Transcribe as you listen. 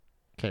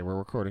Okay, we're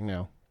recording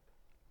now.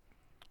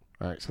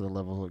 All right, so the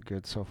levels look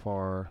good so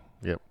far.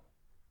 Yep.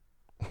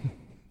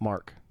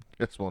 Mark.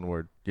 That's one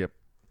word. Yep.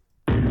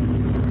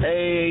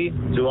 Hey,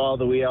 to all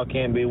the We All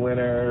Can Be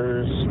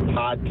Winners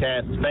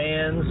podcast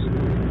fans.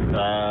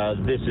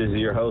 This is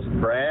your host,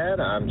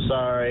 Brad. I'm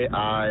sorry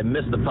I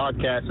missed the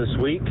podcast this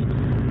week.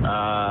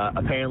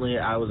 Apparently,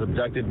 I was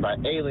abducted by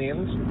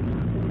aliens.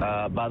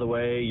 By the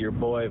way, your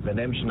boy,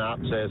 Venom Schnapp,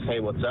 says, hey,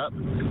 what's up?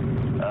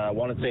 I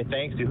want to say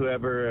thanks to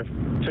whoever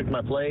took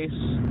my place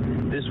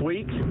this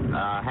week.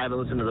 I haven't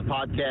listened to the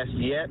podcast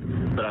yet,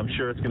 but I'm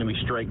sure it's going to be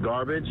straight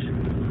garbage.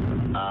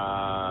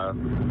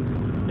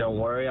 Don't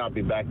worry, I'll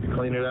be back to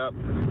clean it up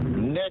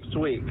next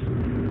week.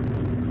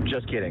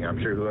 Just kidding.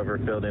 I'm sure whoever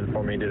filled in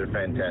for me did a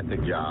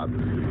fantastic job.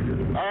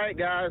 All right,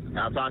 guys.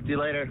 I'll talk to you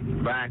later.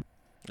 Bye.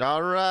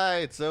 All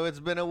right. So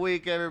it's been a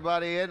week,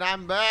 everybody, and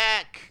I'm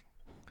back.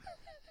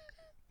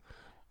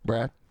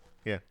 Brad?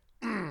 Yeah.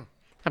 How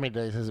many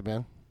days has it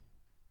been?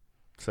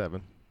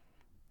 7.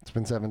 It's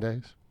been 7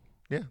 days.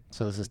 Yeah.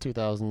 So this is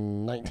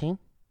 2019?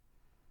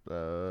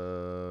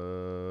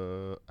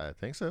 I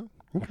think so.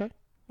 Okay.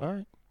 All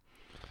right.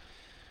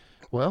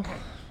 Well,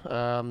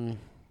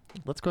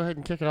 let's go ahead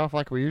and kick it off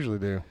like we usually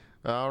do.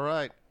 All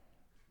right.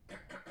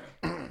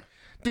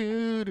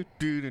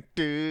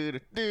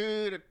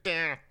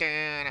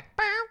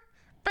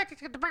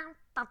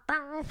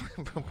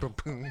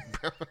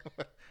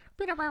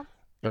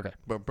 Okay.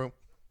 Boom, boom.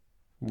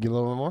 Get a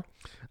little bit more?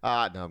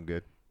 No, I'm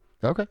good.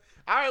 Okay.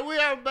 All right, we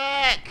are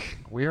back.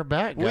 We are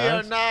back,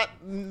 guys.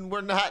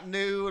 We're not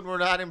new and we're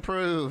not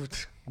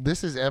improved.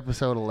 This is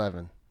episode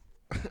 11.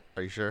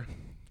 Are you sure?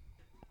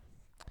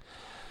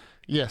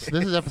 Yes,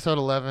 this is episode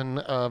 11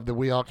 of the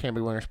We All Can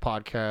Be Winners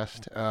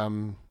podcast.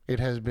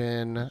 It has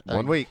been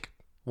 1 week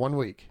 1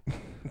 week,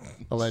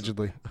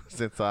 allegedly.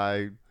 since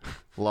I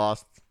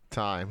lost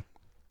time.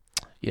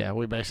 Yeah,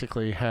 we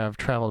basically have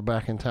traveled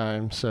back in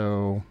time,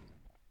 so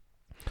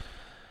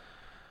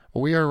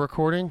we are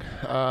recording.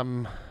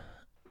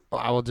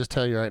 I will just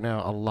tell you right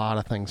now, a lot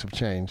of things have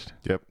changed.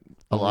 Yep.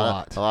 A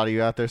lot. A lot of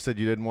you out there said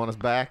you didn't want us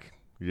back.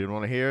 You didn't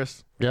want to hear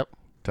us. Yep.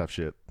 Tough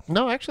shit.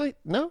 No, actually,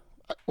 no.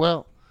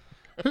 Well,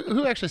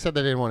 who actually said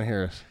they didn't want to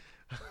hear us?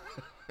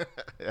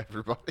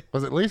 Everybody.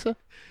 Was it Lisa?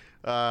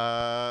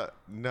 No,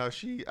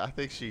 I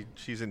think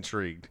she's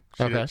intrigued.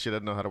 Okay. She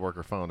doesn't know how to work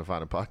her phone to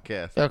find a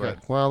podcast. Okay.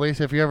 But Well,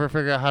 Lisa, if you ever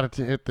figure out how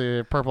to hit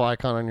the purple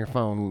icon on your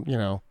phone,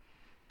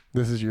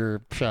 this is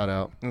your shout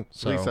out.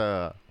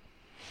 So,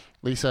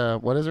 Lisa,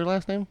 what is her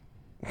last name?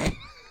 I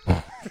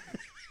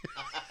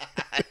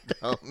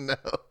don't know.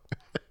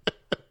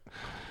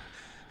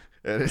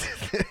 Edit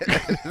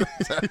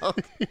it out.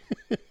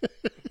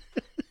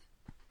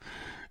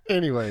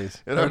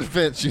 Anyways. In her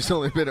defense, she's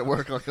only been at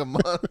work like a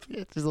month.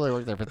 She's only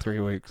worked there for 3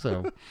 weeks,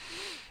 so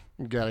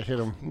you gotta hit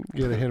him.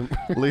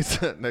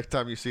 Lisa, next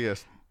time you see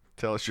us,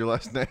 tell us your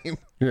last name.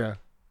 Yeah.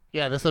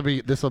 Yeah, this will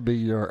be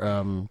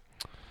your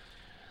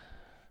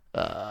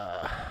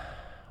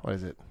what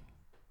is it?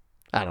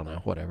 I don't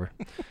know, whatever.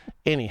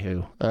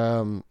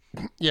 Anywho,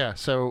 yeah,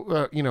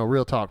 so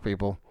real talk,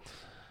 people.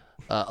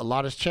 A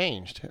lot has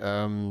changed.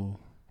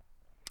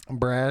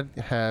 Brad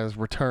has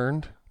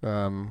returned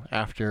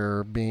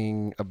after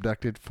being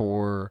abducted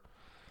for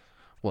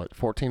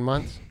 14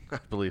 months? I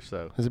believe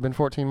so. Has it been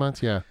 14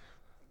 months? Yeah.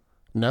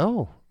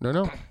 No.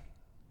 Yeah,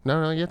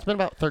 it's been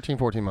about 13,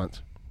 14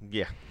 months.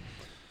 Yeah.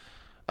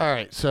 All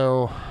right,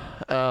 so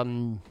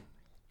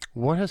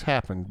what has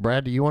happened?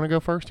 Brad, do you want to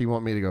go first? Or do you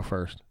want me to go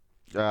first?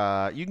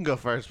 You can go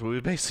first, but we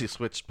basically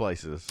switched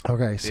places.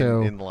 Okay,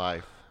 so in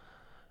life.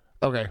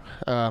 Okay,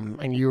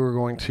 and you were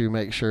going to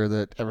make sure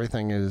that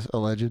everything is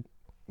alleged?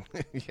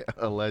 Yeah,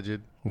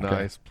 alleged. Okay.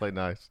 Nice. Play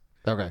nice.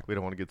 Okay. We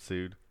don't want to get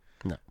sued.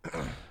 No.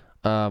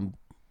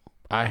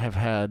 I have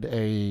had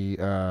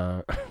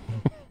a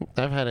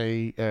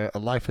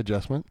life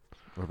adjustment.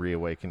 A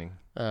reawakening.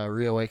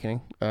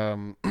 Reawakening.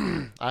 I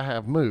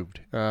have moved.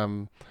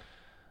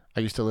 I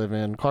used to live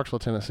in Clarksville,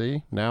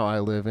 Tennessee. Now I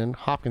live in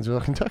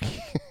Hopkinsville,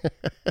 Kentucky.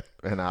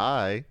 And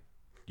I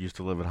used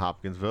to live in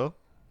Hopkinsville,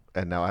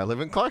 and now I live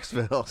in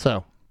Clarksville.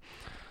 So,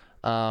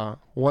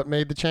 what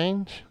made the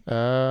change?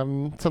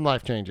 Some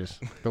life changes,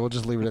 but we'll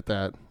just leave it at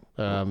that.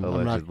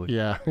 Allegedly.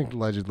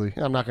 Allegedly.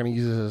 I'm not going to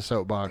use this as a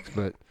soapbox,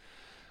 but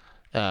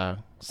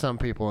some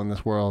people in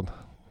this world.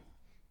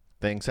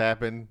 Things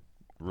happen.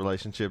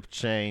 Relationships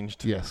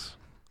changed. Yes.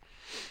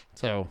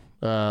 So,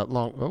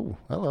 oh,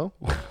 hello.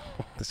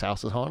 This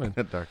house is haunted.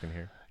 Dark in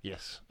here.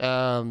 Yes.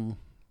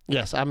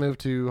 Yes, I moved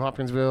to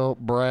Hopkinsville.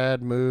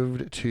 Brad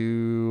moved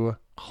to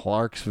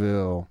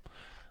Clarksville.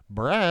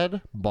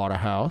 Brad bought a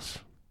house.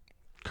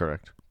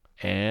 Correct.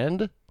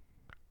 And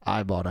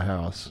I bought a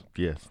house.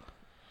 Yes.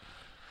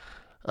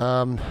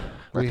 I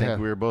I think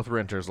we were both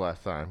renters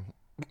last time.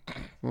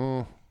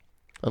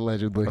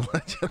 Allegedly.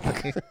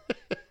 Allegedly.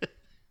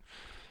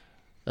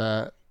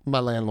 My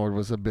landlord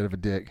was a bit of a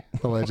dick,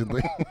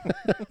 allegedly.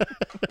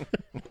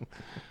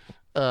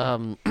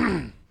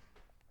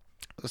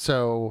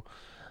 So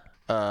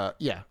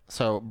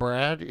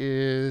Brad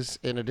is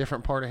in a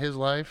different part of his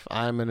life.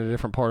 I'm in a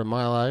different part of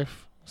my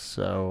life.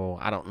 So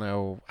I don't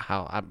know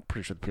how. I'm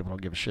pretty sure the people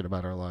don't give a shit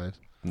about our lives.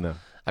 No.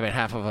 I mean,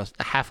 half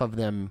of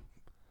them,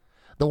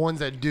 the ones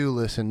that do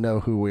listen know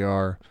who we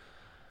are.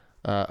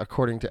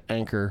 According to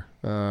Anchor,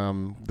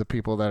 the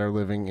people that are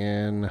living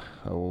in,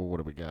 what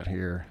do we got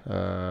here?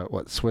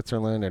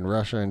 Switzerland and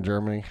Russia and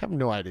Germany have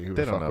no idea who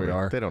They the don't fuck know we me.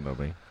 are. They don't know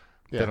me.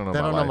 Yeah, They don't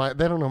know my life.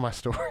 They don't know my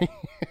story.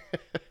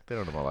 They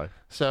don't know my life.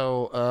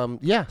 So,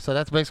 so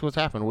that's basically what's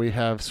happened. We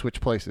have switched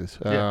places.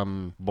 Yeah.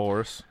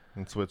 Boris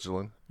in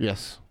Switzerland.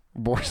 Yes.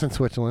 Boris in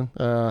Switzerland.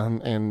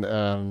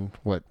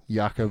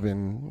 Jakob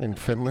in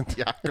Finland.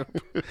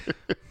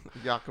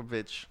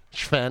 Jakovic.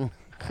 Sven.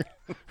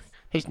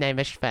 His name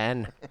is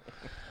Sven.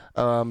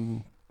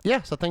 So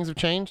things have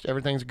changed.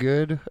 Everything's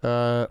good.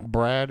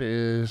 Brad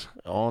is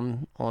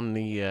on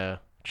the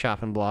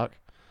chopping block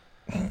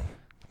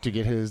to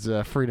get his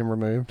freedom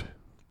removed.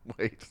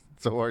 Wait,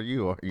 so are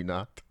you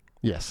not?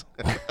 Yes.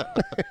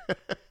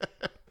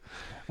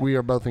 We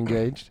are both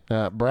engaged.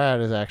 Brad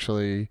is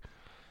actually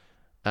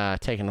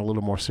taking a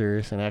little more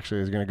serious and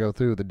actually is going to go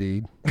through with the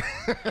deed.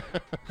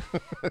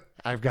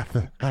 I've got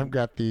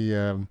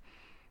the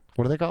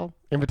what are they called?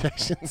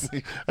 Invitations.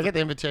 I got the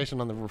invitation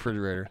on the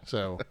refrigerator.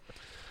 So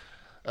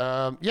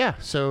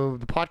so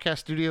the podcast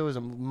studio is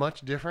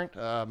much different,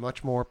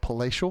 much more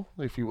palatial,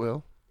 if you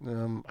will.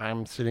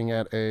 I'm sitting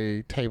at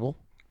a table.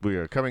 We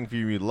are coming for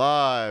you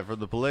live from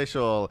the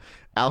palatial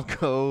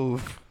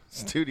Alcove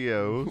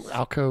Studios.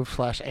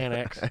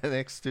 Alcove/Annex.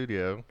 Annex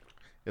Studio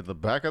in the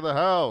back of the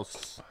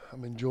house.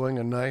 I'm enjoying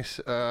a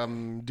nice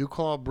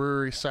DuClaw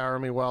Brewery Sour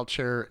Me Wild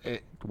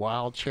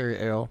Cherry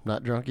Ale.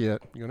 Not drunk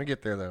yet. You're going to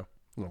get there, though.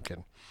 No, I'm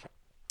kidding.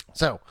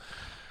 So,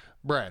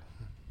 Brad,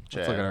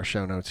 let's look at our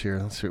show notes here.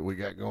 Let's see what we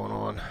got going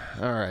on.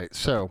 All right,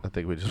 so. I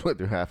think we just went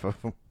through half of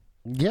them.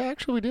 Yeah,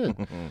 actually we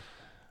did.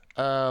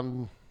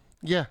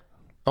 Yeah.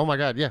 Oh, my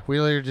God. Yeah, we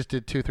literally just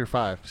did 2 through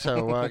 5.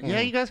 So,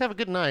 you guys have a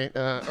good night.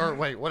 Or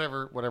wait,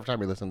 whatever time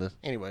you listen to this.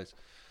 Anyways.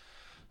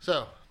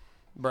 So,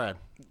 Brad.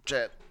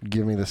 Chat.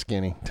 Give me the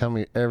skinny. Tell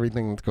me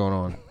everything that's going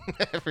on.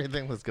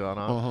 Everything that's going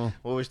on.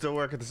 Well, we still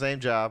work at the same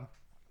job.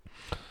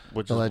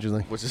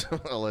 Allegedly. Which is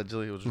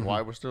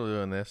why we're still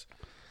doing this.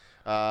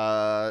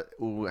 I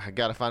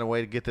got to find a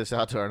way to get this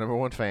out to our number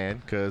one fan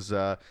because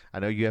I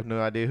know you have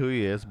no idea who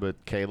he is,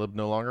 but Caleb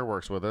no longer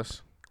works with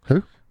us.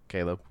 Who?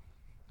 Caleb.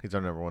 He's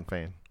our number one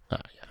fan. Yeah.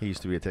 He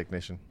used to be a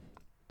technician.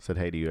 Said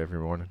hey to you every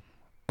morning.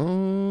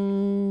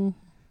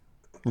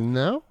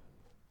 No.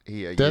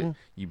 You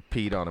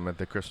peed on him at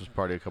the Christmas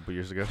party a couple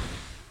years ago.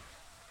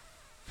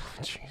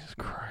 Jesus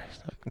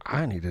Christ.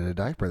 I needed a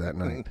diaper that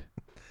night.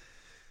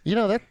 You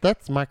know,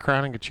 that's my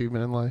crowning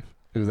achievement in life.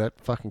 It was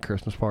that fucking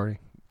Christmas party.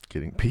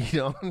 Getting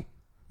peed on?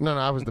 No,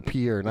 I was the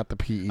peer, not the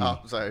PE. Oh,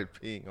 sorry,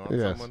 peeing on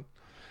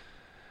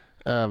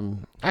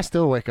someone. I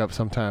still wake up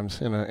sometimes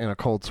in a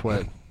cold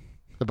sweat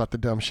about the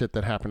dumb shit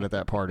that happened at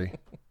that party.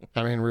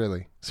 I mean,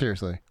 really,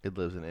 seriously. It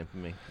lives in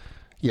infamy.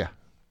 Yeah.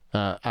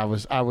 I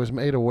was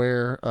made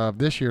aware of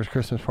this year's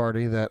Christmas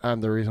party that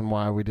I'm the reason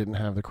why we didn't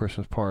have the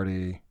Christmas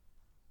party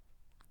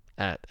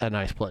at a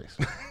nice place.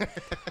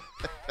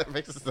 That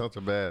makes it sound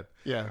so bad.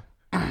 Yeah.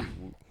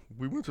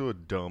 We went to a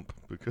dump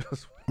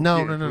because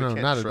No, we can't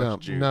not a trust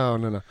dump. you.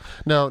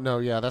 No.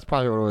 Yeah, that's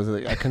probably what it was.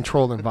 A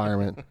controlled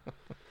environment.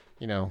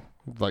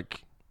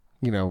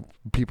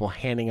 People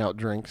handing out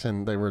drinks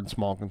and they were in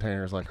small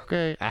containers. Like,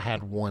 okay, I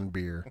had one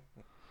beer.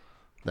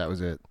 That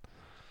was it.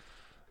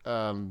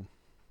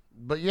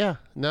 But yeah,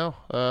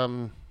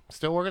 no.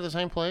 Still work at the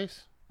same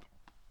place.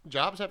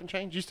 Jobs haven't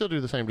changed. You still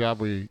do the same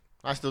job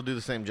I still do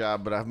the same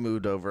job, but I've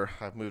moved over.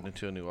 I've moved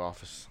into a new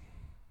office.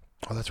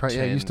 Oh, that's right.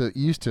 Yeah, you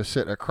used to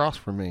sit across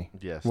from me.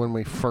 Yes. When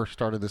we first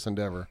started this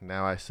endeavor.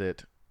 Now I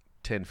sit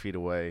 10 feet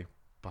away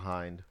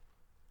behind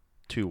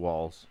 2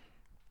 walls.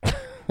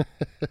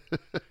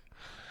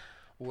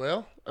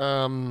 Well,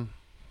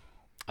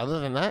 other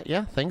than that,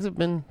 yeah, things have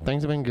been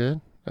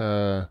good.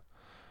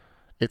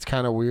 It's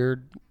kind of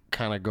weird,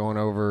 kind of going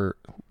over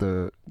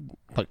doing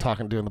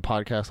the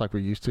podcast like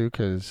we used to,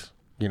 because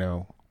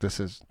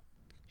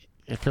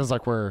it feels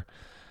like we're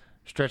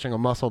stretching a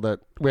muscle that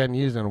we hadn't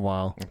used in a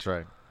while. That's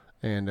right.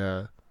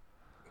 And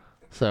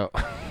so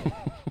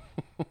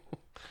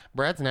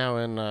Brad's now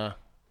in.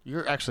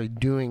 You're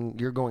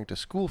going to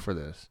school for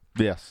this.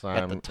 Yes,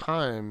 At the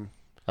time.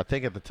 I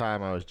think at the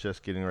time I was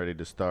just getting ready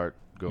to start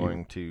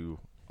going to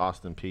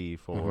Austin P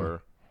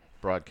for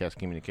broadcast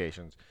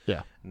communications.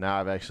 Yeah. Now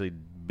I've actually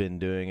been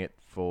doing it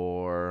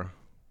for,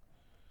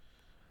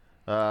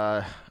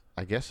 I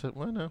guess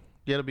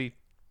it'll be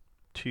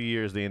 2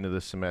 years the end of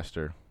this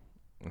semester.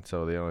 And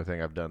so the only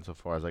thing I've done so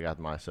far is I got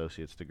my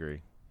associate's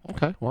degree.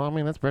 Okay. Well, I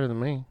mean, that's better than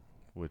me.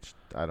 Which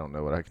I don't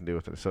know what I can do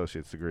with an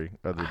associate's degree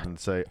other than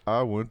say,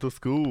 I went to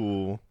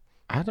school.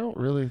 I don't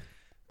really.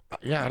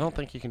 Yeah, I don't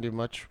think you can do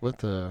much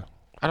with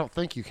I don't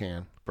think you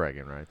can.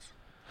 Bragging rights.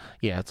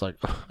 Yeah, it's like,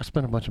 I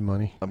spent a bunch of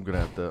money. I'm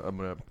gonna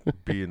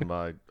be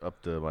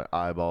up to my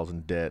eyeballs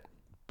in debt,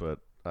 but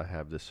I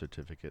have this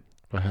certificate.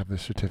 I have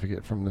this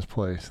certificate from this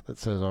place that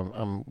says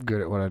I'm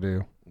good at what I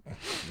do.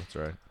 That's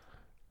right.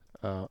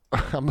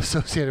 I'm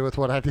associated with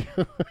what I do.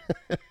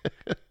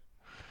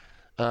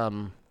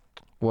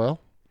 Well,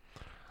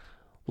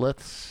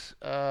 let's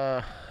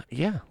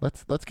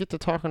get to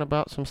talking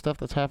about some stuff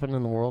that's happening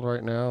in the world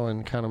right now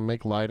and kind of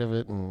make light of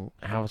it and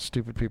how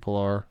stupid people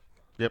are.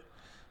 Yep.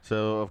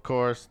 So, of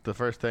course, the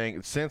first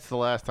thing, since the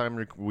last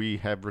time we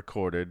have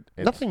recorded,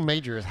 Nothing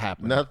major has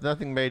happened.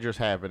 nothing major has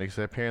happened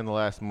except here in the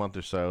last month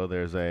or so.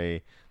 There's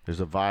a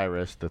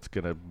virus that's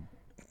gonna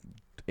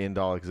end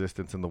all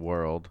existence in the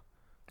world.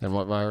 And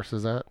what virus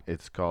is that?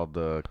 It's called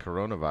the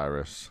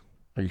coronavirus.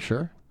 Are you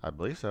sure? I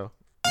believe so.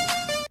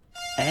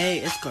 Hey,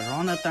 it's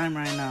Corona time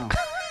right now.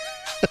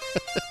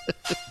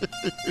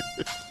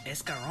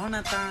 It's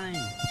Corona time.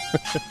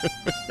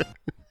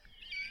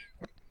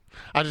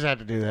 I just had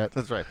to do that.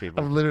 That's right,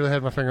 people. I've literally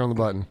had my finger on the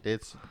button.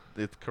 It's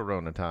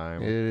Corona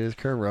time. It is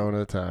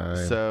Corona time.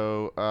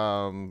 So,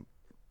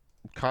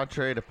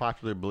 contrary to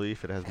popular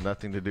belief, it has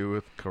nothing to do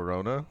with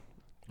Corona.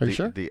 Are you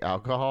sure? The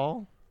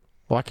alcohol.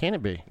 Why can't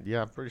it be?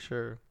 Yeah, I'm pretty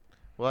sure.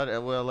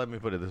 Well, let me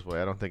put it this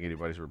way. I don't think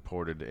anybody's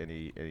reported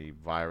any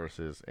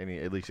viruses,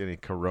 at least any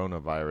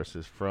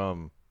coronaviruses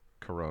from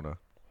Corona.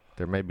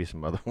 There may be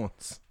some other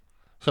ones.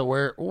 So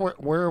where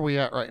are we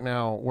at right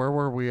now? Where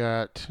were we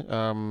at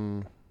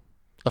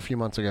a few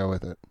months ago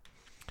with it?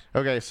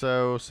 Okay,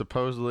 so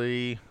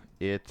supposedly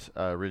it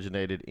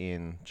originated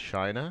in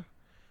China.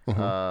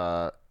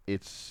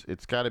 It's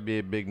got to be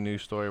a big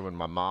news story when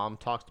my mom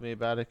talks to me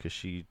about it because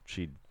she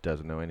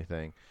doesn't know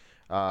anything.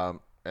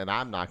 And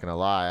I'm not going to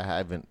lie, I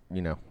haven't,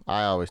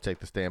 I always take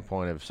the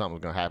standpoint of if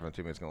something's going to happen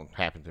to me, it's going to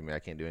happen to me. I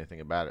can't do anything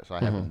about it. So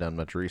I haven't done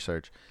much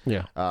research.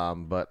 Yeah.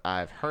 But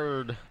I've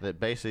heard that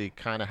basically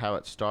kind of how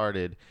it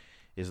started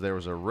is there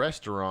was a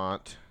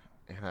restaurant,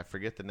 and I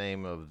forget the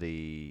name of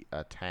the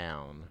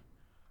town,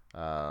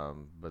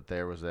 but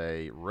there was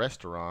a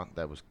restaurant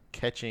that was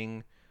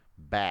catching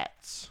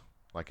bats,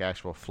 like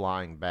actual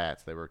flying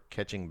bats. They were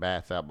catching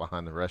bats out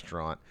behind the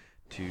restaurant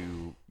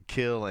to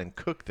kill and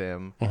cook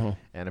them,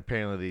 and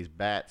apparently these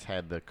bats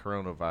had the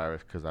coronavirus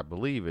because I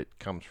believe it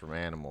comes from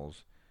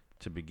animals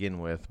to begin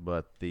with,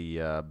 but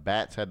the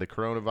bats had the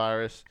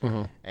coronavirus,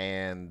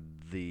 and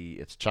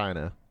it's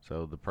China,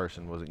 so the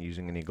person wasn't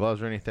using any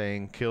gloves or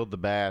anything, killed the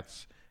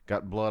bats,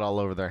 got blood all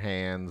over their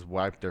hands,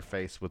 wiped their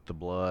face with the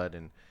blood,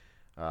 and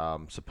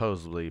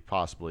supposedly,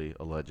 possibly,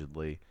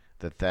 allegedly,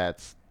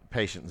 that's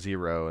patient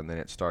 0, and then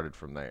it started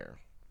from there.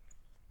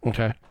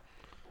 Okay.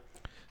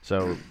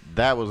 So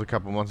that was a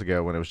couple months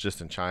ago when it was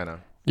just in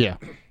China. Yeah.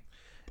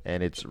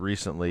 And it's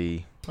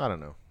recently, I don't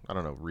know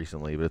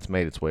recently, but it's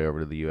made its way over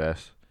to the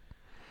U.S.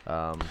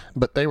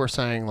 But they were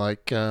saying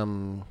like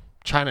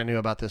China knew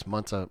about this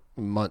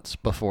months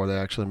before they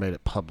actually made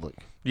it public.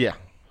 Yeah.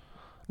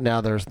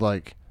 Now there's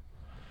like,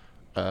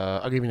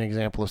 I'll give you an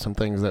example of some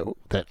things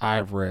that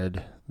I've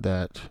read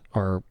that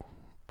are,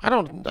 I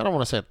don't want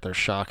to say that they're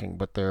shocking,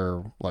 but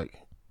they're like,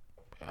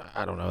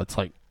 I don't know. It's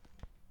like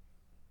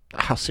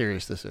how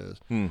serious this is.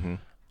 Mm-hmm.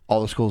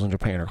 All the schools in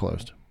Japan are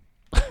closed.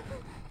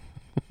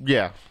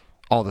 Yeah.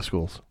 All the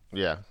schools.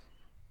 Yeah.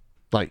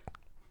 Like,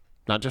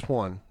 not just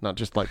one, not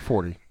just like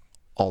 40,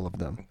 all of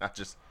them. Not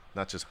just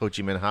Ho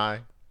Chi Minh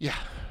High. Yeah.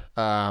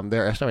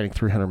 They're estimating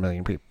 300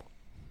 million people.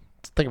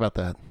 Think about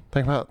that.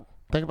 Think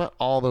about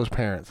all those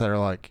parents that are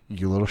like,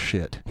 you little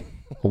shit.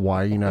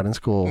 Why are you not in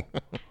school?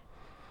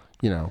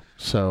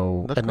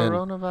 So. The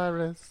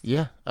coronavirus.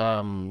 Yeah.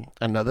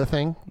 Another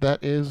thing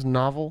that is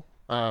novel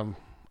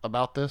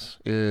about this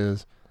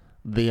is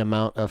the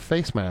amount of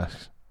face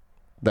masks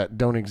that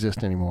don't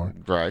exist anymore.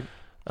 Right.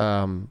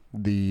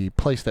 The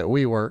place that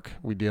we work,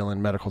 we deal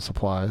in medical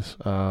supplies.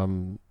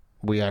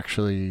 We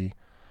actually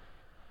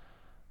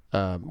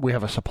we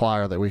have a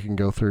supplier that we can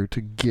go through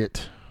to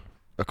get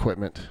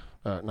equipment,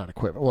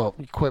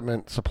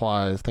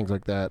 supplies, things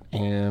like that,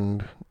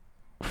 and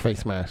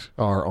face masks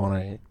are on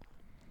a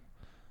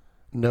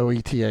no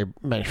ETA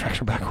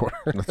manufacturer back order.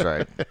 That's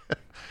right.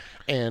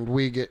 And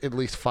we get at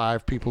least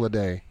 5 people a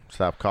day.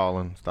 Stop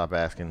calling. Stop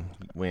asking.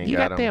 We ain't You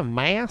got got them. them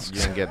masks?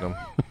 You ain't getting them.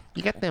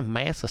 You got them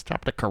masks to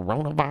stop the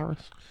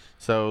coronavirus?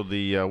 So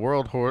the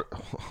World Horror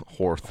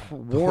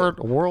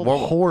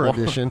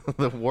Edition.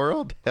 The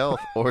World Health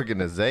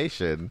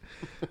Organization,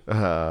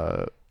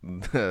 they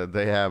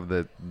have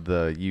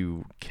the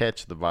you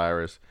catch the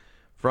virus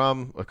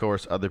from, of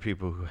course, other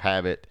people who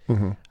have it.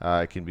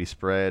 It can be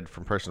spread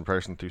from person to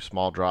person through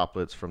small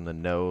droplets from the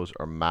nose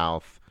or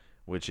mouth,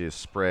 which is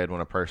spread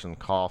when a person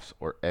coughs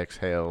or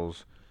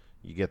exhales.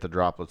 You get the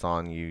droplets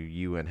on you,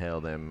 you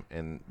inhale them,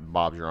 and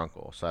Bob's your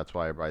uncle. So that's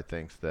why everybody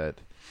thinks that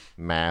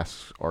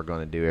masks are going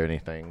to do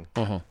anything,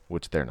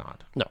 which they're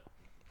not. No.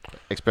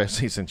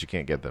 Especially since you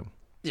can't get them.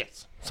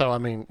 Yes. So, I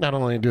mean, not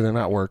only do they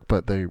not work,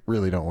 but they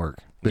really don't work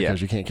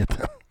because you can't get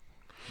them.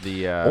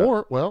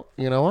 Or, well,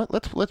 you know what?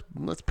 Let's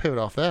pivot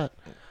off that.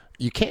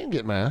 You can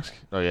get masks.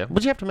 Oh, yeah?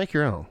 But you have to make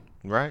your own.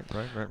 Right.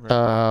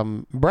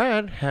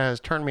 Brad has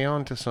turned me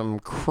on to some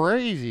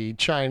crazy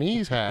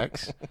Chinese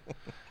hacks.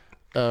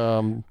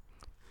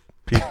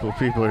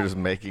 People are just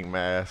making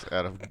masks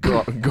out of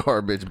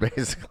garbage,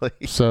 basically.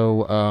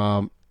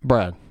 So,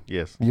 Brad,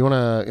 Yes. You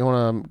wanna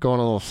go on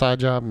a little side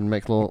job and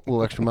make a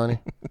little extra money?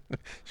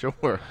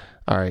 Sure.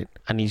 All right.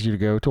 I need you to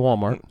go to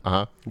Walmart,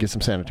 Uh-huh. get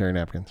some sanitary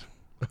napkins.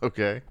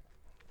 Okay.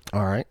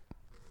 All right.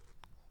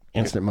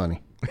 Instant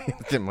money.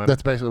 Didn't mind.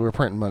 That's basically we're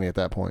printing money at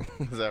that point.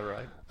 Is that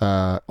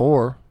right?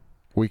 Or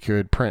we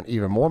could print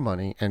even more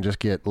money and just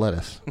get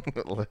lettuce.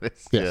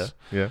 Lettuce. Yes.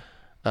 Yeah.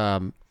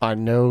 I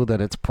know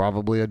that it's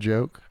probably a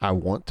joke. I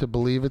want to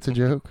believe it's a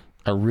joke.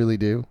 I really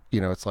do.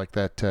 You know, it's like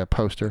that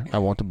poster. I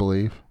want to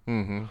believe.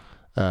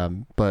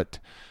 Mm-hmm. But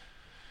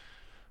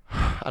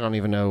I don't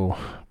even know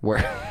where.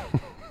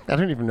 I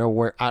don't even know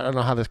where. I don't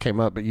know how this came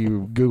up. But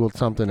you Googled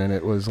something and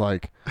it was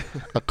like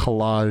a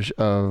collage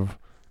of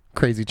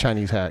crazy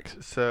Chinese hacks.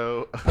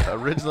 So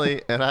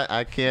originally, and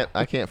I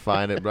can't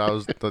find it, but I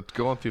was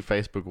going through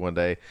Facebook one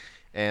day,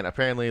 and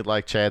apparently,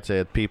 like Chad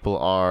said, people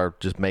are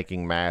just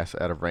making masks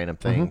out of random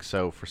things.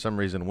 So for some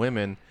reason,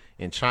 women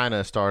in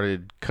China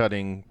started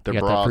cutting their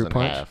You got that bras fruit in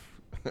punch? half,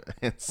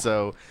 and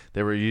so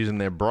they were using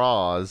their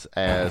bras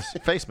as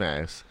face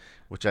masks,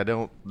 which I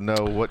don't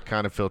know what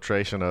kind of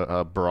filtration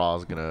a bra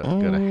is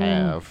gonna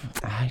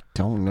have. I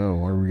don't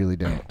know. I really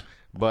don't.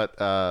 But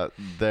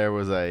there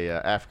was a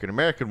African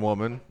American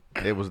woman.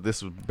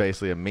 This was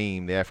basically a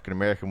meme. The African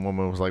American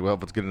woman was like, "Well,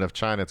 if it's good enough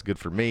China, it's good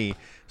for me."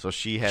 So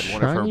she had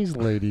one of her. Chinese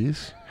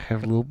ladies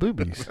have little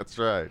boobies. That's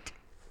right.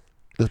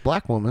 This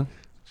black woman,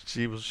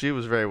 She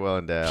was very well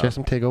endowed. she has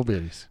some tig old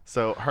bitties.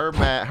 So her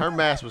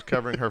mask was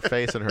covering her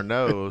face and her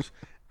nose,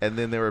 and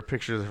then there were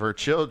pictures of her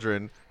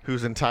children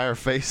whose entire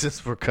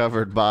faces were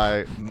covered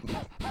by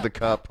the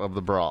cup of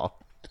the bra.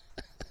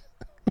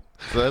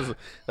 So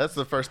that's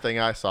the first thing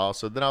I saw.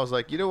 So then I was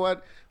like, you know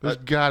what? There's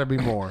got to be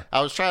more.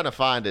 I was trying to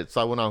find it,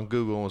 so I went on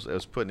Google and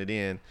was putting it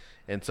in,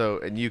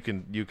 and you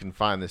can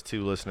find this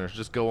too, listeners.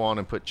 Just go on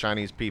and put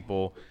Chinese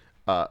people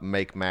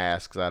make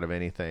masks out of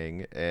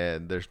anything,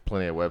 and there's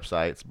plenty of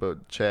websites.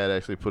 But Chad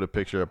actually put a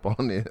picture up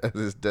on as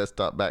his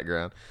desktop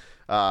background.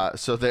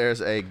 So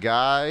there's a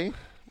guy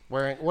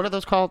Wearing what are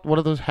those called? What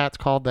are those hats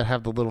called that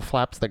have the little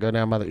flaps that go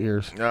down by the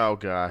ears? Oh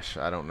gosh,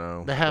 I don't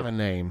know. They have a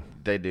name.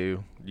 They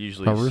do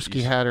usually A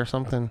Ruski hat or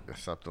something.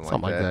 something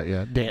Something like that.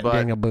 Yeah. But-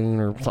 Daniel Boone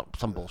or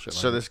some bullshit.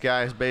 So like this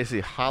guy has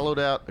basically hollowed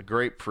out a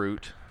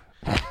grapefruit,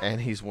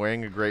 and he's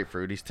wearing a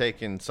grapefruit. He's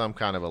taken some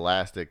kind of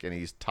elastic and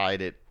he's tied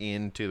it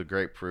into the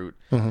grapefruit,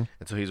 and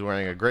so he's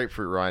wearing a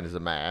grapefruit rind as a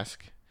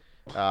mask.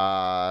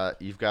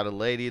 You've got a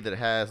lady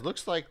that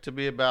looks like to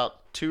be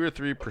about 2 or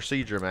 3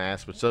 procedure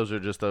masks, but those are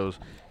just those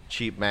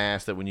cheap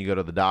masks that when you go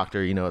to the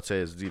doctor, you know, it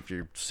says if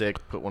you're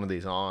sick, put one of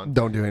these on.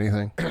 Don't do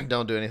anything.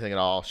 Don't do anything at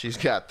all. She's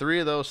got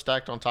 3 of those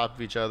stacked on top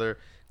of each other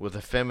with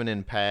a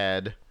feminine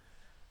pad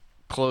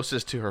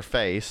closest to her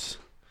face.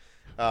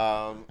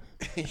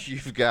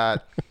 You've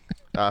got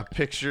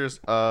pictures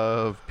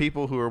of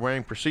people who are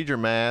wearing procedure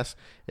masks,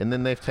 and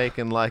then they've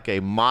taken like a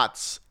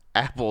Mott's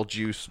apple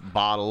juice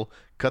bottle,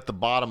 cut the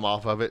bottom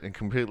off of it, and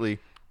completely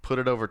put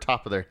it over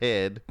top of their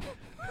head.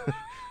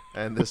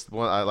 And this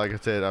one, like I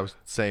said, I was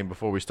saying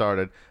before we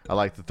started, I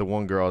like that the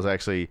one girl has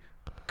actually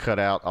cut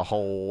out a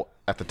hole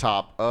at the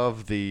top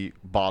of the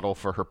bottle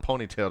for her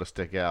ponytail to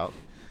stick out.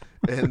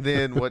 And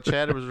then what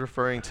Chad was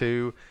referring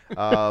to,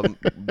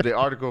 the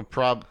article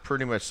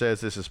pretty much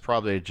says this is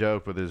probably a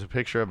joke, but there's a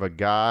picture of a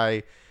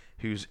guy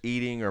who's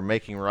eating or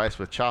making rice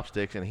with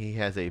chopsticks, and he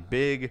has a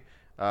big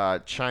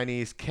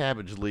Chinese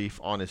cabbage leaf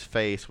on his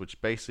face, which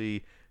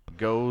basically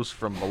goes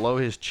from below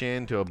his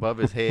chin to above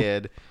his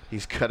head.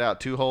 He's cut out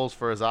 2 holes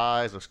for his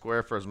eyes, a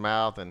square for his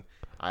mouth, and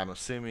I'm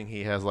assuming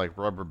he has like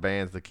rubber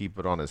bands to keep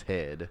it on his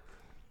head.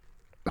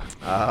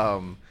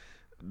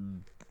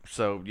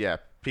 So yeah,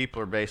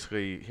 people are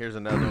basically. Here's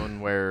another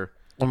one where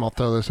I'm gonna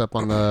throw this up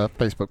on the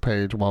Facebook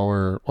page while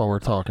we're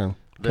talking.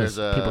 'Cause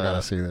there's people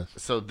gotta see this.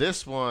 So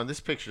this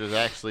picture is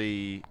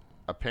actually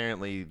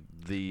apparently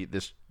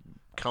this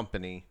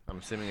company, I'm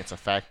assuming it's a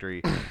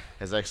factory,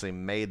 has actually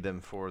made them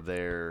for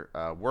their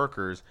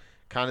workers.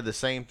 Kind of the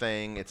same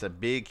thing. It's a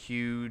big,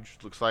 huge,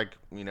 looks like,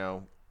 you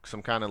know,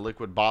 some kind of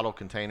liquid bottle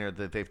container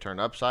that they've turned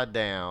upside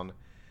down,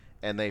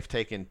 and they've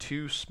taken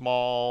 2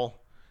 small,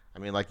 I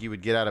mean, like you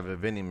would get out of a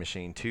vending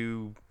machine,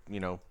 2, you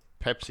know,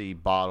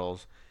 Pepsi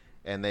bottles,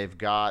 and they've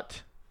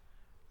got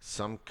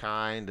some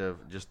kind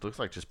of, just looks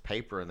like just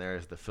paper in there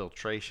as the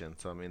filtration.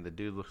 So, I mean, the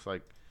dude looks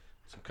like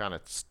some kind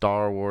of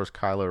Star Wars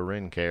Kylo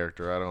Ren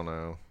character. I don't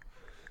know.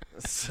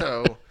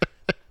 So,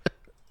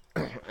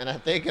 and I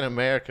think in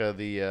America,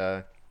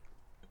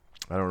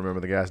 I don't remember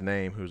the guy's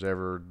name who's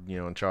ever, you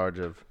know, in charge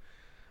of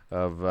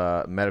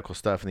medical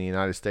stuff in the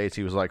United States.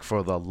 He was like,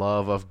 for the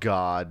love of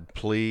God,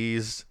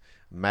 please,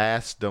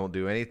 masks don't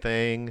do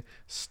anything.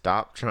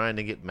 Stop trying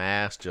to get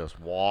masks. Just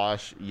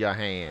wash your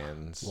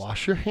hands.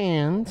 Wash your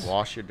hands.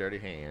 Wash your dirty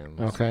hands.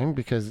 Okay,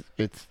 because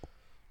it's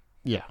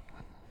yeah.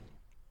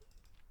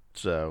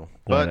 So,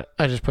 but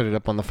I just put it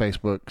up on the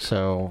Facebook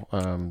so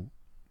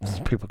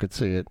people could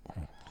see it.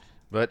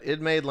 But it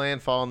made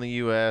landfall in the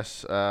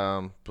U.S.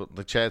 But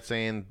the chat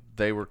saying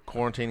they were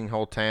quarantining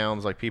whole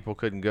towns. Like people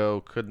could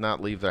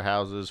not leave their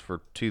houses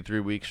for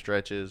 2-3 week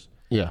stretches.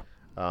 Yeah.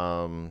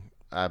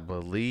 I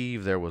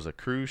believe there was a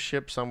cruise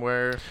ship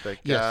somewhere that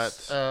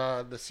Yes,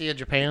 got the Sea of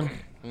Japan.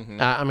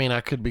 I mean,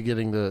 I could be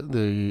getting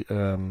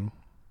the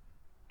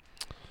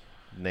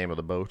name of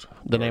the boat.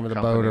 name of the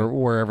boat or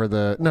wherever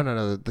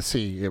the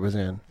sea it was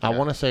in. I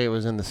want to say it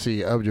was in the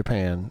Sea of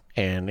Japan,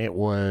 and it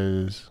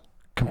was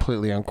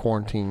completely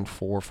unquarantined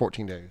for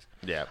 14 days.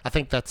 Yeah. I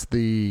think that's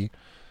the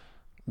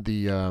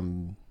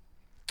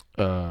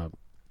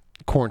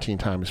quarantine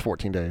time is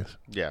 14 days.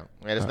 Yeah.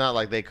 And it's not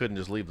like they couldn't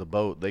just leave the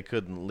boat. They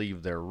couldn't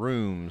leave their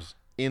rooms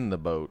in the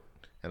boat.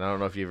 And I don't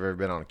know if you've ever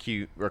been on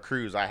a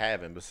cruise. I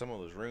haven't, but some of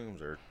those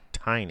rooms are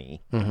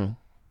tiny. Mm-hmm.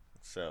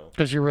 So.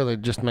 Because you're really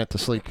just meant to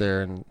sleep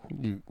there and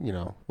you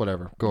know,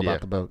 whatever, go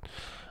about the boat.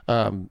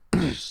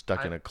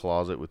 Stuck in a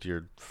closet with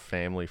your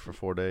family for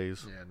 4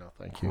 days. Yeah, no,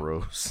 thank you.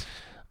 Gross.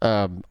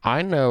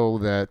 I know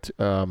that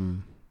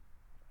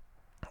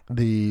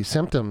the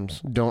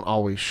symptoms don't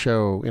always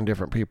show in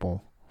different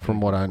people,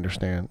 from what I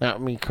understand. Now, I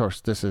mean, of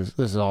course, this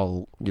is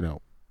all, you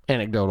know,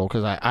 anecdotal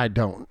because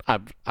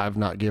I've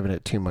not given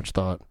it too much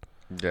thought.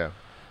 Yeah.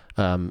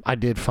 I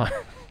did find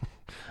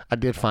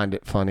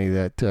it funny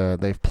that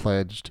they've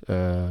pledged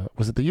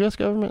was it the U.S.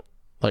 government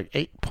like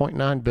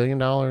 $8.9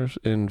 billion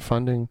in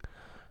funding,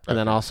 and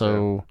then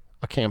also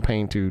a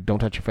campaign to don't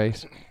touch your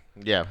face.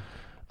 Yeah.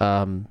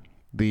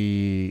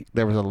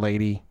 There was a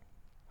lady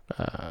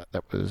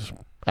that was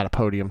at a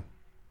podium,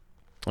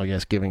 I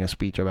guess, giving a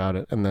speech about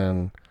it, and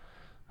then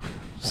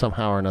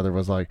somehow or another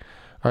was like,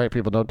 all right,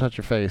 people, don't touch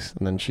your face.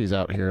 And then she's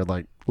out here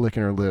like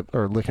licking her lip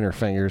or licking her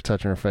fingers,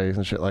 touching her face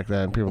and shit like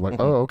that. And people are like,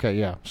 oh, okay,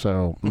 yeah.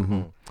 So,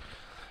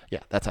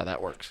 yeah, that's how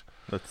that works.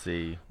 Let's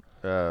see.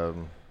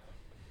 Where'd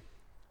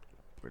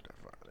I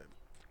find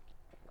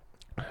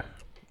it?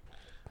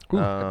 Ooh,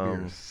 that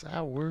beer's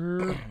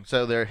sour.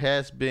 So there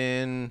has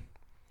been,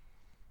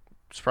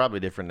 it's probably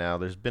different now.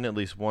 There's been at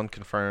least one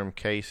confirmed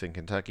case in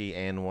Kentucky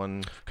and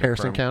one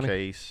Harrison confirmed County?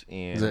 case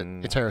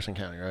in. It's Harrison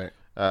County, right?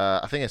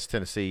 I think it's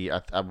Tennessee.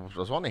 I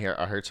was wanting to hear.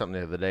 I heard something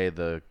the other day.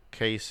 The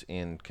case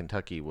in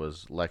Kentucky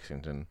was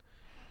Lexington,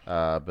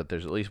 but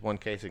there's at least one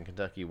case in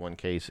Kentucky, one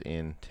case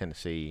in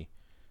Tennessee.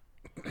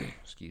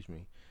 Excuse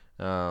me.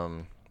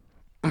 On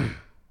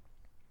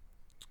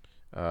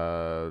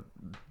the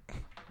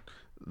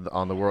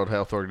World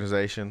Health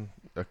Organization,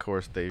 of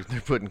course, they're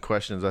putting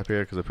questions up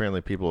here because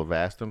apparently people have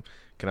asked them,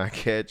 "Can I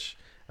catch?"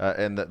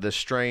 And the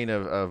strain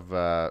of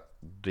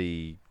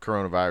the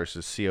coronavirus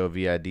is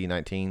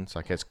COVID-19, so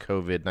I catch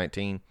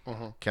COVID-19.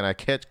 Can I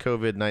catch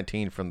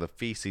COVID-19 from the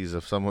feces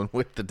of someone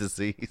with the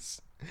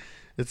disease?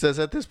 It says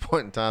at this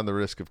point in time, the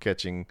risk of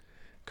catching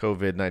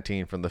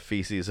COVID-19 from the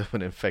feces of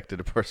an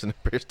infected person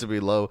appears to be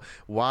low.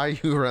 Why are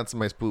you around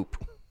somebody's poop?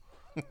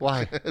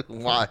 Why?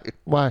 Why?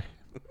 Why?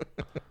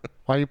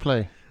 Why you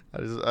play?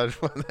 I just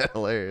find that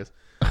hilarious.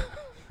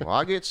 Well,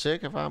 I get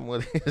sick if I'm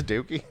with his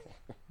dookie.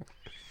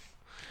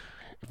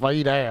 If I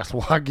eat ass,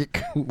 will I get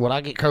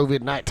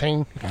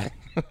COVID-19?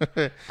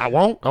 I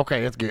won't?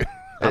 Okay, that's good.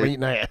 I'm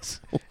eating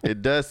ass.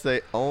 It does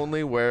say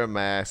only wear a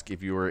mask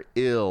if you are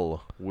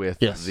ill with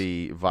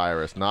the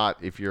virus, not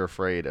if you're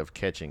afraid of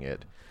catching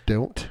it.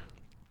 Don't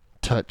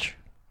touch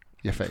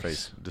your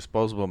face.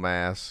 Disposable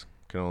masks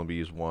can only be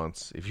used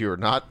once. If you are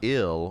not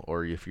ill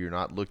or if you're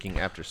not looking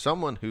after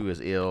someone who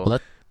is ill,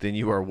 then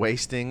you are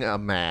wasting a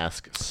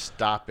mask.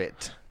 Stop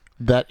it.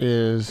 That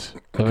is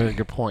a very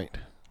good point.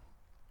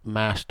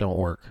 Masks don't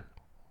work.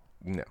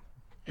 No.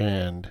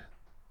 And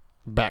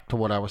back to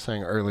what I was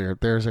saying earlier,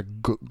 there's a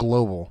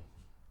global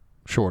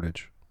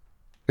shortage,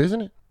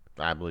 isn't it?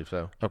 I believe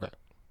so. Okay.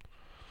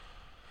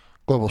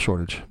 Global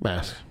shortage,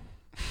 masks.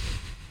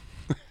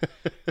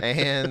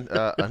 And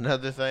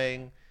another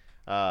thing,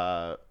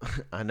 I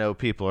know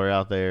people are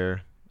out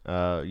there,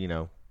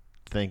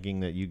 thinking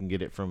that you can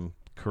get it from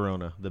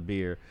Corona, the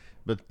beer,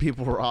 but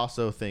people were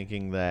also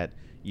thinking that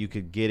you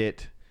could get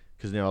it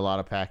because a lot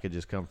of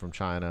packages come from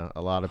China.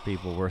 A lot of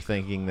people were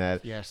thinking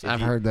that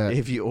I've heard that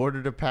if you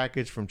ordered a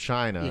package from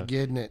China, you're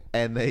getting it,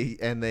 and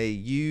they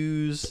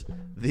use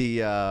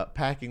the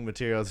packing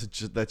materials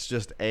that's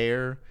just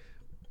air.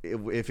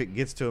 If it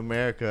gets to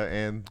America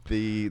and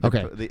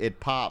it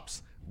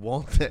pops,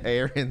 won't the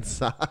air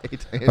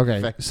inside?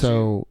 Okay,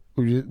 so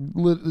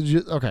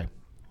okay,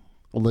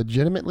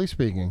 legitimately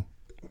speaking,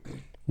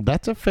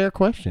 that's a fair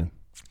question.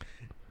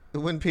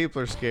 When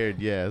people are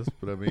scared, yes,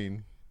 but I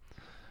mean,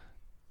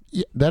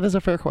 yeah, that is a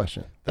fair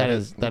question. That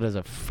is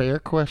a fair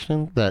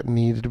question that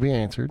needs to be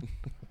answered,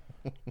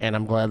 and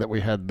I'm glad that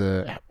we had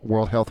the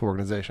World Health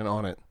Organization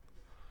on it.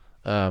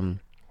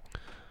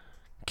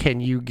 Can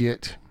you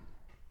get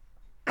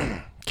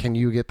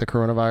the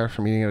coronavirus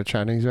from eating at a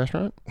Chinese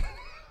restaurant?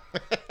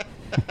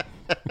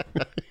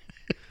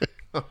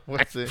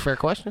 What's it? Fair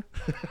question.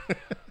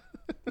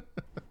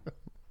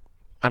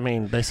 I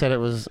mean, they said it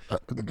was.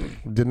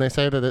 Didn't they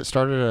say that it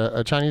started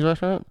a Chinese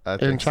restaurant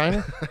in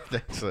China? I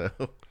think so.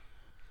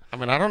 I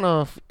mean, I don't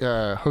know if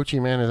Ho Chi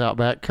Minh is out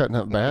back cutting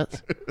up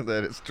bats.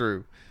 That is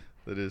true.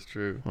 That is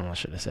true. Oh, I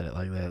should have said it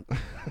like that.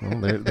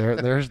 Well,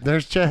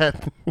 there's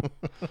Chad.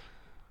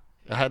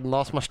 I hadn't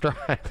lost my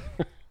stride.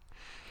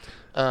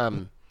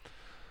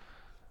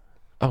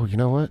 Oh, you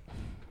know what?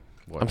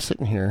 What? I'm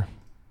sitting here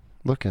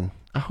looking.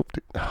 I hope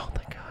to. Oh,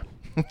 thank God.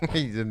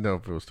 You didn't know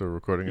if it was still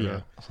recording or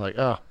not. It's like,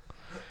 oh,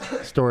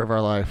 story of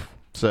our life.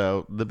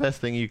 So the best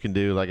thing you can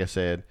do, like I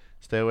said,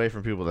 stay away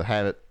from people that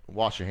have it.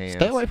 Wash your hands.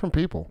 Stay away from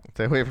people.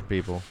 Stay away from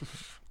people.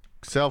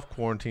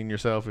 Self-quarantine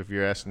yourself if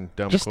you're asking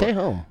dumb Just stay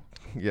home.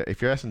 Yeah,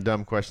 if you're asking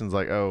dumb questions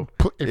like, oh,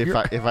 If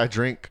if I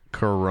drink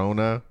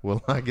Corona,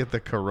 will I get the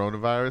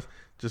coronavirus?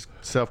 Just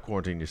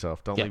self-quarantine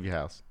yourself. Don't Yeah. leave your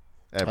house.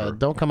 Ever.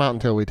 don't come out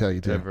until we tell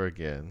you to. Ever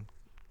again.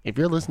 If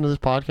you're listening to this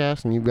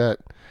podcast and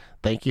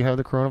think you have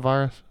the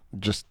coronavirus,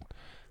 just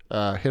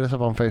hit us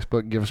up on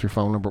Facebook. Give us your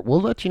phone number.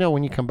 We'll let you know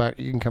when you come back.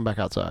 You can come back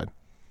outside.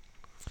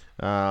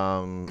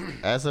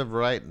 As of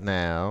right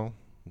now,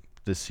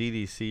 the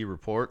CDC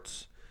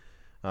reports,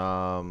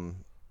 and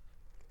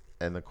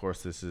of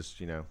course this is,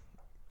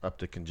 up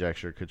to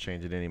conjecture, could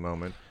change at any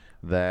moment,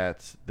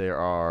 that there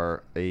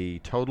are a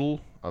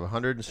total of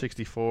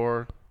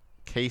 164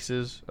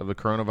 cases of the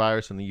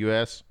coronavirus in the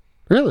U.S.,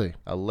 Really?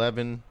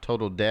 11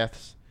 total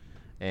deaths,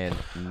 and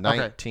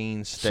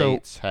 19 So-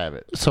 states have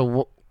it.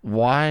 So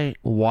why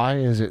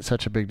is it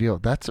such a big deal?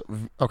 That's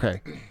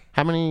okay.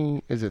 How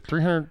many is it?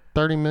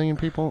 330 million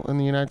people in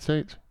the United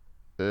States.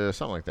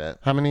 Something like that.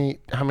 How many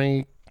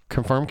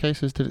confirmed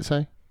cases did it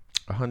say?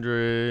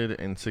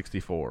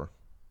 164.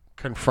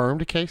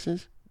 Confirmed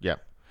cases? Yeah.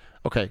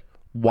 Okay.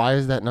 Why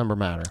does that number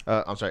matter?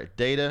 I'm sorry.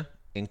 Data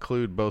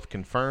include both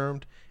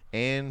confirmed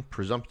and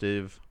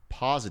presumptive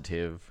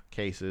positive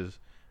cases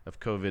of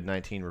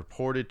COVID-19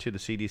 reported to the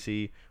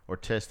CDC or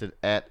tested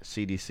at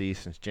CDC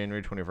since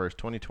January 21st,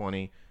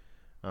 2020,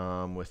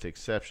 with the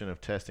exception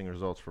of testing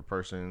results for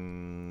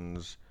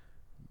persons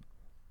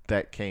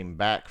that came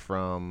back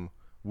from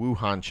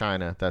Wuhan,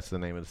 China. That's the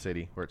name of the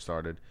city where it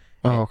started.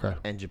 Oh, okay.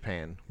 And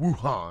Japan.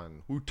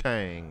 Wuhan.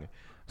 Wu-Tang.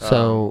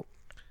 So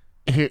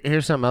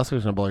here's something else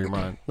that's gonna blow your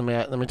mind.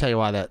 Let me tell you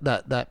why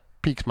that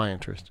piques my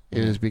interest.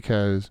 It is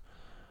because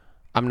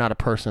I'm not a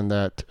person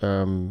that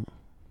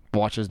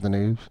watches the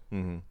news.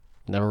 Mm-hmm.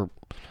 Never,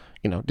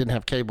 didn't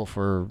have cable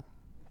for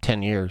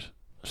 10 years,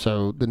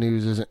 so the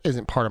news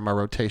isn't part of my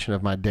rotation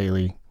of my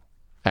daily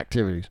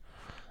activities.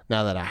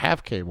 Now that I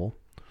have cable,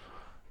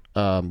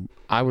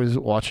 I was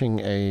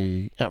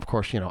watching of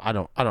course, I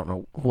don't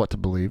know what to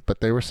believe,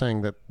 but they were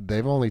saying that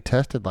they've only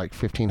tested like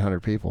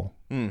 1,500 people.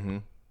 Mm-hmm.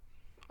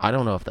 I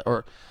don't know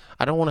or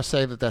I don't want to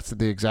say that that's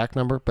the exact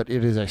number, but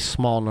it is a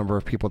small number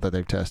of people that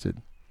they've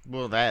tested.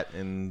 Well, that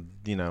and,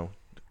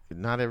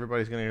 not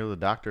everybody's going to go to the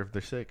doctor if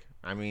they're sick.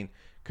 I mean,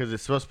 because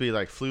it's supposed to be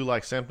like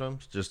flu-like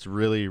symptoms, just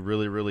really,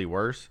 really, really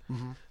worse.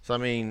 Mm-hmm. So, I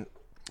mean,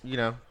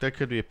 there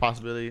could be a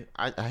possibility.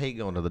 I hate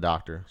going to the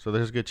doctor. So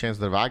there's a good chance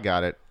that if I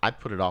got it, I'd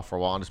put it off for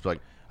a while and just be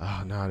like,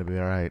 oh, no, it'll be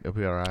all right. It'll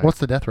be all right. What's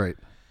the death rate?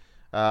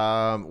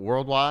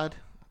 Worldwide,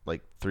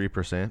 like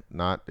 3%.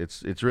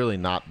 It's really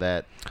not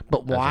that.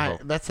 But why?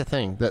 That's the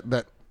thing.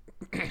 That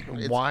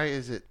why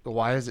is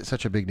it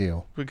such a big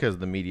deal? Because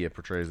the media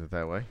portrays it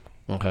that way.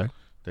 Okay.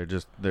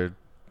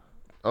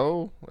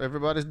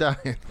 Everybody's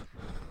dying.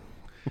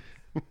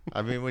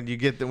 I mean, when you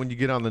get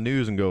on the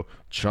news and go,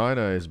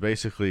 China is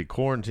basically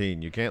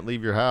quarantine. You can't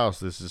leave your house.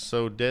 This is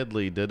so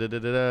deadly. Da da da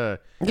da da.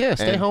 Yeah,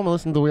 stay home and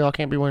listen to the We All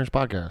Can't Be Winners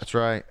podcast. That's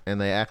right.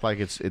 And they act like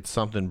it's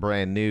something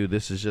brand new.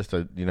 This is just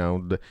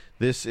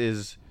this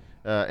is,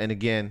 and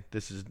again,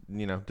 this is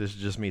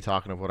just me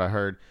talking of what I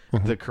heard.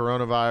 The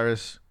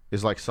coronavirus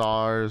is like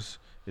SARS.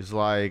 Is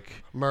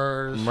like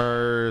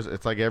MERS.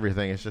 It's like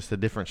everything. It's just a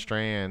different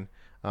strand.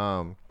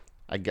 There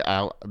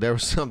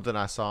was something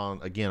I saw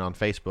again on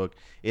Facebook.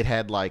 It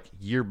had like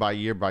year by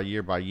year by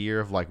year by year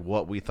of like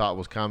what we thought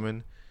was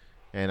coming,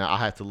 and I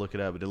have to look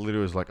it up. But it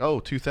literally was like,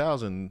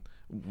 2000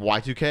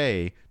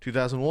 Y2K,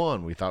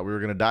 2001 we thought we were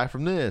gonna die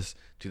from this,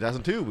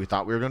 2002 we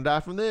thought we were gonna die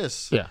from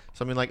this. Yeah.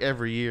 So I mean, like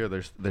every year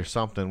there's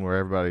something where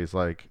everybody's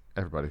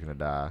gonna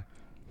die.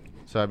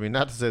 So I mean,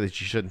 not to say that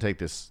you shouldn't take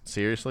this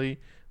seriously,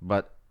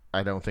 but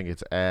I don't think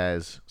it's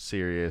as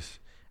serious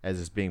as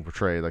it's being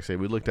portrayed. Like I say,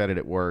 we looked at it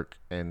at work,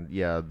 and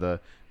yeah, the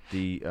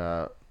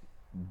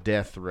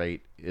death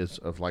rate is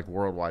of like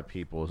worldwide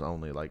people is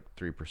only like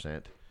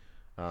 3%.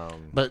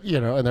 But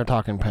and they're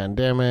talking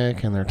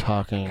pandemic, and they're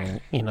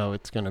talking,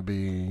 it's going to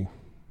be.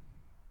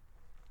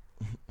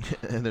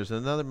 And there's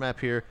another map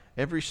here.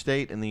 Every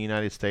state in the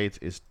United States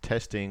is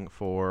testing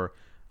for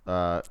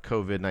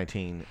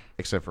COVID-19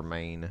 except for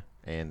Maine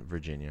and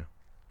Virginia.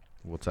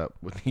 What's up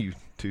with you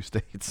two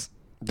states?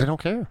 They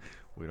don't care.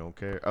 We don't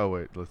care. Oh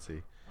wait, let's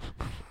see.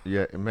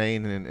 Yeah,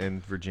 Maine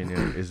and Virginia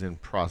is in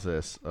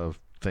process of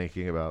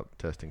thinking about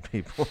testing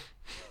people.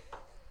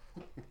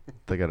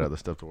 They got other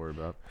stuff to worry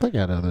about. They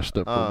got other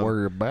stuff to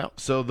worry about.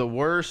 So the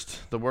worst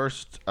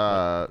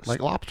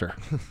like lobster.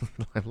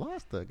 Like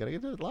lobster. Gotta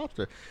get the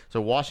lobster.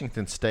 So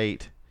Washington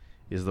State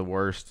is the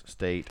worst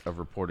state of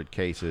reported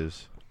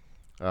cases.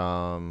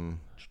 Well,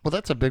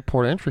 that's a big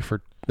port of entry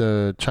for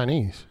the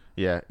Chinese.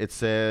 Yeah, it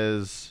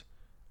says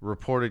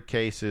reported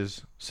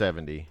cases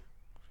 70.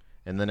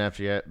 And then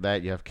after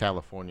that, you have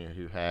California,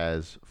 who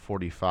has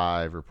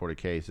 45 reported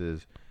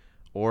cases.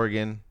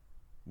 Oregon,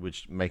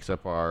 which makes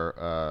up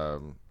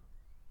our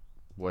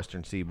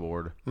Western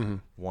Seaboard, Mm-hmm.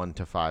 1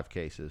 to 5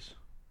 cases.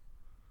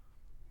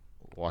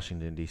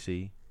 Washington,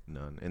 D.C.,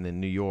 none. And then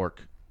New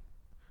York.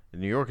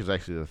 New York is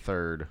actually the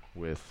third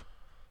with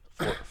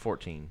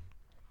 14.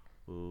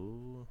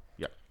 Ooh.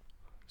 Yeah.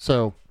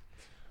 So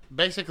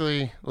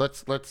basically,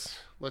 let's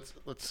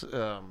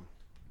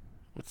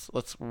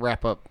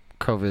wrap up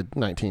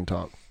COVID-19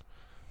 talk.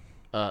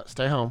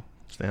 Stay home.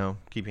 Stay home.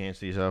 Keep your hands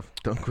to yourself.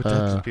 Don't go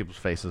touching people's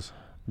faces.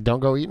 Don't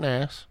go eating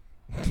ass.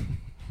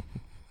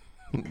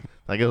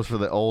 That goes for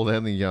the old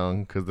and the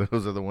young, because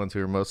those are the ones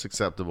who are most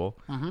acceptable.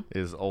 Mm-hmm.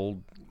 Is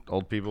old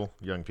people,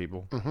 young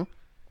people. Mm-hmm.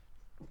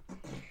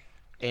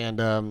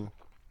 And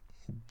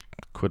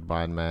Quit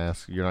buying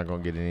masks. You're not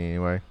going to get any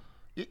anyway.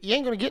 you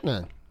ain't gonna get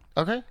none.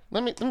 Okay,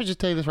 let me just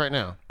tell you this right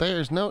now.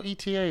 There's no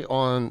ETA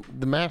on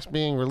the mask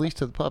being released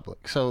to the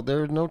public, so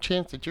there's no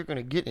chance that you're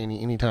gonna get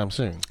any anytime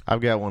soon. I've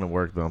got one at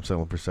work that I'm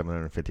selling for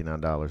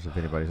 $759 if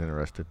anybody's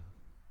interested.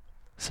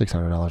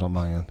 $600 on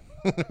my end.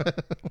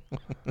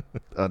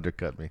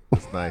 Undercut me.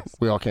 It's nice.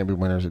 We all can't be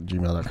winners at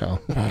gmail.com.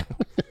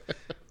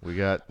 We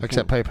got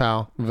Except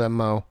PayPal,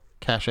 Venmo,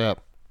 Cash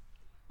App,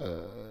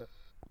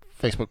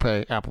 Facebook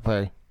Pay, Apple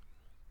Pay,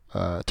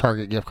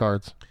 Target gift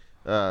cards.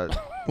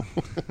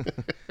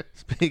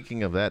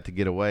 Speaking of that, to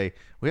get away,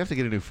 we have to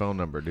get a new phone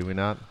number, do we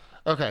not?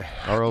 Okay.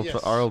 Our old Yes.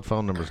 our old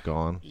phone number's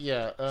gone.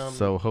 Yeah.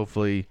 So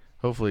hopefully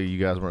you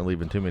guys weren't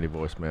leaving too many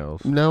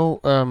voicemails. No,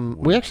 we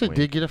Wink, actually wink.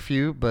 did get a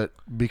few, but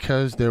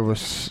because there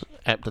was,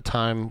 at the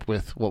time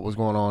with what was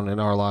going on in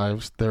our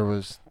lives, there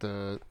was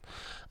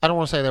I don't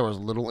want to say there was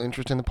little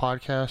interest in the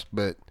podcast,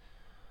 but,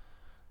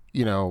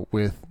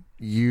 with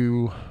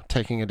you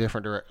taking a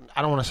different direction,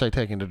 I don't want to say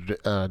taking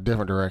a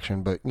different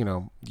direction, but,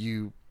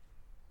 you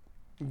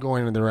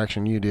going in the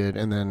direction you did,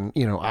 and then,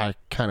 I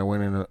kind of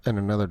went in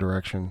another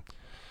direction.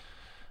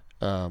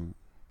 That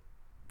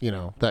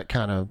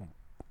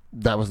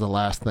was the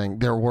last thing.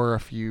 There were a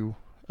few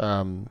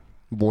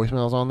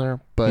voicemails on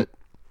there, but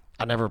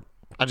I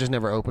just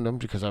never opened them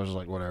because I was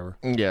like, whatever.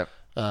 Yeah.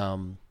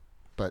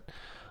 But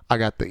I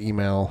got the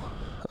email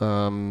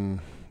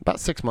about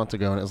 6 months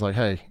ago, and it was like,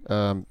 hey,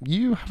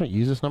 you haven't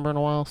used this number in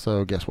a while,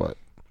 so guess what?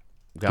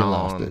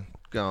 lost it.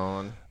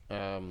 Gone.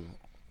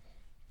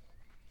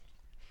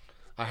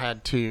 I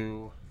had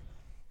to.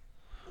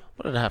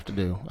 What did I have to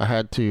do? I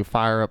had to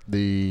fire up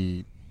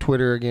the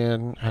Twitter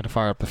again. I had to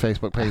fire up the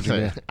Facebook page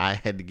again. I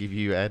had to give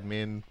you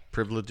admin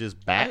privileges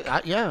back.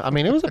 I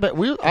mean, it was a bit.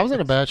 I was in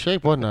a bad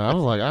shape, wasn't I? I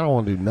was like, I don't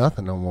want to do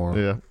nothing no more.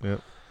 Yeah.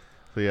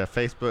 So yeah,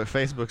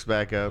 Facebook's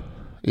back up.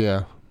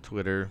 Yeah.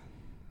 Twitter.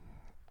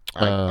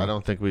 I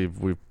don't think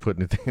we've put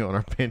anything on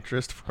our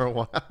Pinterest for a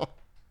while.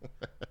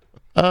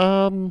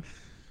 Pinterest.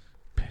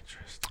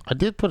 I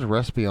did put a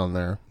recipe on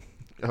there.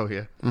 Oh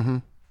yeah. Mm-hmm.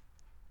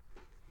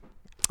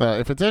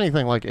 If it's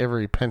anything like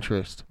every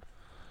Pinterest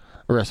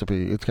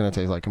recipe, it's going to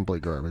taste like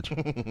complete garbage.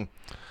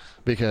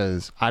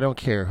 Because I don't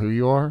care who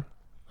you are.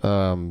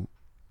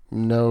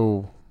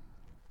 No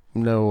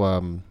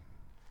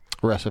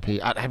recipe.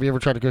 Have you ever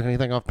tried to cook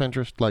anything off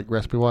Pinterest, like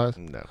recipe-wise?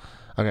 No.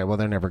 Okay, well,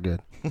 they're never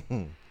good.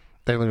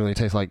 They literally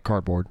taste like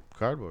cardboard.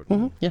 Cardboard.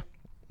 Mm-hmm. Yeah.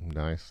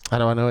 Nice. How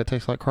do I know it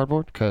tastes like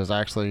cardboard? Because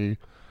I actually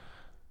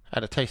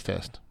had a taste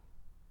test.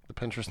 The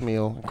Pinterest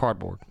meal and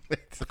cardboard.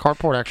 The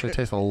cardboard actually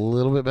tastes a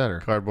little bit better.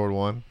 Cardboard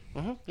one.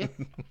 Mm-hmm. Yeah.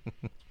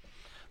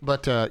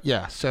 But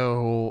yeah,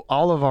 so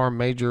all of our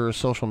major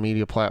social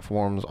media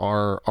platforms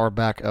are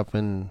back up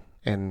in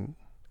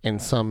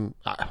some.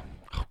 Oh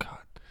God,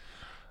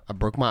 I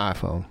broke my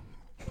iPhone.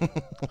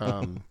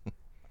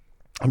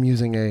 I'm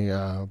using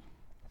a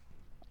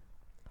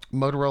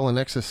Motorola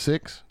Nexus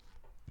 6,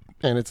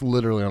 and it's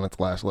literally on its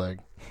last leg.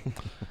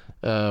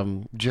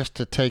 Just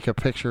to take a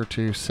picture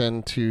to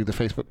send to the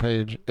Facebook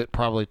page, it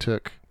probably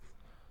took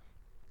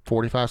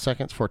 45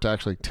 seconds for it to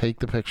actually take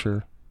the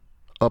picture,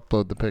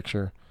 upload the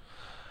picture.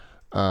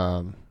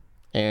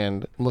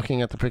 And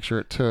looking at the picture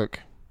it took.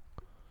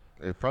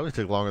 It probably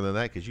took longer than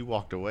that because you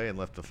walked away and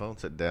left the phone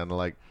sit down. To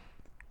like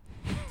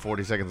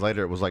 40 seconds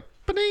later, it was like,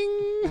 ba-ding.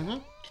 Mm-hmm.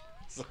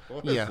 So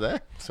what is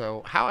that?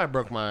 So how I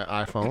broke my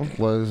iPhone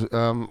was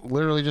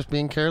literally just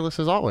being careless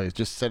as always.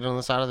 Just sitting on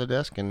the side of the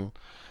desk and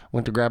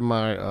went to grab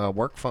my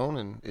work phone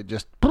and it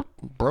just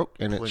broke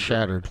and it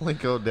shattered.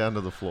 Plinko down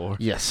to the floor.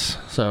 Yes.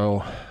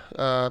 So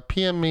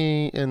PM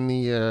me in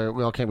the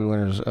We All Can't Be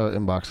Winners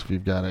inbox if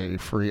you've got a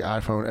free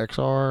iPhone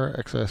XR,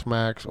 XS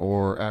Max,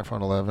 or iPhone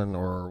 11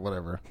 or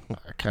whatever.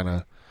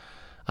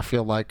 I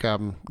feel like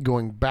I'm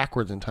going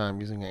backwards in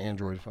time using an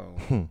Android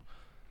phone.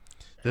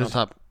 On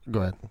top,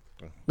 go ahead.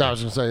 No, I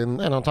was just saying,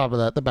 and on top of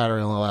that, the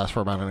battery only lasts for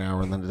about an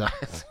hour and then it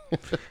dies.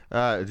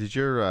 Did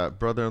your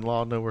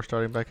brother-in-law know we're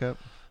starting back up?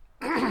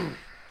 I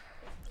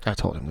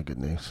told him the good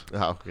news.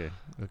 Oh,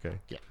 okay.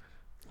 Yeah.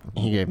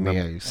 He gave me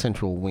a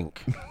central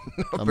wink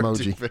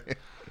emoji.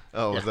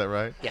 Oh, is that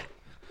right? Yeah.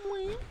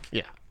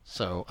 Yeah.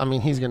 So I mean,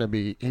 he's gonna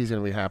be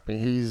happy.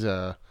 He is.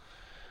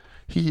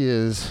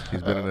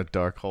 He's been in a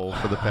dark hole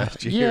for the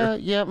past year.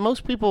 Yeah.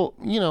 Most people,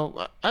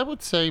 I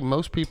would say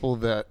most people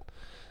that,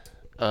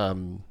 I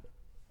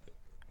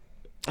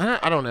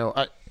don't know.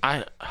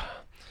 I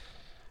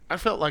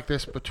felt like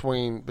this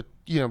between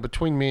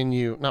me and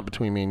you, not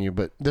between me and you,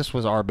 but this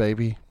was our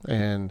baby,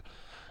 and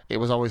it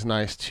was always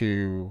nice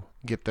to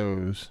get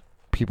those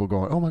people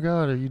going, oh my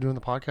God, are you doing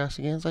the podcast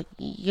again? It's like,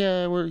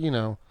 yeah, we're,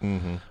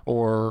 Mm-hmm.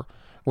 or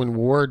when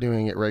we're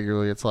doing it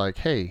regularly, it's like,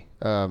 hey,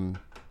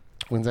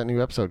 when's that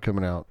new episode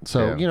coming out?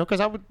 So, Yeah. because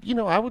I would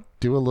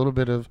do a little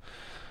bit of,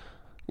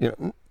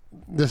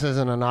 this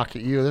isn't a knock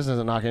at you, this isn't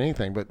a knock at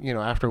anything, but,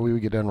 after we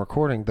would get done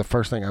recording, the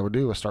first thing I would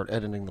do was start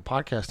editing the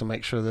podcast to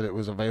make sure that it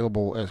was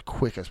available as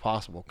quick as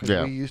possible. Because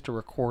Yeah. we used to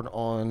record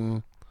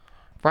on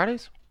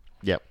Fridays.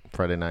 Yep,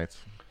 Friday nights.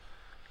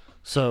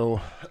 So,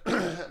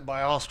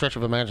 by all stretch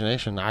of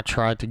imagination, I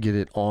tried to get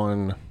it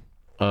on,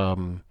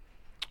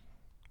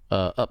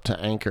 up to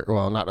Anchor.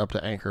 Well, not up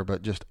to Anchor,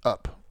 but just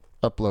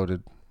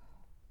uploaded,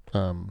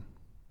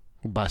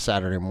 by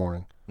Saturday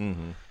morning.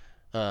 Mm-hmm.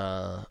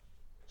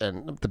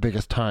 And the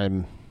biggest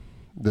time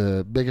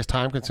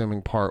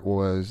consuming part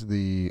was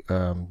the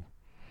not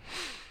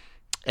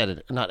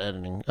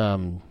editing.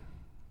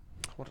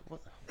 What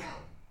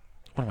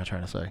am I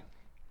trying to say?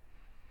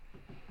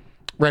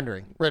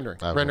 Rendering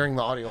Okay. rendering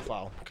the audio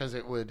file, because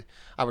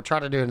I would try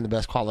to do it in the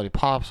best quality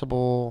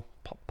possible.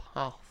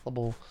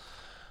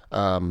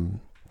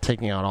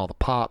 Taking out all the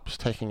pops,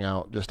 taking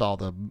out just all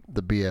the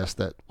BS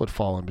that would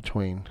fall in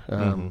between.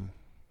 Like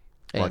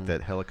and-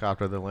 that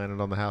helicopter that landed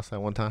on the house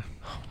that one time.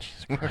 Oh,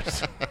 Jesus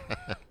Christ.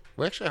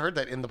 We actually heard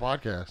that in the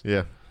podcast.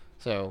 Yeah.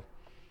 So,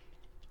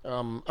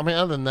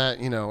 other than that,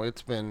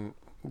 it's been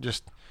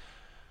just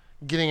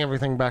getting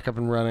everything back up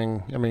and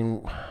running.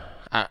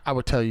 I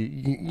would tell you,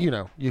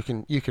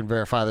 you can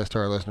verify this to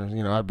our listeners.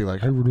 I'd be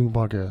like, hey, we're doing the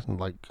podcast. And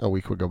like a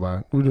week would go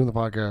by. We're doing the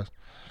podcast.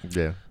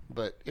 Yeah.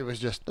 But it was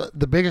just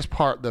the biggest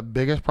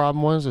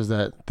problem is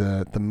that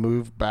the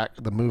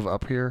move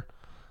up here,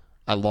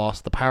 I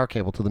lost the power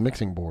cable to the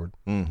mixing board.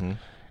 Mm-hmm.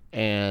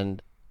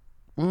 And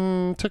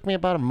took me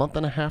about a month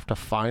and a half to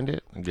find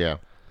it. Yeah.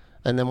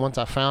 And then once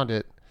I found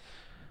it,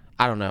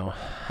 I don't know.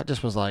 I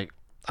just was like,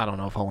 I don't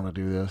know if I want to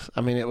do this.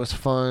 It was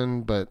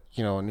fun, but,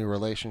 a new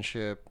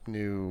relationship,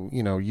 you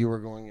were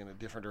going in a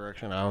different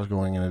direction. I was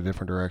going in a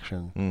different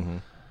direction. Mm-hmm.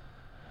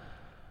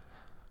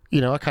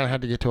 I kind of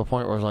had to get to a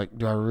point where I was like,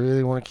 do I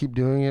really want to keep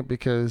doing it?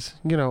 Because,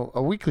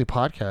 a weekly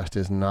podcast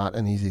is not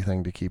an easy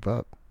thing to keep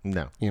up.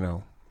 No.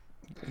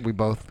 We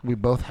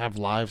both have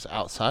lives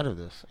outside of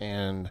this,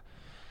 and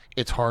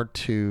it's hard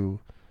to,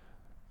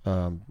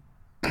 I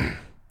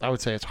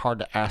would say it's hard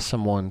to ask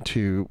someone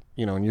to,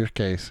 in your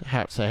case,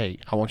 say, hey,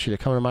 I want you to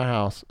come to my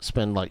house,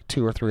 spend like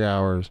 2 or 3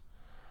 hours,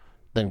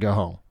 then go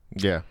home.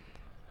 Yeah.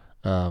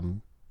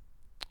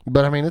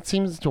 But it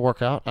seems to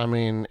work out.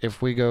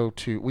 If we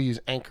we use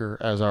Anchor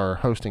as our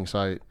hosting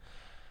site,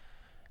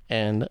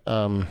 and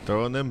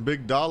Throwing them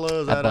big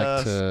dollars at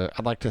us.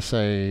 I'd like to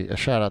say a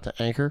shout out to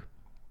Anchor.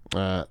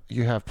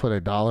 You have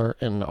put $1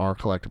 in our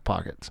collective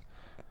pockets.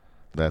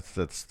 That's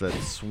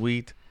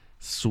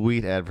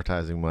sweet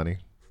advertising money.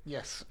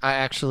 Yes, I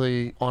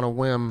actually, on a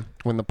whim,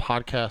 when the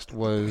podcast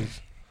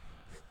was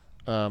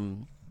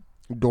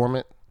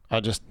dormant,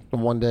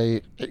 one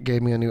day it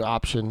gave me a new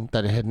option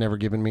that it had never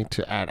given me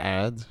to add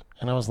ads,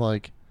 and I was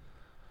like,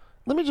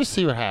 let me just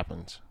see what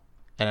happens.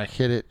 And I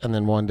hit it, and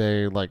then one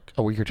day, like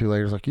a week or two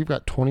later, it's like, you've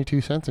got 22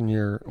 cents in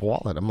your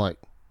wallet. I'm like,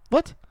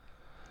 what?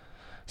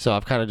 So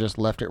I've kind of just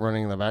left it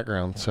running in the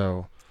background.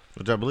 So,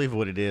 Which I believe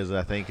what it is.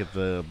 I think at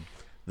the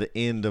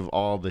end of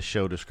all the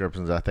show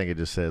descriptions, I think it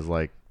just says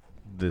like,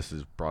 this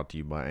is brought to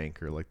you by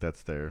Anchor. Like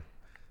that's their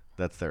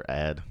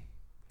ad.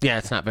 yeah,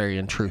 it's not very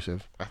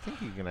intrusive. I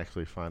think you can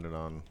actually find it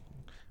on.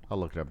 I'll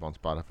look it up on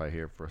Spotify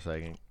here for a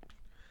second.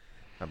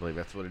 I believe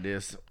that's what it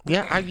is.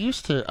 Yeah, I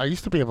used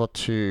to be able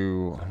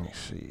to. Let me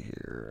see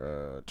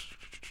here.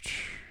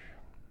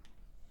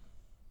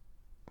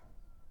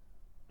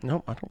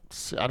 Nope,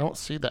 I don't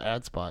see the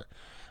ad spot.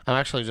 I'm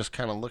actually just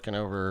kind of looking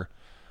over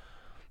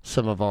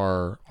some of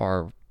our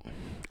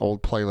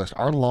old playlist.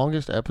 Our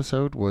longest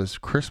episode was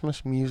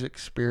Christmas Music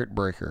Spirit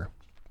Breaker.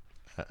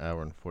 An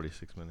hour and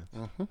 46 minutes.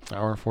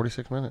 Hour and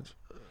 46 minutes.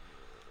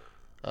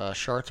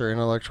 Charts are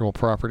intellectual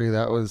property.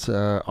 That was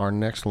our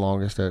next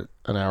longest at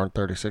an hour and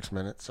 36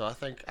 minutes. So I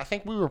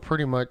think we were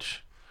pretty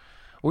much.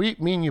 Me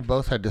and you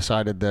both had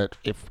decided that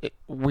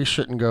we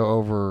shouldn't go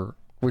over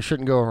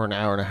an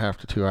hour and a half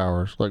to 2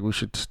 hours. Like we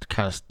should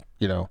kind of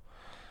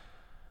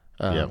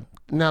Yeah.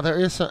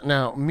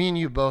 Now me and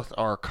you both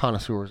are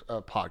connoisseurs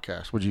of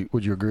podcasts. Would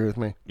you agree with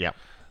me? Yeah.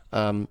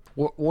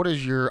 What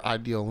is your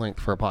ideal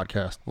length for a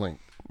podcast length?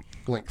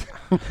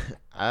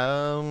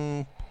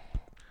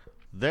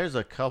 There's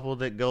a couple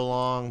that go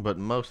long, but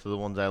most of the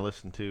ones I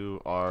listen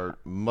to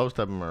most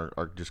of them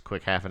are just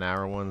quick half an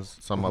hour ones.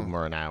 Some of them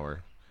are an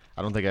hour.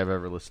 I don't think I've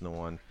ever listened to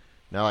one.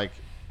 Now,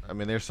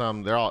 there's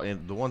some, the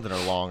ones that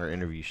are long are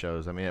interview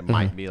shows. It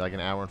might be like an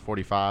hour and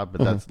 45,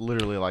 but that's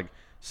literally like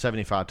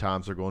 75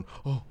 times they're going,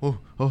 we're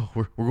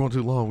going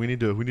too long. We need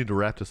to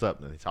wrap this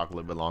up. And they talk a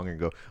little bit longer and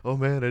go, oh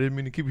man, I didn't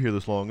mean to keep you here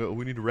this long. Oh,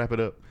 we need to wrap it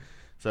up.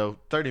 So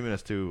 30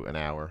 minutes to an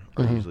hour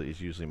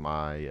is usually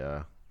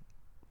my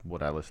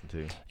what I listen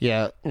to.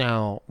 Yeah.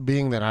 Now,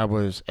 being that I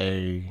was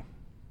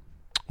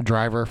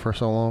driver for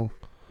so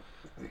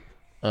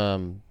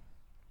long,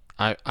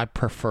 I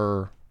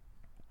prefer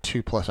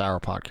 2+ hour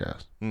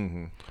podcasts.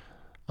 Mm-hmm.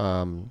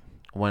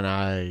 When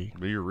I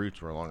But your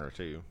routes were longer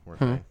too, weren't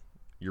they?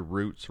 Your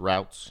routes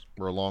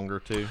were longer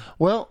too,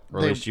 well, or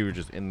at least you were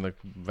just in the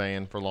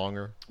van for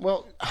longer.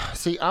 well,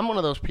 see, I'm one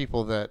of those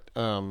people that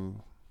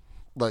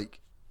like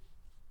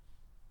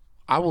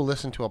I will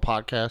listen to a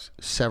podcast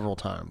several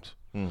times.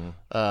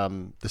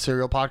 Mm-hmm. The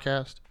Serial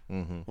podcast.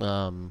 Mm-hmm.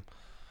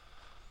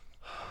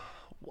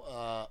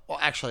 Well,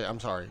 actually, I'm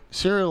sorry.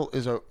 Serial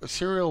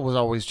was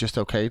always just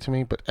okay to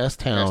me, but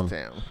S-Town,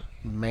 Town.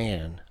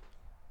 man,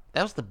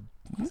 that was the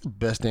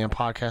best damn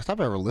podcast I've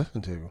ever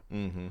listened to.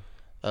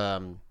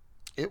 Mm-hmm.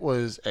 It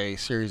was a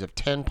series of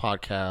 10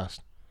 podcasts,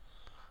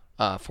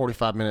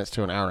 45 minutes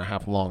to an hour and a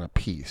half long a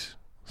piece.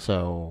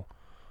 So,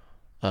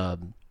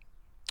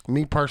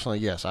 me personally,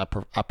 yes, I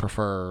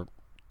prefer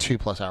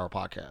 2+ hour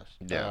podcasts.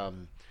 Yeah.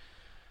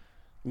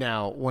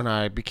 Now, when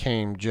I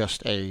became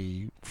just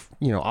a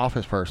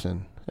office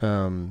person,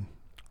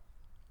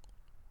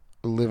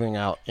 living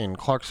out in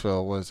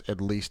Clarksville was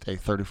at least a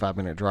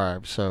 35-minute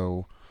drive.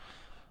 So,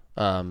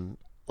 there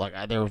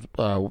was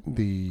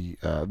the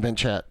Vent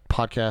Chat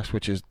podcast,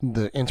 which is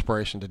the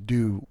inspiration to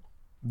do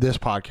this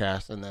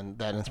podcast, and then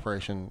that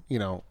inspiration,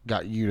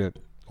 got you to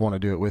want to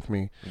do it with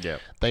me. Yeah.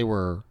 They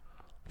were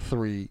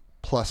 3+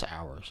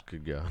 hours.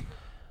 Good God.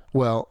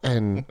 Well,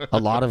 and a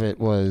lot of it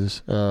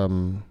was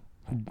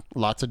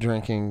lots of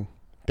drinking.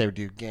 They would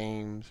do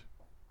games.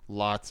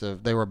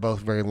 They were both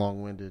very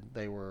long-winded.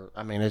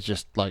 It's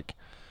just like,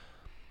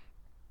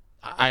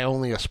 I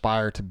only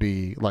aspire to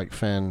be like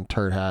Finn,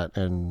 Turd Hat,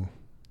 and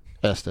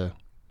Esta.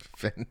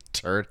 Finn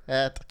Turd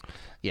Hat?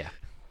 Yeah.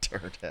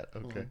 Turd Hat,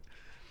 okay.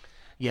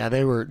 Yeah,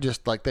 they were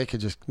just like, they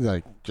could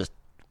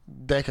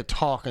they could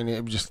talk, and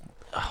it was just,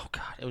 oh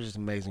God, it was just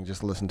amazing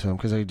just to listen to them,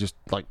 because they just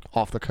like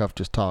off the cuff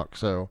just talk.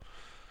 So,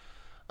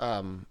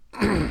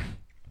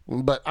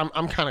 but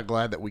I'm kind of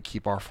glad that we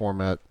keep our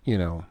format,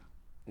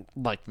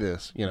 like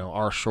this.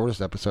 Our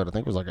shortest episode, I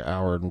think, was like an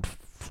hour and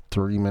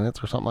 3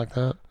 minutes or something like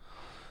that.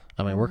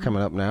 I mean, we're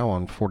coming up now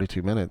on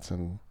 42 minutes,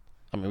 and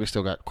we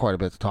still got quite a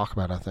bit to talk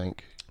about, I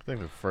think. I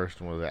think the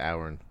first one was an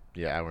hour and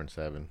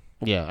 7.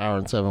 Yeah, hour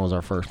and 7 was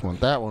our first one.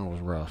 That one was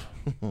rough.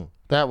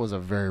 That was a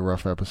very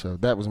rough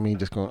episode. That was me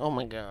just going, oh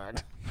my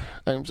God,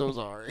 I'm so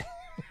sorry.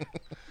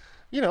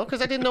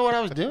 Because I didn't know what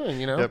I was doing,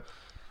 Yep.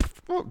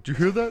 Oh, did you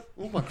hear that?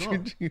 Oh my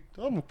God,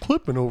 I'm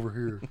clipping over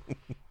here.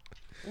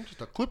 I'm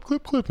just a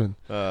clipping.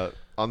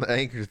 On the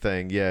Anchor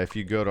thing, yeah, if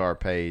you go to our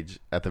page,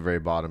 at the very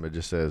bottom, it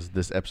just says,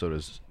 this episode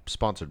is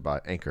sponsored by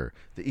Anchor,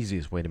 the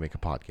easiest way to make a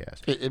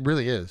podcast. It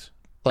really is.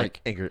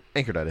 Like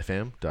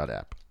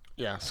Anchor.fm.app.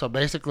 Yeah, so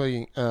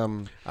basically,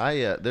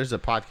 there's a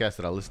podcast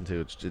that I listen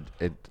to.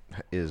 It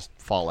is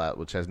Fallout,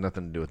 which has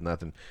nothing to do with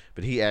nothing.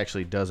 But he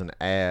actually does an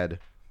ad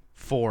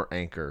for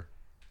Anchor.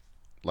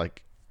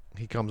 Like,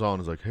 he comes on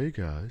and is like, "Hey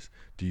guys,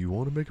 do you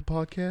want to make a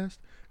podcast?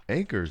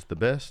 Anchor's the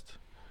best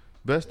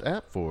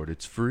app for it.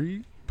 It's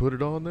free. Put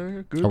it on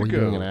there. Good are to we go."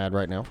 doing an ad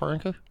right now for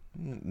Anchor?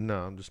 No,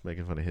 I'm just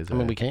making fun of his. I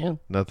mean, ad. we can.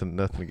 Nothing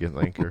against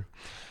Anchor,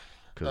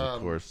 because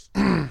of course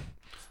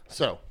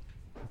So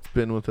it's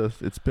been with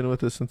us. It's been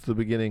with us since the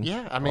beginning.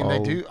 yeah, they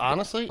do.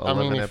 Honestly,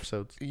 11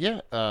 episodes.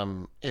 Yeah,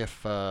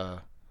 if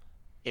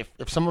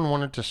someone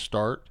wanted to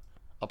start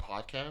a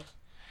podcast,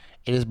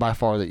 it is by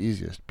far the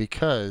easiest,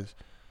 because,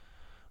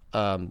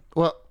 I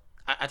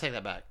take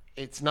that back.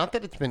 It's not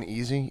that it's been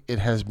easy. It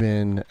has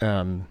been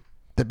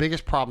the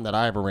biggest problem that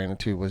I ever ran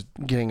into was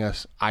getting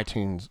us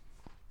iTunes,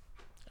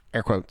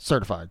 air quotes,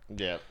 certified.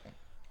 Yeah.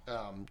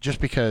 Just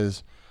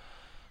because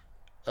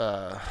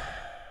there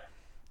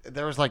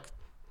was like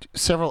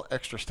several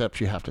extra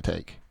steps you have to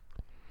take.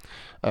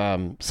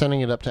 Sending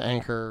it up to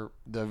Anchor,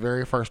 the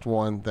very first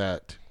one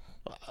that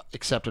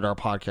accepted our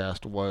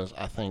podcast was,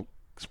 I think,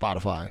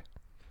 Spotify.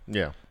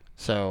 Yeah.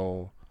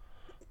 So,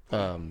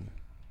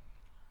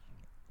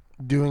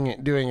 doing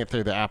it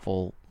through the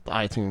Apple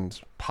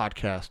iTunes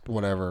podcast,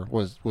 whatever,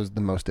 was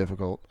the most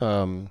difficult.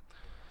 And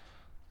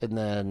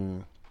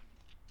then,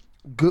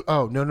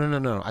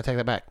 no, I take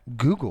that back.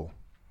 Google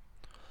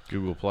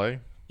Play.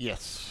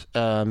 Yes.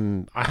 I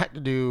had to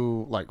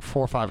do like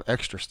 4 or 5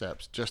 extra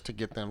steps just to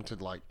get them to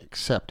like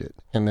accept it.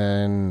 And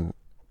then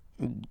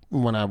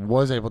when I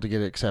was able to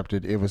get it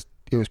accepted, it was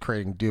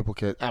creating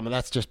duplicate.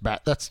 That's just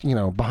that's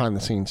behind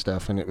the scenes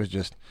stuff. And it was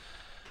just,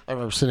 I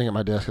remember sitting at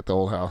my desk at the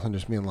old house and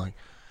just being like,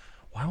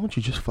 why don't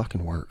you just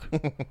fucking work?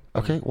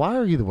 Okay. Why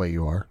are you the way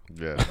you are?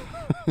 Yeah.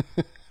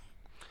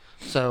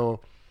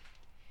 So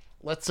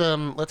let's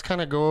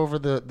kind of go over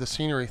the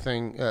scenery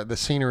thing, the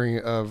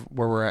scenery of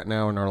where we're at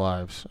now in our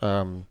lives.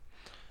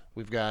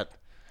 We've got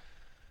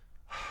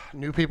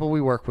new people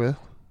we work with.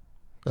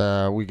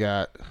 We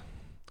got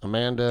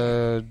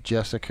Amanda,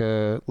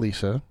 Jessica,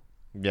 Lisa.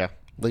 Yeah.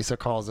 Lisa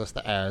calls us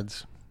the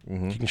ads.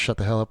 Mm-hmm. You can shut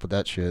the hell up with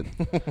that shit.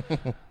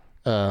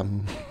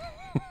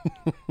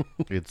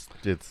 It's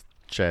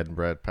Chad and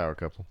Brad power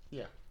couple.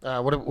 Yeah.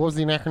 What was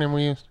the acronym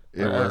we used?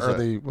 It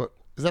was what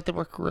is that the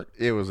correct?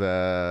 It was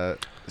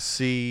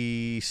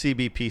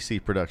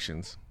CBPC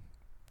Productions.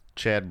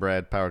 Chad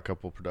Brad Power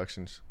Couple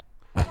Productions.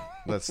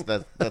 That's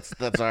the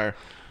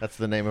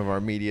name of our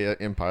media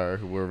empire.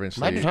 Who we're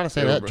eventually. Imagine trying to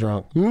say that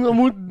drunk.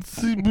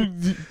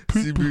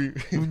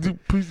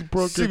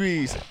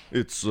 CBs.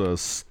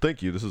 It's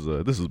thank you. This has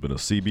been a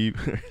CB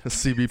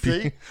CBP.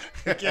 See?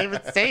 You can't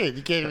even say it.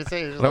 You can't even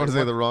say it. I don't want to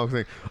say the wrong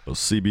thing. A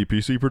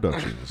CBPC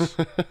Productions.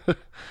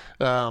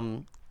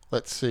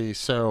 Let's see.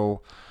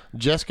 So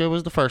Jessica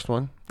was the first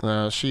one.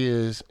 She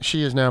is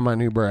now my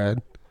new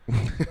Brad.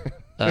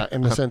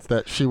 In the sense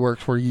that she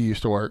works where you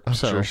used to work. I'm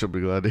so sure she'll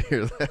be glad to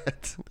hear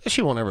that.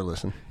 she won't ever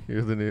listen.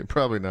 You're the new,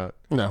 probably not.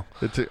 No.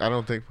 I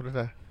don't think. What did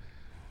I?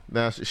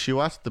 Now she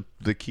watched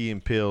the Key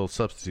and Peele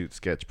substitute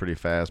sketch pretty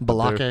fast.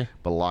 Balake.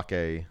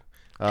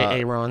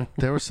 Aaron.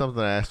 There was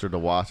something I asked her to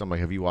watch. I'm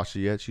like, have you watched it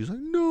yet? She was like,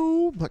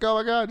 no. I'm like, oh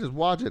my god, just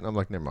watch it. And I'm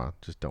like, never mind,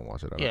 just don't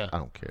watch it. I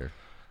don't care.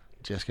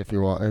 Jessica, if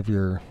you're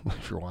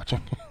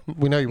watching,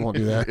 we know you won't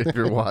do that. If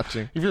you're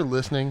watching, if you're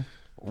listening,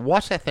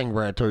 watch that thing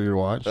Brad told you to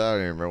watch. I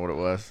don't even remember what it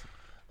was.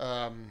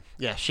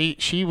 Yeah,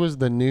 she was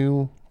the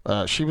new.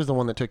 She was the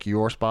one that took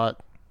your spot.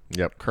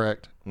 Yep.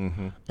 Correct.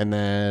 Mm-hmm. And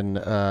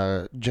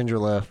then Ginger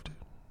left.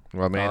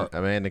 Well,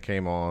 Amanda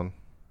came on.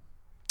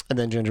 And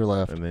then Ginger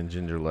left. And then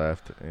Ginger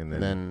left. And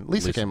then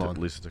Lisa came on.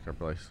 Lisa took her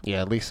place.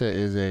 Yeah, Lisa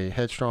is a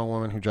headstrong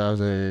woman who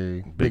drives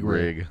a big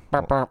rig.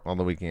 Burp, burp. On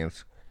the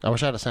weekends. I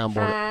wish I had a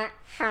soundboard.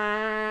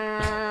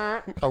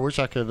 I wish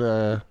I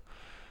could.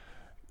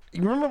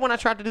 You remember when I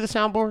tried to do the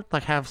soundboard?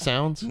 Like have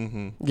sounds?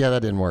 Mm-hmm. Yeah,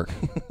 that didn't work.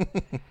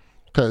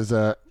 Because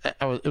it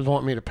was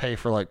wanting me to pay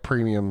for like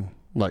premium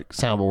like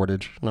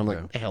soundboardage. And I'm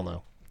like, hell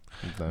no.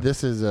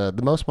 This is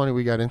the most money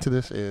we got into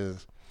this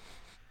is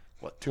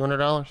what,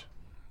 $200?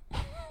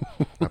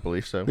 I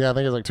believe so. Yeah, I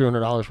think it's like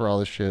 $200 for all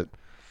this shit.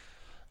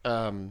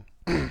 But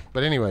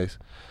anyways,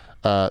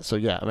 so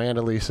yeah,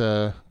 Amanda,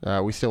 Lisa,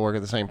 we still work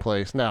at the same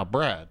place. Now,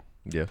 Brad.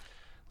 Yeah.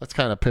 Let's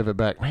kind of pivot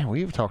back. Man,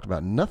 we've talked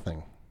about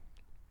nothing.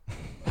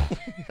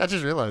 I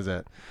just realized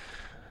that.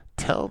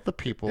 Tell the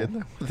people. Isn't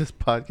that what this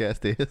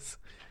podcast is?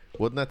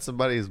 Wasn't that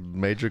somebody's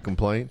major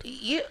complaint?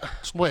 Yeah.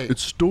 Wait.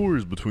 It's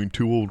stories between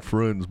two old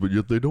friends, but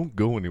yet they don't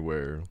go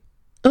anywhere.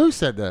 Who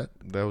said that?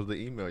 That was the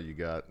email you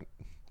got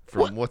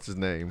from what's his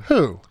name?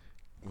 Who?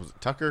 Was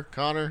it Tucker?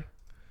 Connor?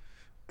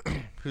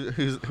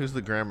 Who's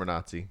the grammar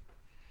Nazi?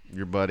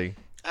 Your buddy.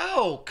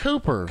 Oh,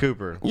 Cooper.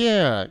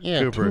 Yeah.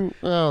 Cooper.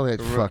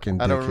 That fucking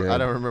dickhead. I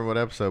don't remember what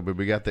episode, but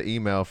we got the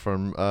email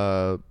from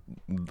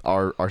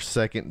our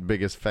second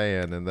biggest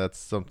fan, and that's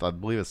something. I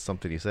believe it's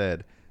something he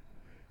said.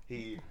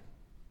 Excuse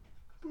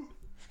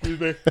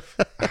me.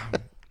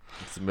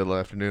 It's the middle of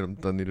the afternoon.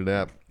 I need a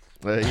nap.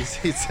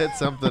 He said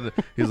something.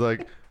 He's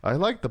like, I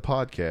like the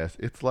podcast.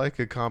 It's like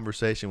a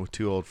conversation with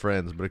two old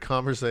friends, but a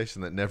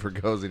conversation that never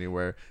goes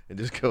anywhere and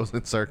just goes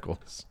in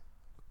circles.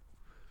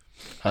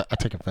 I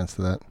take offense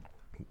to that.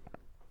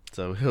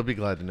 So he'll be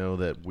glad to know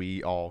that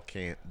we all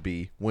can't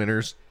be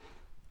winners.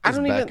 I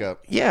don't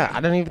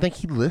even think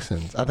he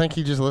listens. I think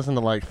he just listened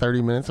to like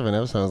 30 minutes of an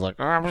episode. I was like,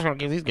 I'm just going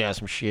to give these guys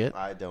some shit.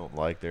 I don't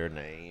like their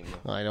name.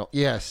 I don't.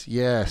 Yes.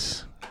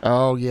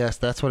 Oh, yes,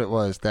 that's what it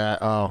was.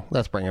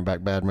 That's bringing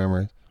back bad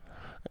memories.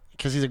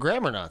 Because he's a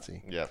grammar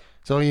Nazi. Yeah.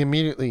 So he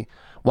immediately,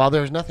 while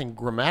there's nothing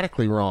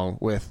grammatically wrong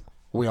with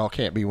we all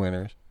can't be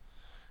winners,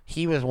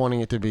 he was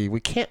wanting it to be we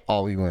can't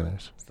all be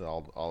winners. It's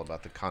all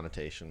about the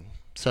connotation.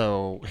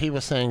 So he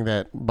was saying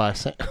that by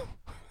saying...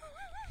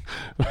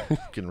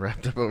 Getting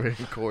wrapped up over here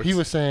in courts. He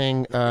was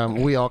saying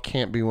we all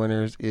can't be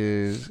winners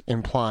is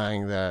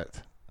implying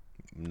that...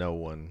 No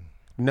one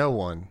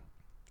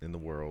in the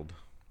world.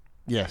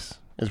 Yes,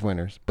 is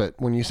winners. But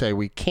when you say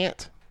we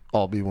can't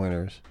all be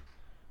winners...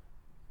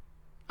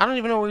 I don't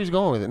even know where he's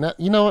going with it. Now,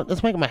 you know what?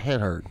 That's making my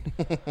head hurt.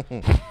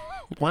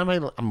 Why am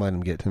I'm letting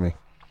him get to me.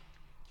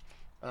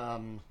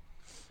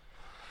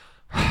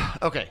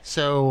 Okay,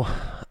 so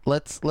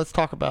let's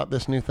talk about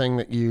this new thing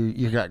that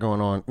you got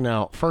going on.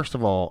 Now, first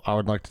of all, I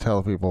would like to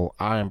tell people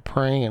I am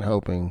praying and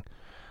hoping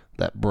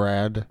that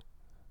Brad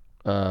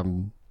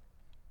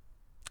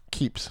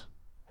keeps,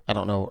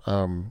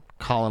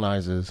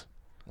 colonizes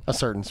a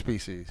certain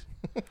species.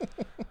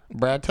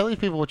 Brad, tell these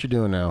people what you're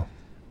doing now.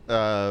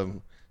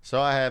 So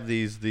I have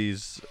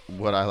these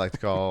what I like to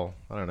call,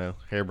 I don't know,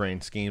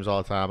 harebrained schemes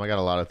all the time. I got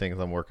a lot of things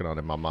I'm working on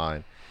in my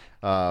mind.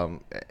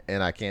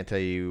 And I can't tell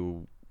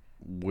you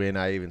when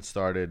I even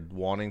started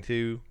wanting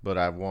to, but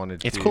I've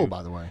wanted to. It's cool,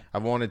 by the way.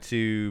 I've wanted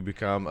to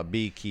become a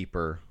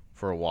beekeeper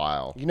for a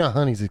while. You know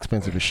honey's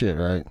expensive as shit,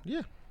 right?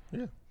 Yeah.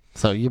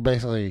 So you're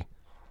basically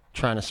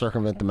trying to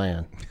circumvent the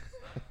man.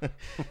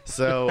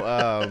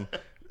 So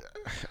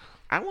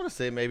I want to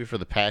say maybe for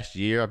the past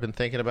year I've been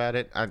thinking about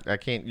it. I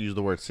can't use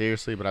the word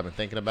seriously, but I've been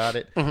thinking about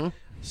it. Mm-hmm.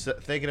 So,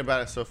 thinking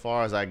about it so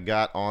far as I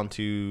got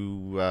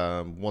onto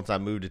once I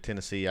moved to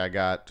Tennessee,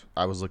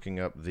 I was looking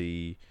up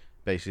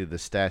basically the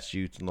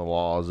statutes and the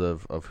laws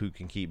of who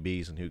can keep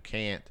bees and who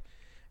can't.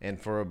 And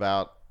for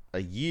about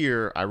a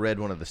year, I read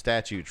one of the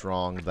statutes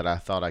wrong that I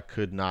thought I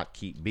could not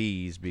keep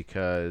bees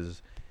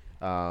because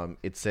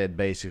It said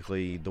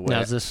basically the way.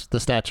 Now, is this the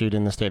statute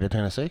in the state of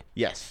Tennessee?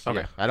 Yes. Okay.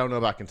 Yeah. I don't know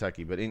about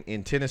Kentucky, but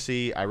in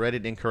Tennessee, I read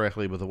it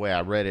incorrectly, but the way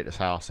I read it is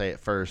how I'll say it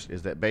first,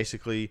 is that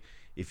basically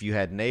if you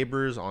had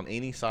neighbors on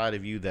any side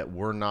of you that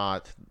were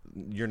not,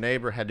 your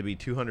neighbor had to be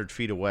 200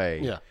 feet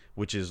away, Yeah.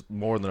 which is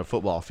more than a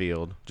football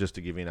field, just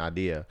to give you an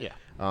idea. Yeah.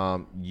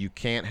 You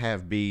can't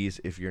have bees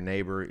if your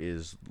neighbor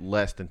is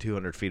less than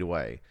 200 feet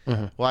away.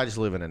 Mm-hmm. Well, I just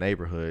live in a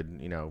neighborhood,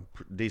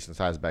 decent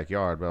sized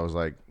backyard, but I was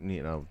like,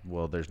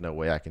 well, there's no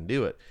way I can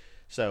do it.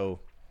 So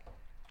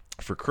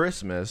for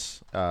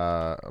Christmas,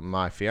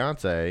 my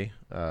fiance,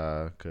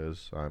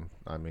 because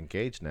I'm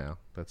engaged now.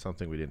 That's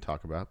something we didn't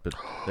talk about, but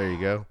there you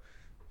go.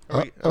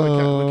 We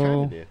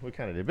kind of did. We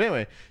kind of did. But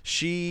anyway,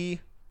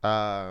 she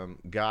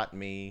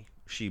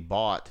she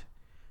bought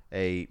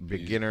a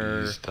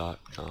beginner.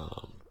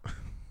 Bees.com.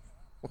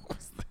 What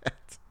was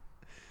that?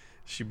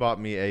 She bought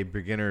me a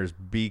beginner's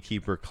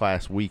beekeeper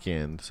class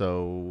weekend.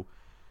 So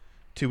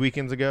 2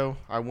 weekends ago,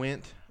 I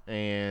went,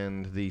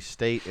 and the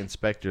state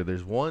inspector,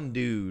 there's one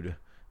dude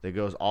that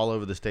goes all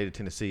over the state of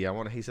Tennessee.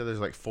 He said there's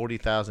like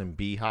 40,000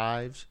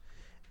 beehives,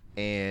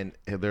 and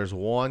there's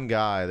one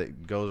guy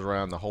that goes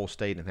around the whole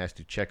state and has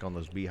to check on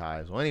those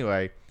beehives. Well,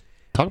 anyway,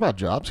 Talk about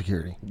job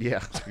security.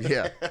 yeah.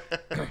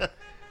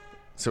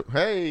 So,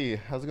 hey,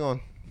 how's it going?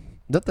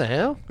 What the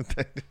hell?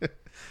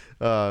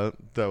 That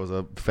was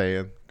a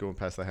fan going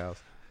past the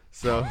house.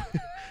 So,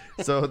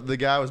 so the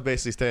guy was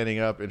basically standing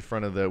up in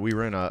front of we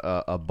were in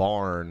a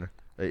barn.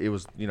 It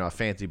was, a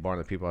fancy barn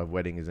that people have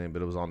weddings in,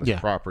 but it was on this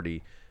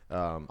property,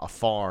 a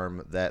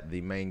farm that the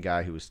main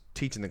guy who was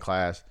teaching the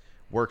class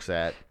works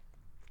at.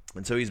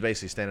 And so he's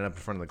basically standing up in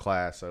front of the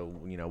class. So,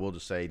 we'll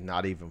just say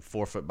not even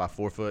 4 foot by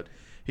 4 foot.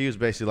 He was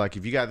basically like,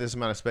 if you got this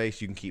amount of space,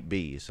 you can keep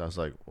bees. So I was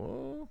like,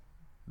 well,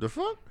 the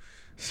fuck?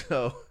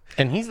 So,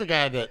 And he's the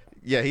guy that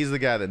yeah, he's the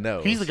guy that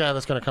knows. he's the guy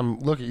that's going to come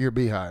look at your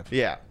beehive.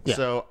 Yeah. Yeah.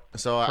 So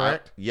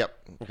Correct?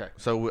 Yep. Okay.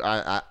 So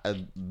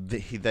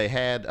they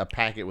had a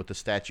packet with the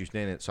statutes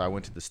in it. So I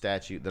went to the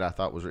statute that I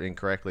thought was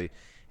incorrectly,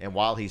 and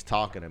while he's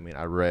talking,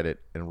 I read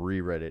it and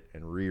reread it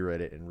and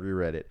reread it and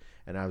reread it,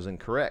 and I was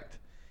incorrect.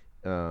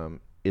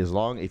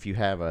 If you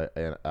have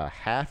a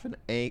half an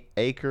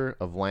acre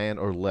of land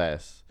or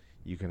less,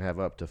 you can have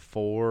up to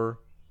 4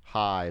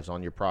 hives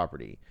on your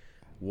property.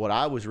 What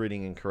I was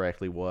reading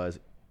incorrectly was,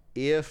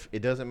 if it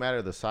doesn't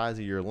matter the size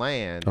of your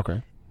land,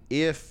 Okay.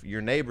 if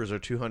your neighbors are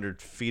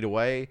 200 feet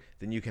away,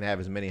 then you can have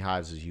as many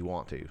hives as you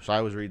want to. So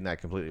I was reading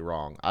that completely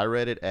wrong. I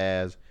read it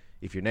as,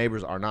 if your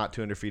neighbors are not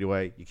 200 feet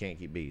away, you can't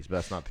keep bees, but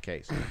that's not the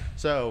case.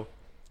 So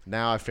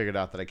now I figured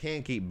out that I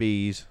can keep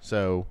bees.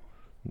 So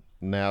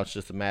now it's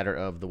just a matter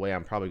of the way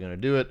I'm probably going to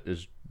do it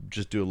is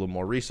just do a little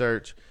more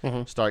research,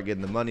 start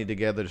getting the money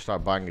together to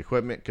start buying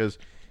equipment, because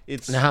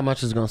it's Now, how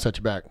much is it going to set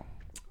you back?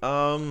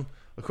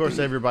 of course,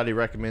 everybody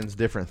recommends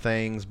different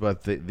things,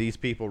 but these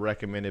people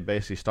recommended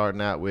basically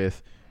starting out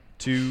with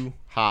 2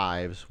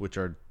 hives, which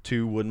are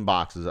 2 wooden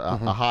boxes. A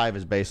hive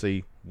is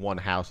basically one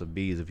house of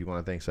bees, if you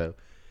want to think so.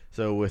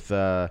 So with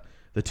the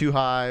 2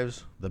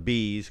 hives, the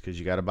bees, because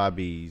you got to buy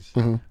bees,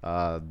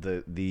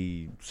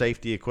 the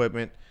safety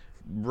equipment,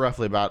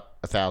 roughly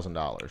about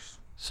 $1,000.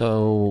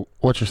 So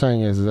what you're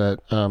saying is that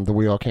the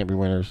We All Can't Be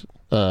Winners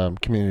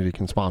community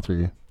can sponsor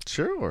you.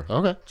 Sure.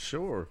 Okay.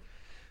 Sure.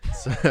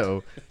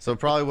 So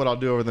probably what I'll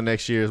do over the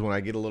next year is when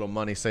I get a little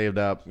money saved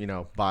up,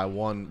 buy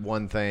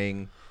one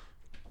thing.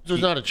 So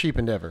it's not a cheap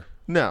endeavor.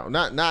 No,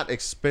 not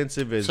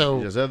expensive as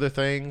other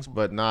things,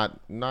 but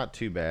not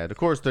too bad. Of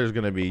course, there's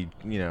going to be,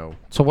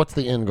 So what's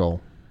the end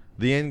goal?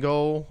 the end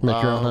goal.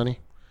 Make your own honey?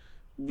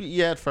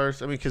 Yeah, at first.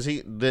 Because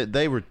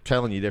they were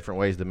telling you different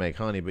ways to make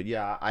honey, but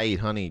yeah, I eat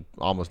honey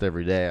almost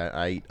every day.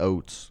 I eat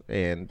oats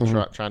and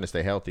trying to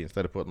stay healthy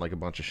instead of putting like a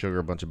bunch of sugar,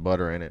 a bunch of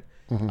butter in it.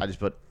 I just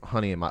put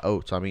honey in my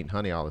oats. I'm eating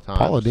honey all the time.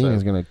 Paula Dean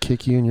is going to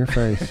kick you in your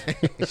face.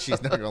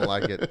 She's not gonna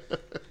like it.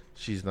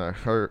 She's not.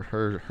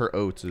 Her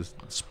oats is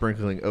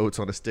sprinkling oats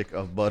on a stick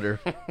of butter,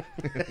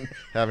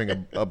 having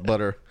a oat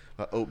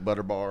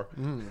butter bar.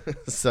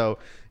 So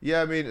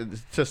yeah,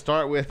 to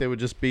start with, it would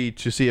just be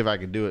to see if I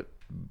could do it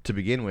to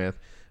begin with.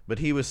 But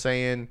he was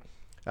saying,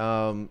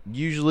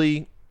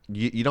 usually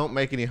you don't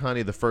make any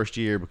honey the first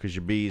year because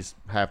your bees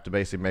have to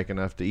basically make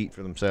enough to eat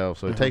for themselves.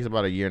 So it takes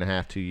about 1.5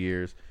 years, 2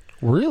 years.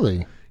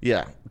 Really?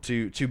 Yeah,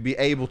 to be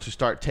able to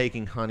start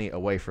taking honey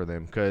away from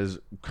them, because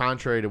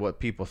contrary to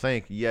what people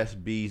think, yes,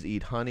 bees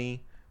eat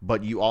honey,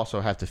 but you also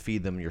have to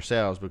feed them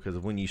yourselves, because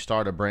when you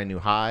start a brand new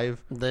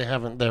hive,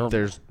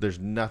 there's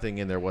nothing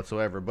in there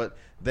whatsoever, but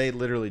they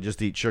literally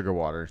just eat sugar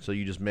water. So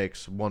you just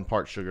mix 1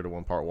 part sugar to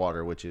 1 part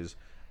water, which is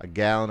a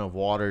gallon of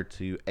water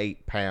to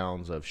 8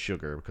 pounds of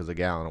sugar, because a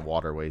gallon of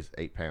water weighs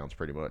 8 pounds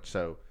pretty much.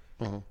 So,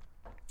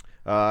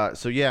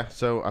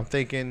 so I'm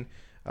thinking.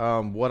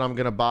 What I'm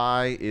going to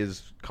buy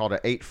is called an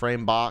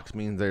 8-frame box,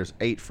 means there's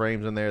 8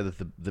 frames in there that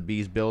the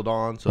bees build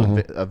on.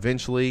 So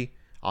eventually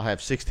I'll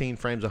have 16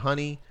 frames of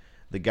honey.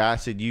 The guy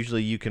said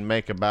usually you can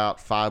make about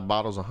 5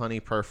 bottles of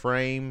honey per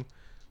frame.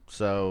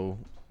 So,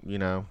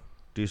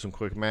 do some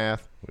quick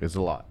math. It's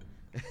a lot.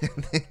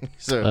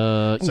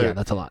 so yeah,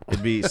 that's a lot.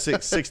 it'd be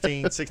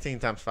 16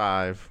 times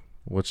 5,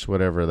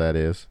 whatever that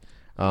is.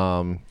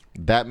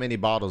 That many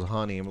bottles of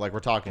honey, and like we're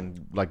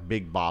talking like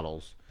big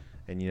bottles,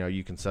 and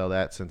you can sell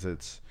that since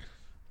it's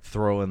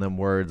throwing them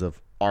words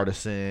of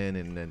artisan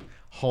and then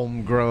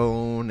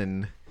homegrown,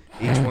 and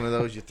each one of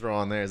those you throw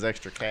on there is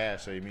extra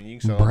cash. So I mean, you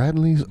can sell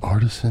Bradley's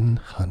Artisan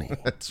Honey.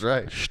 That's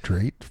right.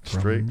 Straight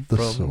from the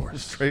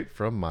source. Straight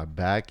from my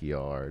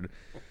backyard.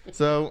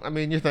 So I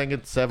mean, you're thinking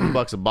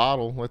 $7 a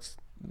bottle. That's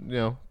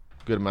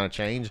good amount of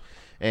change.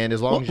 And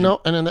as long as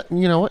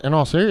you know what? In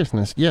all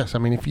seriousness, yes. I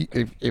mean,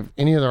 if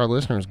any of our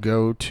listeners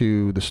go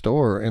to the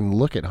store and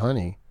look at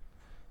honey,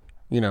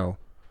 number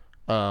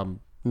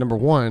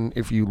one,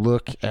 if you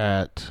look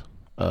at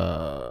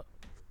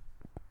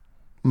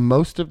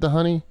most of the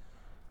honey,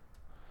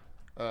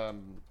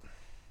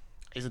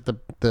 is it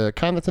the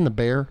kind that's in the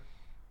bear?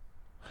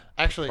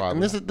 Actually,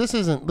 Probably. and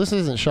this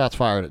isn't shots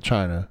fired at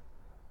China,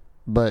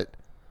 but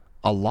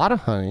a lot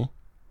of honey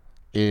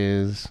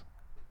is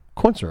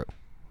corn syrup.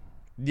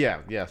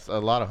 yes, a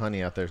lot of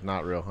honey out there is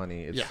not real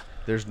honey. Yeah.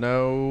 There's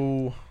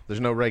no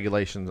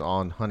regulations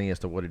on honey as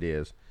to what it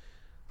is.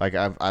 Like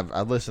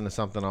I've listened to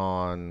something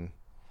on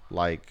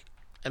like.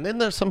 And then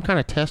there's some kind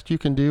of test you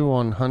can do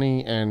on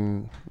honey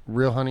and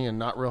real honey and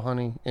not real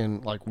honey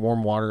in like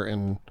warm water.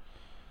 And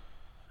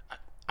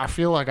I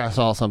feel like I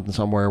saw something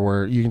somewhere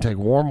where you can take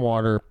warm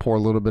water, pour a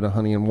little bit of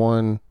honey in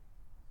one,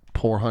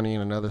 pour honey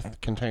in another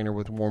container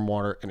with warm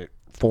water, and it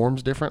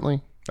forms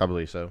differently. I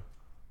believe so.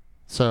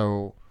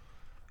 So,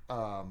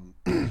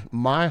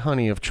 my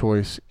honey of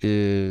choice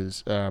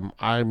is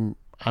I'm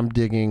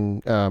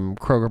digging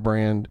Kroger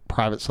brand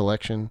Private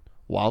Selection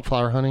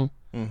Wildflower honey.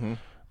 Mm-hmm.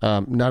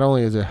 Not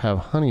only does it have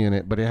honey in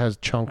it, but it has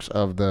chunks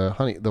of the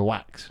honey, the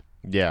wax.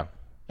 Yeah.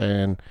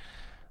 And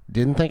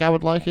didn't think I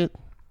would like it,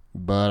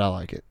 but I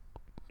like it.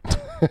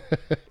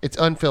 It's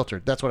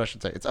unfiltered. That's what I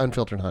should say. It's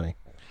unfiltered honey.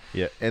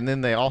 Yeah, and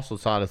then they also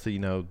taught us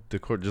that,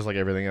 just like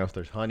everything else,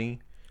 there's honey,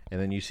 and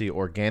then you see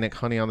organic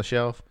honey on the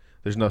shelf.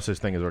 There's no such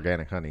thing as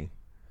organic honey.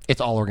 It's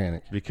all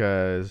organic.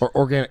 Because Or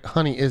organic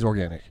honey is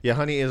organic. yeah,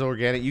 honey is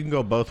organic. You can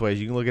go both ways.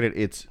 You can look at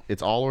it.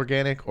 It's all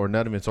organic, or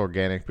none of it's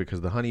organic,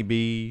 because the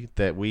honeybee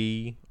that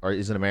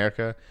is in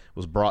America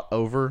was brought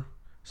over,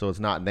 so it's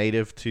not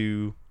native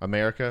to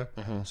America.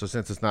 So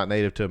since it's not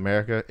native to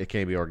America, it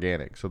can't be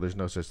organic. So there's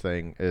no such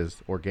thing as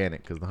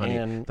organic, because the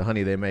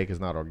honey they make is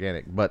not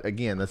organic. But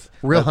again,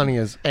 Real honey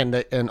is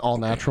and all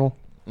natural.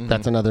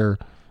 That's another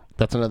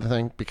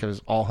thing,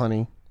 because all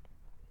honey,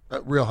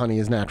 real honey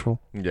is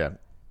natural. Yeah,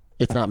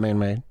 It's not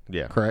man-made.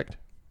 yeah, Correct.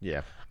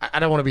 yeah. I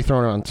don't want to be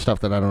throwing on stuff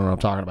that I don't know what I'm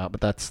talking about,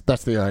 but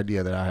that's the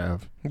idea that I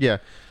have. Yeah.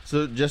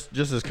 So just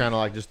as kind of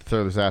like, just to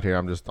throw this out here,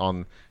 I'm just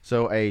on.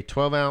 So a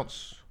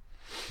 12-ounce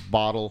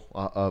bottle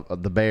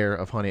of the Bear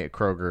of honey at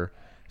Kroger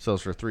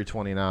sells for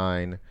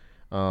 $3.29.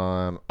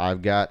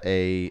 I've got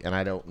and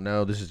I don't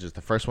know, this is just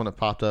the first one that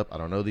popped up. I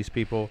don't know these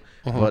people,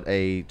 but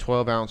a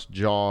 12-ounce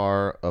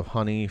jar of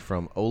honey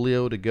from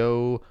Oleo to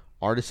Go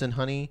Artisan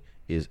Honey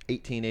is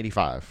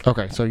 $18.85.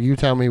 Okay, so you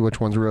tell me which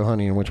one's real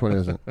honey and which one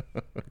isn't.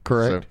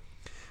 Correct.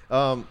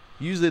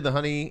 Usually the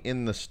honey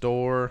in the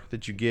store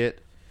that you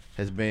get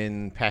has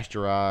been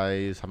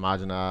pasteurized,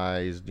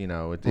 homogenized.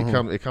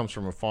 It comes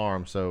from a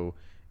farm, so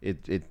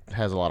it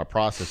has a lot of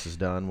processes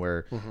done.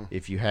 Where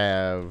if you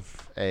have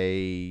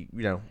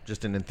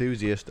just an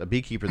enthusiast, a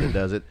beekeeper that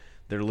does it,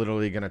 they're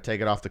literally going to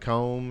take it off the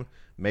comb,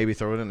 maybe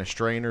throw it in a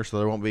strainer so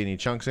there won't be any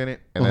chunks in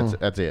it, and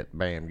that's it.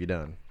 Bam, you're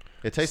done.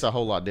 It tastes a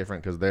whole lot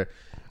different, because they're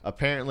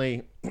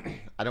apparently,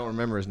 I don't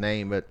remember his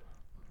name, but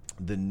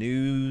the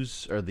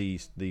news or the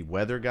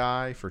weather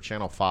guy for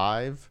Channel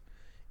 5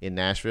 in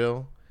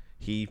Nashville,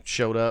 he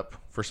showed up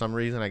for some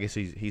reason. I guess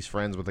he's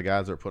friends with the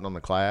guys that are putting on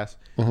the class.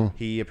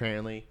 He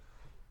apparently,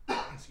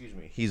 excuse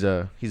me, he's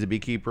a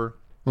beekeeper,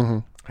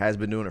 has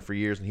been doing it for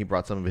years, and he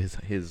brought some of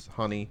his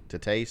honey to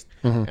taste,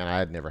 and I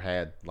had never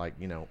had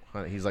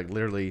honey. He's like,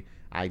 literally,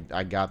 I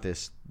got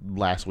this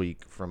last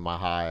week from my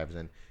hives,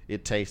 and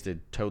it tasted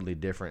totally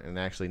different, and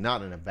actually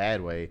not in a bad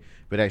way,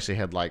 but actually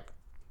had like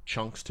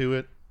chunks to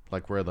it,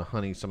 like where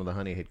some of the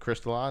honey had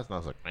crystallized, and I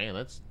was like, man,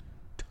 that's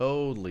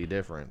totally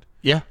different.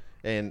 Yeah.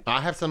 And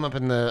I have some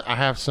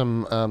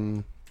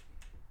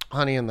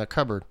honey in the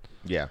cupboard.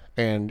 yeah,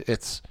 And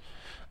it's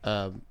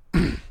when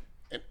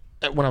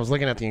I was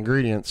looking at the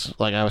ingredients,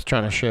 like I was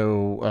trying to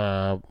show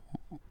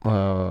I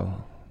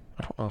don't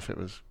know if it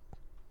was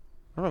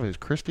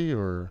Christy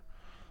or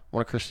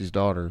one of Christy's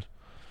daughters,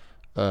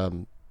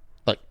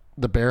 like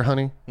the Bear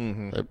honey.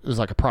 It was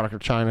like a product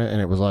of China,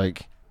 and it was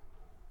like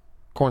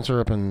corn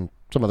syrup and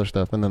some other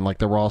stuff, and then like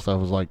the raw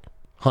stuff was like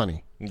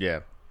honey.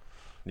 yeah.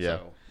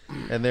 So,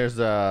 And there's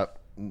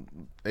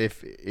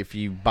if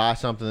you buy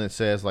something that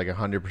says like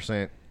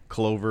 100%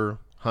 clover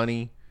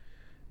honey,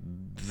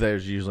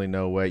 there's usually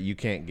no way. You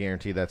can't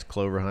guarantee that's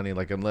clover honey,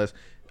 like unless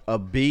a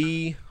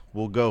bee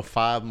will go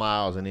 5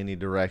 miles in any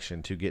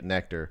direction to get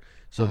nectar.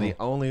 So the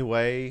only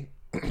way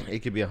it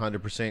could be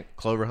 100%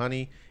 clover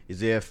honey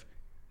is if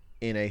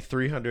in a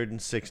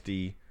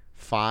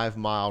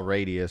 365-mile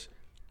radius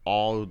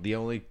the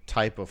only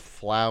type of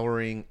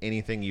flowering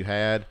anything you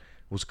had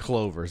was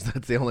clovers.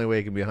 That's the only way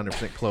it can be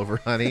 100% clover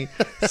honey.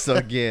 So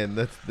again,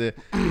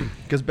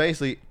 because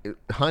basically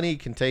honey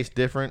can taste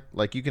different.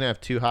 Like you can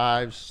have 2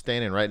 hives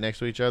standing right next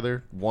to each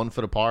other, 1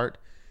 foot apart,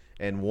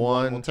 and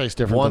one will taste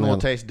different. One will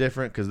taste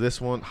different because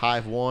this one,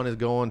 hive 1 is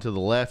going to the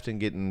left and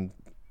getting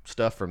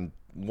stuff from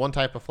one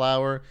type of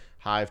flower.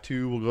 Hive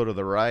 2 will go to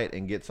the right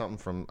and get something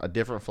from a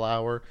different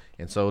flower,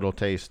 and so it'll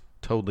taste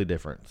totally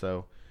different.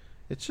 So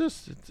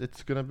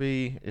it's gonna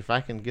be, if I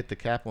can get the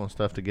capital and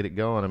stuff to get it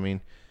going, I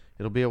mean,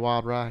 it'll be a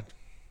wild ride.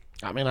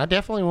 I mean, I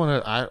definitely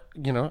want to.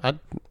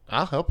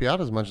 I'll help you out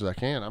as much as I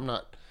can. I'm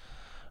not.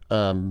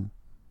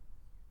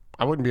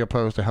 I wouldn't be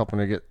opposed to helping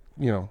to get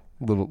a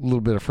little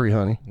bit of free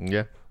honey.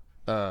 Yeah.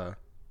 I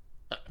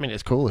mean,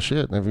 it's cool as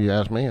shit. If you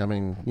ask me, I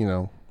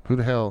mean, who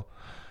the hell?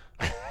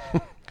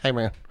 Hey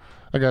man,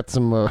 I got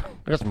some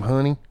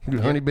honey,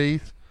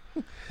 honeybees.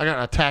 I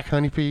got attack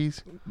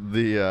honeybees.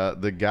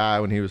 The guy,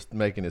 when he was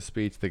making his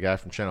speech, the guy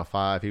from Channel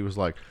 5, he was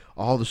like,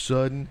 all of a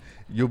sudden,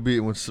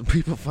 when some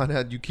people find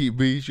out you keep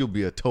bees, you'll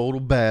be a total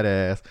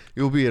badass.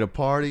 You'll be at a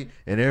party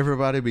and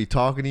everybody be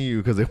talking to you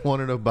because they want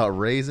to know about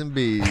raising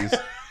bees.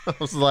 I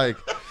was like,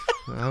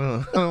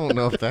 I don't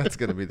know if that's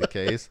going to be the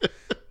case.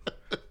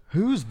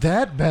 Who's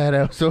that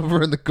badass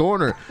over in the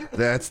corner?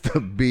 That's the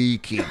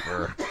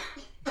beekeeper.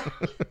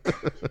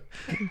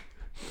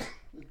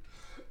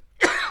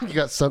 You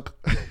got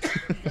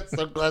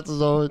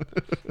sunglasses on.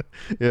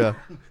 Yeah.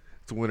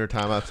 It's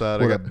wintertime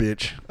outside. What up,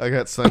 bitch? I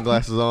got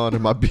sunglasses on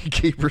and my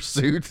beekeeper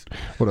suit.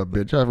 What up,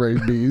 bitch? I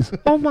raised bees.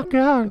 Oh my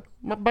god,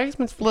 my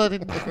basement's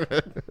flooded.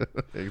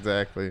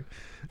 Exactly.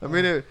 I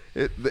mean,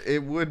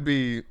 it would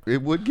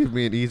give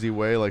me an easy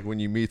way. Like when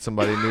you meet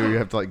somebody new, you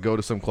have to like go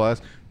to some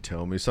class.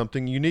 Tell me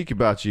something unique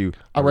about you.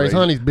 I raise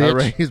honeys, bitch. I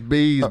raise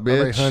bees, bitch.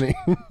 I raise honey.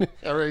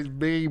 I raise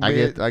bees,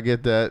 bitch. I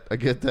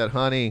get that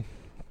honey.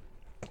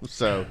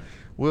 So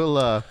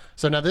we'll.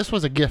 So now this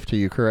was a gift to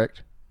you,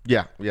 correct?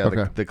 Yeah.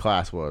 Okay. The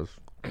class was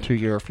to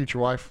your future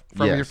wife,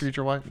 from Yes. your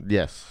future wife.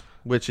 Yes,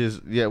 which is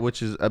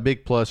a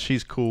big plus.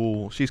 She's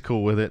cool. She's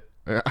cool with it.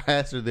 I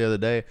asked her the other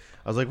day.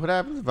 I was like, "What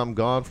happens if I'm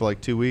gone for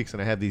like 2 weeks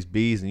and I have these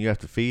bees and you have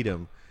to feed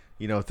them?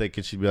 If they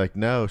could." She'd be like,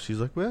 "No." She's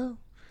like, "Well,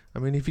 I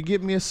mean, if you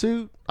give me a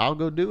suit, I'll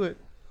go do it."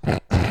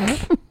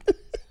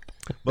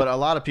 But a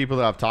lot of people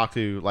that I've talked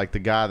to, like the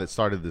guy that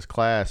started this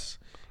class,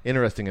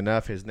 interesting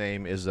enough, his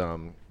name is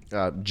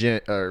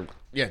Jim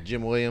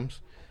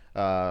Williams.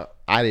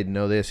 I didn't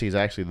know this. He's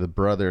actually the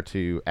brother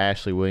to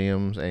Ashley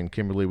Williams and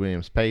Kimberly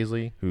Williams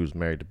Paisley, who's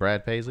married to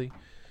Brad Paisley.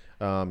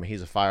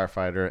 He's a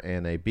firefighter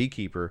and a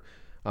beekeeper.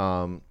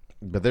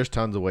 But there's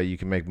tons of ways you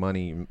can make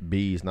money,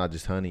 bees, not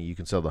just honey. You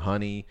can sell the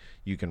honey.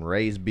 You can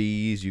raise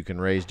bees. You can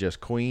raise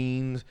just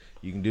queens.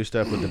 You can do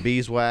stuff with the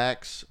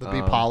beeswax. The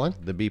bee pollen.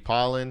 The bee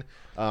pollen.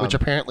 Which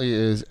apparently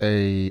is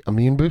a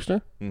immune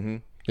booster. Mm-hmm.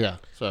 Yeah.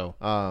 So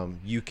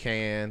you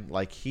can,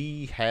 like,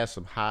 he has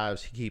some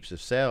hives he keeps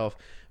himself,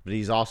 but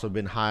he's also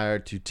been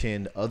hired to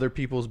tend other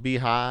people's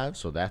beehives,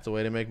 so that's a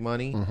way to make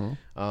money.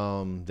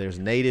 Mm-hmm. There's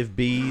native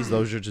bees.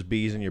 Those are just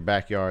bees in your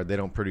backyard. They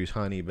don't produce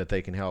honey, but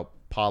they can help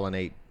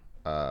pollinate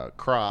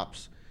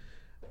crops.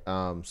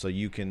 So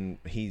you can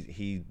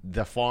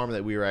the farm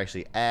that we were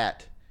actually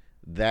at,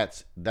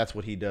 that's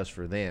what he does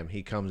for them.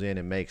 He comes in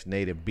and makes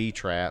native bee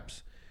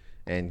traps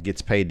and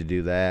gets paid to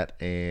do that,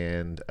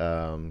 and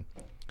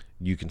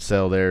you can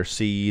sell their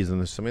seeds,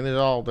 and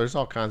there's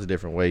all kinds of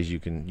different ways you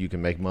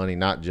can make money,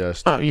 not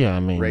just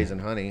raising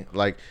honey.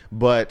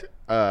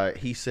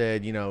 He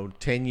said,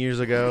 10 years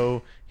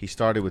ago he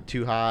started with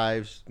 2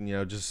 hives,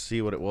 just to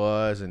see what it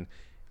was. And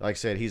like I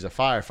said, he's a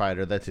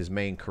firefighter. That's his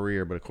main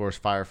career. But of course,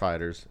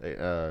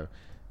 firefighters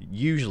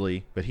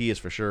usually, but he is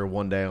for sure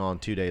 1 day on,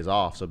 2 days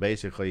off. So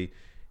basically,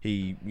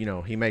 he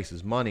makes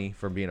his money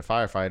from being a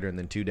firefighter, and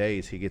then 2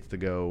 days he gets to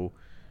go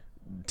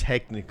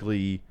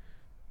technically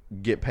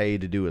get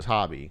paid to do his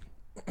hobby.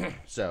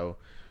 So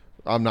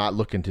I'm not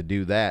looking to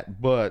do that,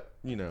 but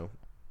you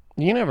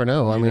never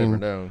know. you never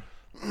know.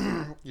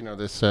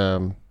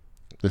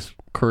 This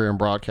career in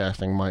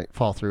broadcasting might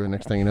fall through, and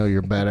next thing you know,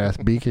 you're a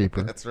badass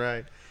beekeeper. That's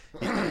right.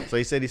 So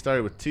he said he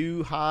started with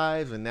 2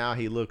 hives, and now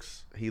he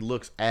looks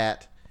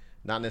at,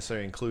 not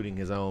necessarily including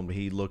his own, but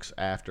he looks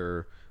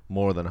after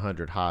more than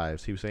 100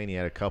 hives. He was saying he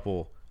had a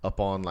couple up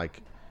on I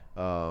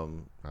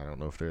don't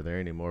know if they're there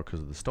anymore because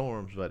of the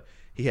storms, but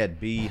he had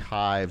bee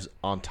hives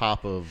on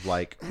top of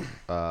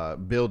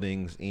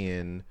buildings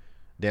in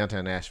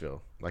downtown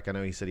Nashville. Like I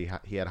know he said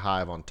he had a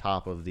hive on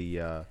top of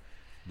the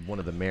one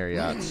of the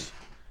Marriotts,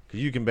 because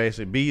you can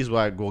basically, bees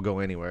will go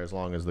anywhere as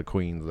long as the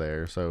queen's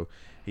there. So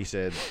he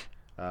said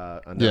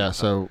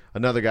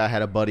another guy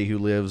had a buddy who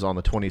lives on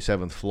the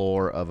 27th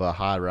floor of a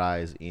high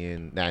rise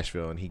in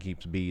Nashville, and he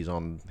keeps bees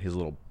on his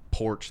little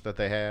porch that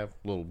they have,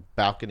 little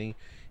balcony.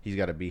 He's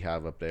got a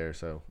beehive up there,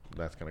 so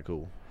that's kind of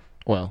cool.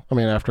 Well, I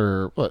mean,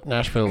 after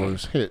Nashville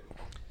was hit,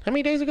 how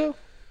many days ago?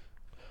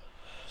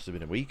 It's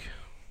been a week.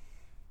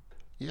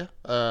 Yeah.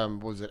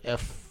 Was it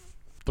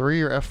F3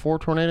 or F4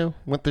 tornado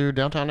went through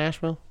downtown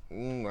Nashville?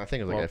 I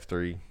think it was like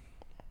F3.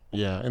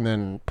 Yeah, and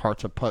then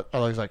parts of Put.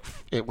 Oh,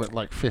 it went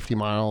like 50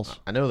 miles.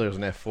 I know there's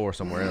an F4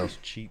 somewhere else.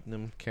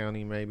 Cheatham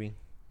County, maybe.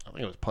 I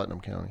think it was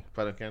Putnam County.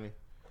 Putnam County.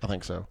 I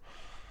think so.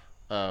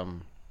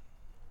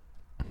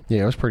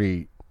 Yeah, it was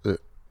pretty.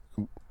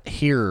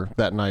 Here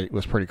that night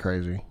was pretty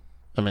crazy.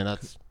 I mean, I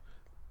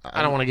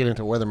don't want to get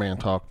into weatherman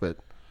talk, but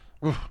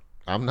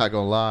I'm not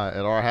gonna lie.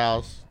 At our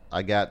house,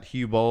 I got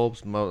Hue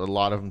bulbs. A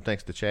lot of them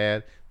thanks to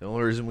Chad. The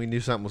only reason we knew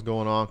something was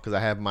going on because I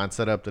have mine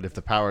set up that if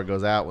the power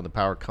goes out, when the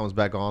power comes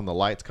back on, the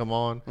lights come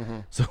on.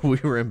 So we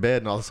were in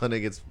bed, and all of a sudden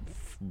it gets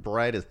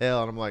bright as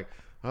hell, and I'm like,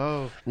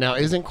 oh. Now,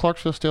 isn't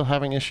Clarksville still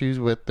having issues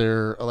with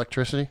their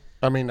electricity?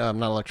 I mean, not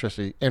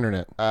electricity,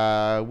 internet.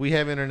 We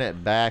have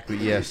internet back, but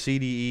yeah,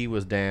 CDE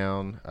was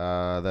down.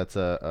 That's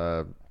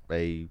a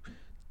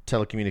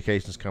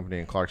telecommunications company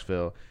in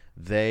Clarksville.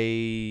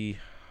 I'm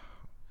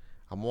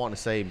wanting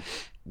to say,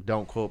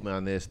 don't quote me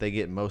on this, they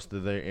get most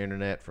of their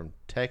internet from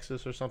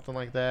Texas or something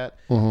like that.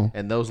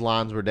 And those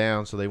lines were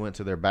down, so they went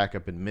to their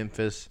backup in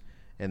Memphis,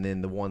 and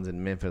then the ones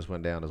in Memphis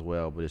went down as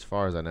well. But as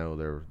far as I know,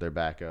 they're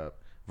back up.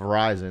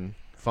 Verizon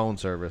phone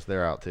service,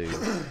 they're out too.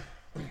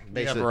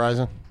 You got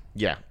Verizon?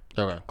 Yeah.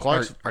 Okay. Are you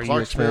Clarksville,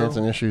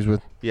 experiencing issues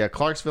with? Yeah,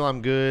 Clarksville,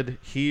 I'm good.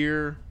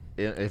 Here,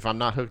 if I'm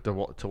not hooked to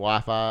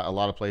Wi-Fi, a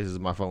lot of places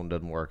my phone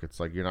doesn't work. It's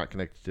like you're not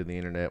connected to the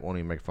internet, won't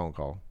even make a phone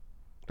call.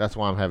 That's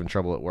why I'm having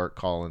trouble at work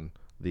calling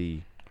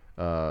the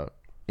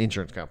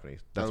insurance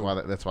companies. That's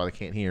why they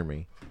can't hear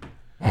me.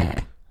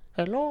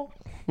 Hello.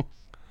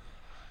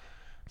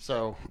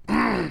 So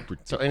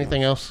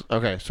anything else?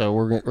 Okay, so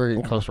we're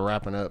getting close to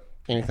wrapping up.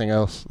 Anything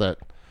else that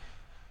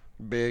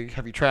big?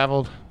 Have you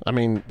traveled? I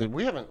mean,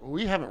 we haven't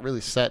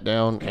really sat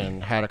down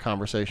and had a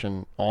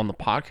conversation on the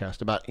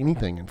podcast about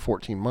anything in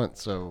 14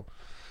 months. So,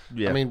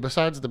 yeah. I mean,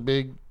 besides the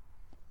big,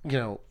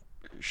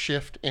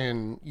 shift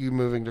in you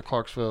moving to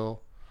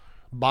Clarksville,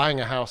 buying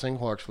a house in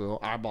Clarksville,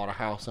 I bought a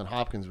house in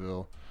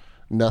Hopkinsville.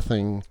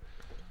 Nothing.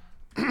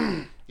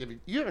 You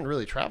haven't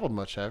really traveled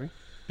much, have you?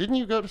 Didn't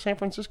you go to San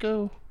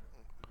Francisco?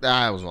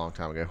 That was a long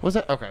time ago. Was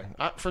that? Okay.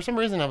 For some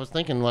reason, I was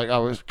thinking, I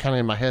was kind of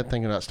in my head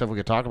thinking about stuff we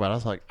could talk about. I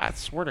was like, I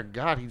swear to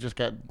God,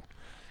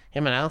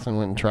 him and Allison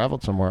went and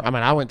traveled somewhere. I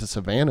mean, I went to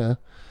Savannah.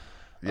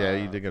 Yeah,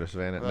 you did go to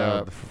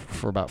Savannah.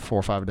 For about 4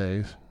 or 5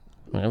 days.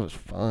 I mean, it was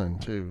fun,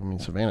 too. I mean,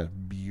 Savannah's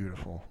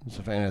beautiful.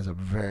 Savannah is a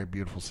very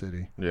beautiful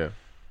city. Yeah.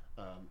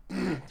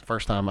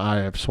 First time I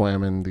have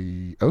swam in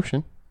the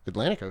ocean,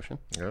 Atlantic Ocean.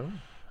 Oh.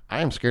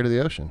 I am scared of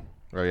the ocean.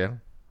 Oh, yeah?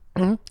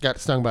 Mm-hmm. Got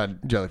stung by a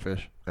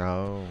jellyfish.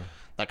 Oh.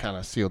 That kind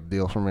of sealed the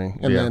deal for me.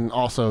 And then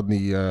also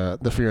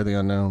the fear of the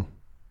unknown.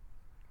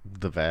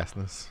 The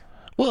vastness.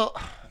 Well,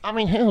 I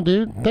mean, hell,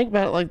 dude, think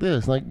about it like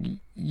this. Like,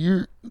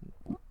 the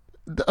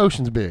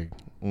ocean's big.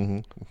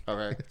 Mm-hmm.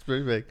 Okay. It's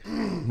pretty big.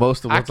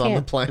 Most of what's on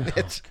the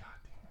planet.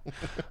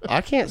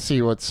 I can't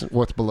see what's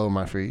below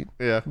my feet.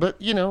 Yeah.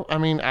 But, I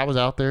mean, I was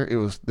out there. It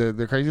was,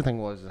 the crazy thing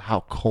was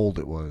how cold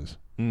it was.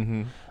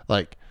 Mm-hmm.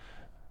 Like,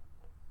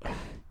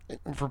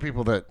 for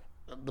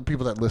the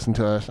people that listen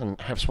to us and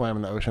have swam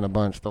in the ocean a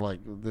bunch, they're like,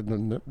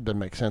 that doesn't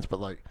make sense. But,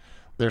 like,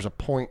 there's a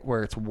point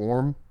where it's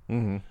warm,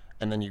 mm-hmm.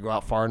 and then you go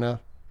out far enough,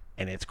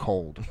 and it's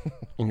cold.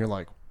 And you're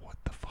like, what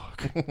the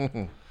fuck?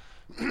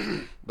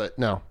 But,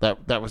 no,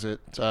 that was it.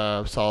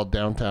 Saw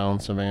downtown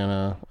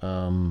Savannah.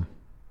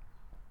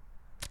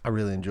 I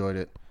really enjoyed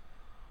it.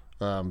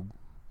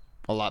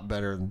 A lot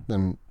better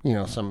than,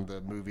 some of the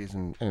movies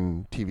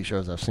and TV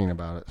shows I've seen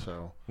about it.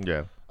 So,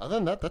 yeah. Other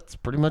than that, that's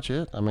pretty much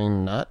it. I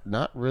mean,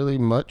 not really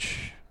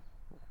much.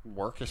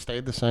 Work has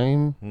stayed the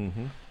same.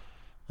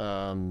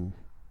 Mm-hmm.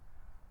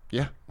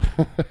 Yeah.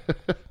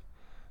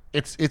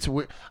 It's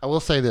I will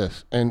say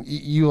this, and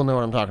you will know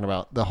what I'm talking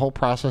about. The whole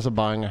process of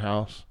buying a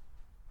house,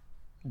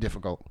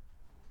 difficult.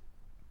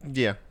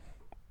 Yeah.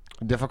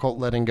 Difficult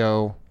letting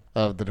go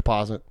of the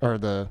deposit or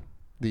the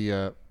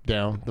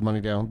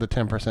money down, the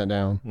 10%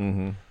 down.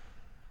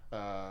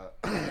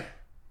 Mm-hmm.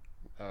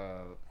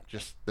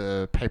 Just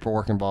the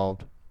paperwork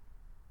involved.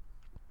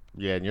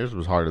 Yeah, and yours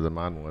was harder than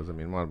mine was. I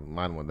mean,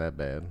 mine wasn't that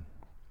bad.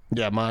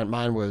 Yeah,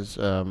 mine was.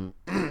 So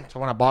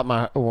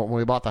when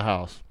we bought the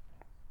house,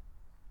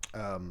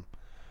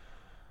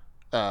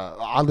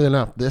 oddly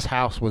enough, this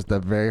house was the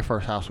very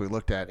first house we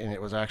looked at, and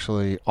it was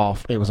actually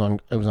off. It was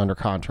under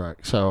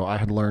contract. So I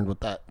had learned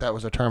what that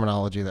was a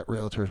terminology that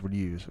realtors would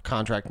use. A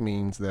contract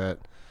means that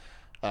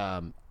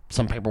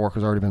some paperwork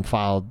has already been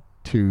filed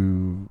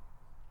to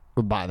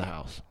buy the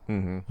house.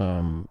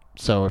 Mm-hmm.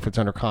 So if it's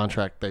under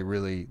contract,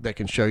 they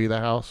can show you the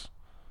house,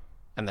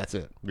 and that's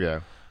it. Yeah.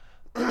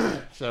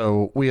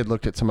 So we had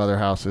looked at some other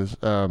houses.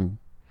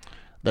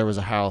 There was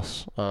a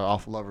house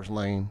off Lover's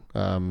Lane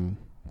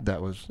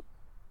that was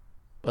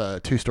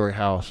a 2-story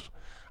house.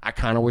 I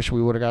kind of wish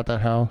we would have got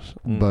that house,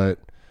 but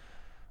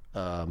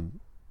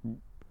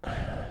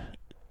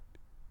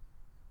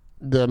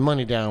the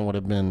money down would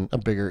have been a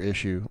bigger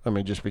issue. I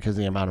mean, just because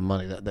the amount of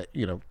money that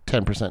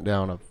 10%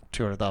 down of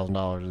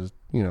 $200,000 is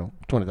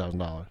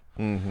 $20,000.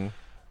 Mm-hmm.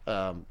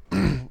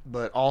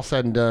 But all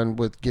said and done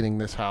with getting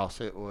this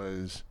house, it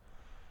was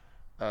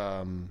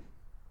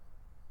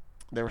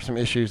there were some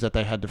issues that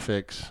they had to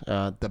fix.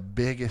 The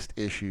biggest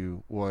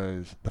issue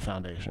was the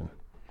foundation.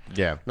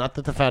 Yeah. Not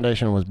that the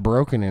foundation was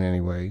broken in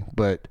any way,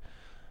 but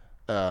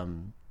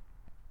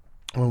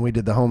when we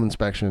did the home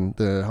inspection,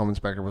 the home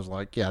inspector was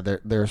like, yeah,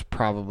 there's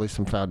probably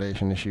some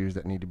foundation issues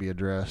that need to be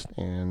addressed.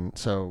 And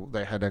so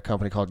they had a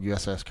company called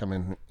USS come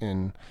in.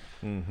 And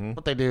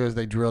what they do is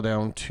they drill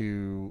down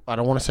to, I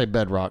don't want to say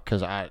bedrock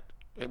because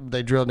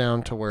they drill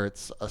down to where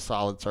it's a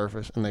solid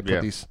surface, and they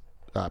put these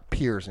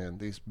piers in,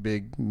 these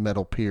big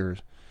metal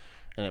piers.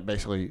 And it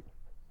basically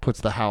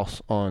puts the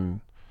house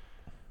on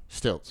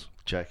stilts.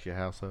 Jack your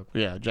house up.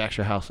 Yeah, jacks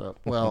your house up.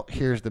 Well,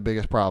 here's the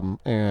biggest problem,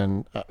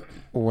 and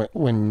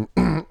when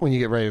you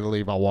get ready to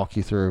leave, I'll walk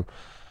you through.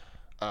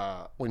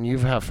 When you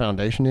have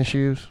foundation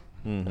issues,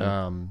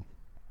 when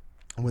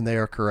they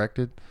are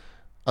corrected,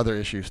 other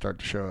issues start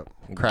to show up.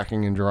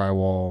 Cracking in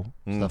drywall,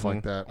 stuff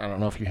like that. I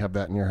don't know if you have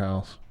that in your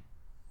house.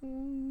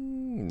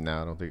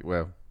 No, I don't think.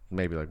 Well,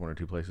 maybe like 1 or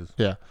 2 places.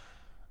 Yeah.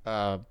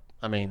 I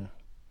mean,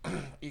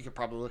 you could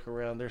probably look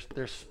around.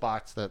 There's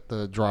spots that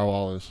the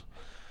drywall is.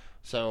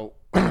 So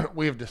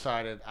we have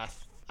decided,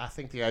 I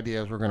think the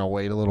idea is we're going to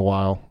wait a little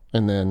while,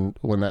 and then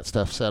when that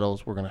stuff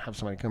settles, we're going to have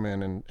somebody come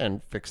in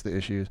and fix the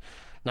issues.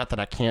 Not that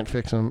I can't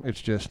fix them.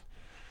 It's just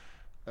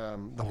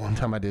the one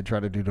time I did try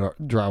to do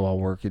drywall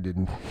work, it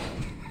didn't.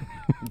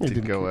 It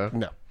didn't go well?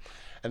 No.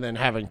 And then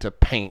having to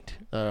paint.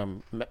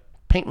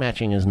 Paint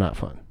matching is not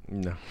fun.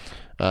 No.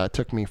 It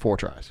took me 4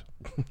 tries.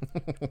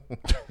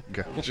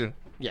 Gotcha.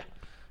 Yeah.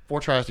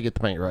 4 tries to get the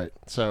paint right.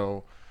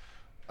 So...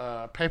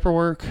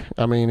 paperwork,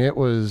 I mean, it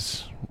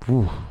was,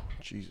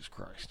 Jesus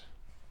Christ.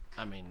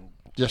 I mean,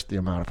 just the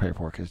amount of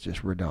paperwork is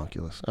just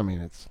ridiculous. I mean,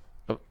 it's,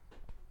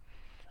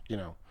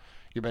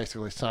 you're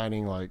basically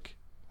signing like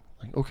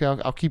okay,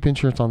 I'll keep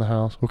insurance on the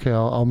house. Okay,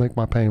 I'll make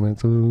my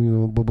payments.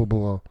 Blah blah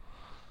blah.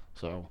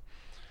 So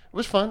it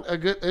was fun.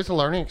 It's a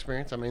learning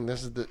experience. I mean,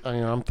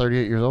 I'm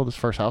 38 years old. This is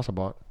the first house I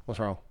bought.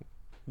 What's wrong?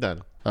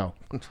 Done. Oh,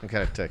 I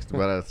got a text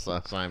about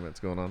assignments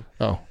going on.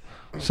 Oh.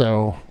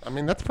 So, I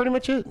mean, that's pretty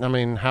much it. I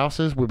mean,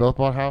 houses, we both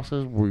bought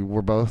houses.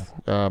 We're both,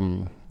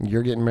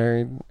 you're getting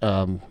married.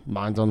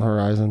 Mine's on the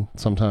horizon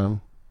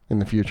sometime in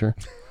the future.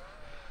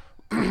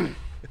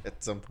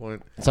 At some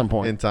point.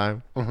 In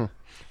time. Mm-hmm.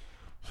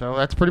 So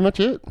that's pretty much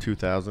it.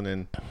 2000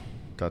 and ...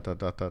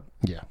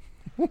 Yeah.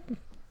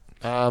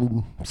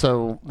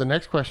 So the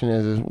next question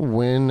is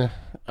when,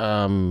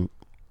 how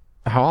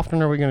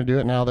often are we going to do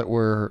it now that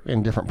we're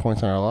in different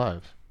points in our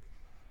lives?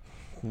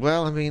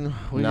 Well, I mean,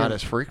 not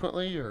as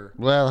frequently, or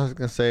well, I was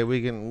gonna say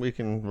we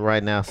can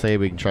right now say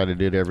we can try to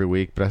do it every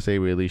week, but I say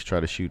we at least try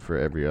to shoot for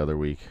every other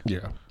week.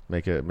 Yeah,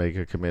 make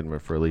a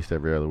commitment for at least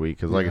every other week,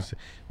 because like I said,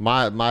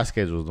 my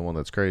schedule is the one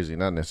that's crazy,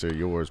 not necessarily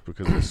yours,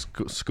 because of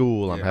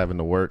school. I'm having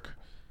to work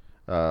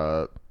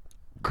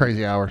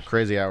crazy hours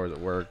at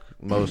work.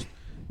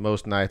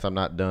 Most nights I'm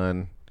not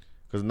done,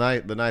 because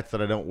the nights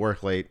that I don't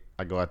work late,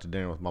 I go out to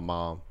dinner with my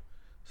mom,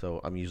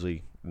 so I'm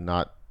usually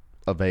not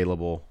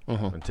available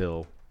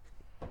until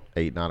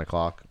 8-9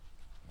 o'clock.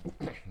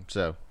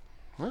 So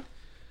it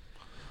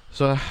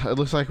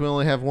looks like we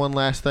only have one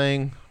last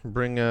thing.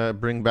 Bring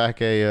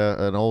back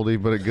an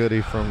oldie but a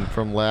goodie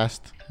from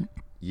last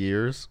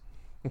year's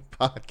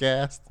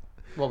podcast.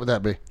 What would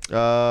that be?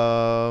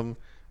 Well,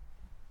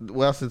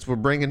 since we're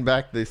bringing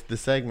back the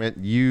segment,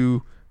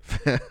 you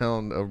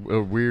found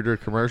a weirder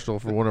commercial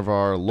for one of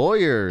our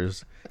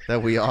lawyers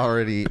that we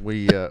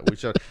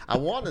showed. I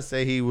want to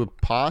say he would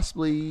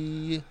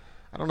possibly.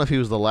 I don't know if he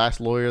was the last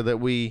lawyer that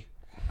we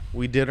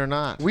did or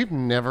not. We've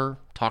never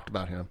talked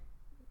about him.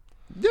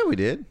 Yeah, we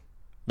did.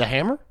 The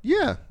Hammer?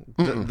 Yeah,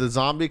 the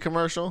zombie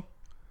commercial,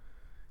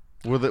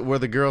 where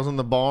the girls in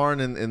the barn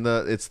and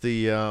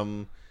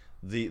the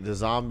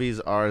zombies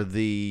are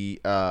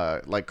the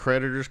like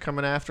predators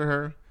coming after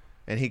her,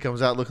 and he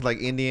comes out looking like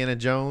Indiana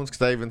Jones,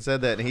 because I even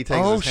said that, and he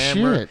takes his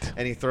hammer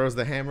and he throws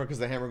the hammer, because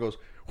the hammer goes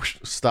whoosh,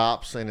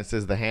 stops, and it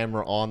says the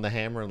hammer on the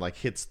hammer, and like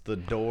hits the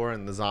door,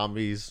 and the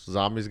zombies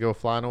go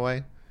flying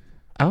away.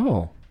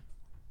 Oh.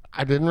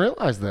 I didn't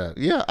realize that.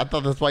 Yeah, I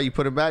thought that's why you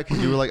put it back,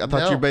 because you were like, I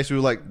thought you basically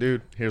were like,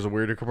 dude, here's a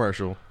weirder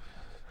commercial.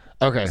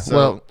 Okay. So,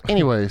 well,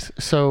 anyways,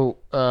 so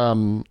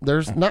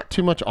there's not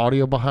too much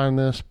audio behind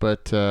this,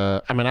 but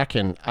I mean, I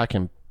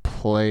can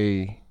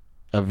play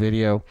a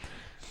video.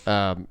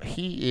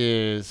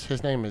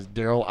 His name is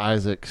Daryl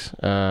Isaacs.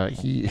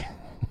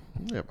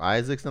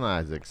 Isaacs and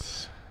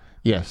Isaacs.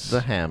 Yes.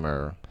 The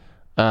Hammer.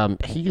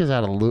 He is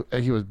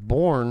he was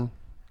born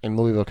in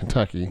Louisville,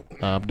 Kentucky.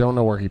 Don't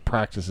know where he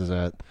practices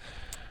at.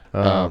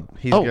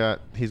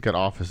 He's got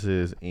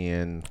offices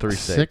in 3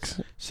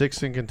 states.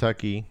 6 in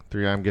Kentucky,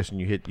 3. I'm guessing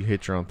you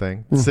hit your own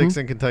thing. 6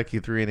 in Kentucky,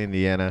 3 in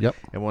Indiana,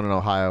 and 1 in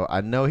Ohio.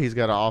 I know he's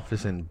got an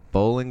office in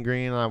Bowling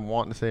Green. I'm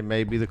wanting to say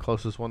maybe the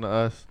closest one to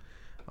us.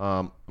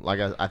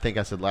 Like I think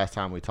I said last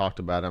time we talked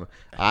about him,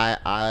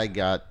 I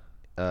got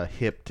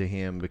hip to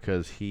him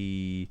because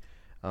he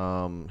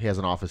has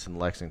an office in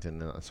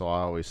Lexington, so I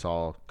always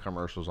saw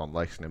commercials on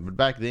Lexington. But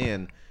back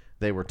then,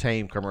 they were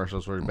tame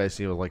commercials where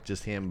basically it was like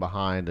just him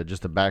behind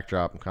just a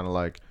backdrop and kind of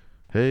like,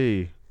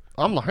 hey,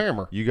 I'm the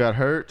Hammer. You got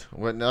hurt?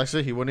 What? Like I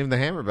said, he wasn't even the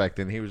Hammer back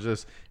then. He was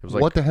just. It was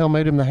like, What the hell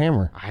made him the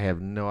Hammer? I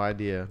have no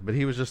idea. But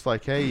he was just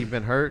like, hey, you've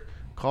been hurt.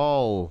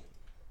 Call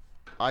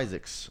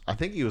Isaacs. I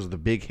think he was the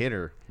big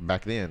hitter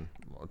back then,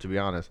 to be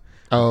honest.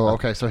 Oh,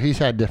 okay. So he's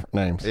had different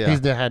names. Yeah.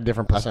 He's had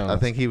different personas. I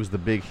think he was the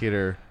big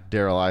hitter,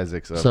 Daryl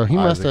Isaacs. Of So he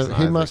must Isaacs have.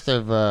 and He must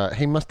Isaacs. have.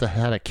 He must have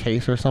had a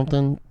case or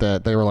something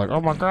that they were like,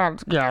 "Oh my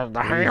God, yeah,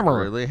 the He's Hammer,"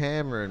 really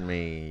hammering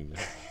me.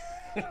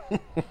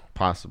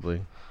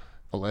 Possibly.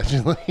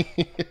 allegedly.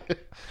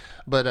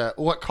 But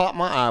what caught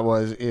my eye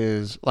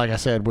is like I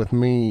said with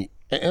me,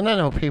 and I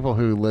know people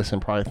who listen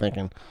probably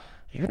thinking,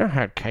 "You don't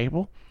have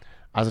cable."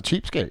 I was a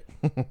cheapskate.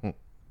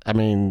 I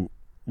mean,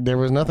 there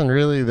was nothing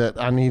really that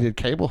I needed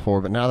cable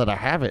for, but now that I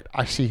have it,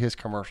 I see his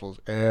commercials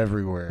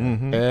everywhere,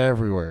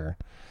 everywhere.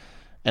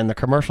 And the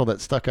commercial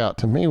that stuck out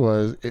to me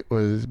was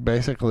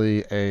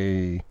basically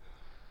a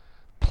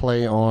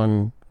play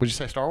on, would you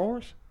say Star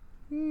Wars?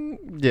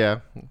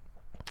 Yeah.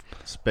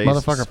 Space.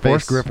 Motherfucker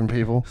force gripping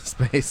people.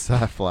 Space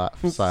sci-fi.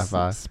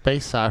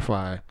 Space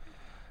sci-fi.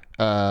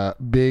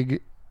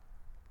 Big,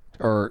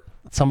 or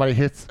somebody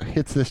hits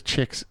this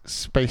chick's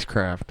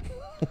spacecraft.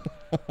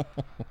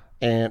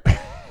 And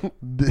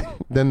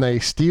then they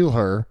steal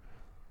her.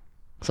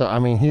 So, I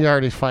mean, he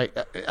already fight.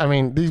 I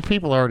mean, these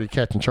people are already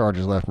catching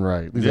charges left and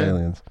right, these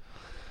aliens.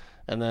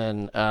 And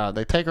then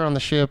they take her on the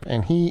ship,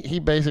 and he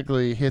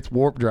basically hits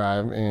warp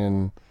drive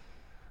and,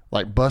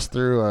 like, busts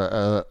through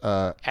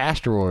a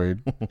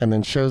asteroid and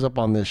then shows up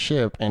on this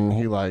ship, and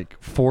he, like,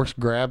 force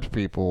grabs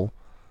people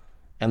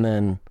and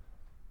then,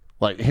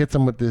 like, hits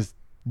them with this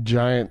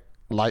giant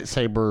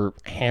lightsaber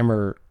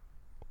hammer.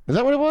 Is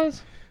that what it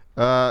was?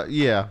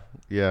 Yeah.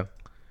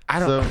 I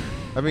don't. So,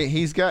 I mean,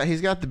 he's got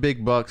the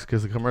big bucks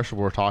because the commercial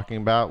we're talking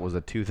about was the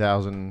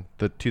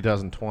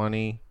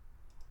 2020,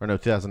 or no,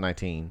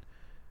 2019.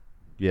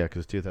 Yeah,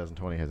 because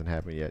 2020 hasn't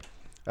happened yet.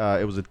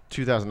 It was a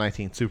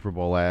 2019 Super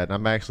Bowl ad. And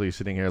I'm actually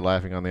sitting here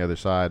laughing on the other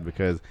side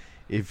because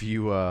if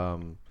you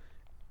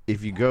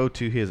go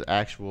to his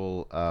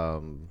actual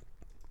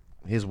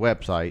his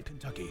website.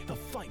 Kentucky, the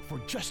fight for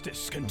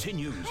justice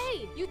continues.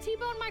 Hey, you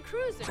T-boned my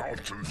cruiser. I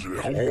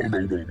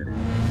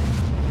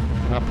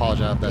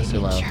apologize if that's too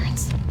loud.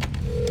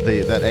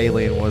 That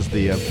alien was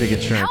the big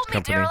insurance Help me,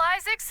 company. Daryl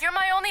Isaacs. You're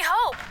my only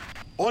hope.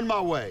 On my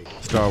way.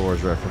 Star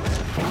Wars reference.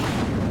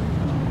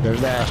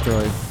 There's the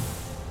asteroid.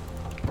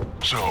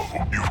 So,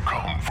 you've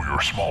come for your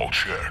small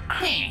check.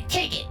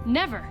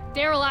 Never.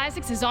 Daryl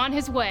Isaacs is on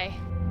his way.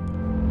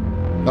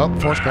 Oh,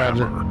 force grabs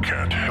it. Hammer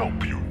can't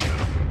help you get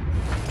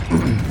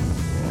him.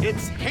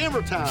 It's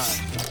hammer time.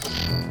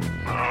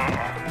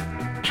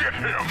 Get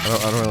him.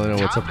 I don't really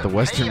know what's up with the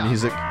Western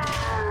music.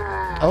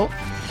 Oh.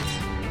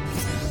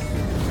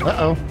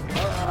 Uh-oh.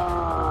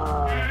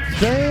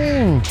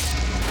 Dang.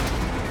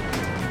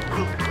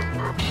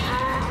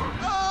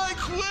 I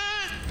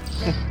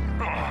quit.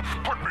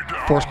 Put me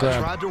down. Force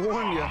grab. Tried to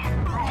warn you.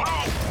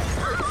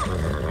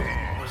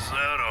 Was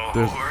that a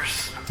There's-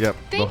 horse? Yep.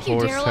 Thank the you,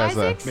 horse Daryl has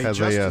Isaacs. a May has a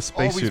justice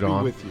always spacesuit be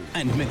on. with you.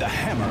 And may the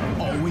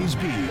hammer always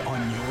be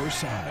on your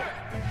side.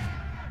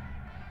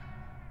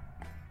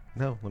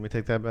 No, let me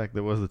take that back.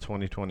 There was the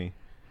 2020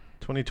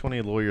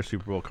 Lawyer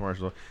Super Bowl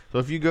commercial. So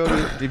if you go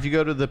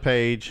to the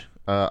page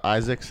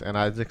Isaacs and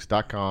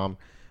Isaacs.com,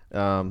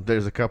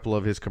 there's a couple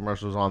of his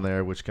commercials on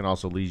there, which can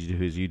also lead you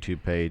to his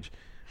YouTube page.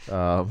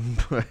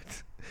 But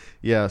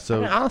yeah, so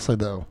I mean, honestly,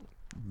 though,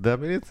 I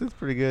mean it's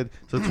pretty good.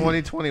 So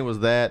 2020 was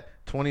that.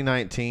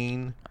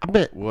 2019 I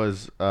bet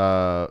was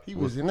he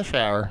was in the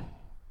shower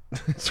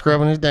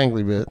scrubbing his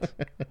dangly bits.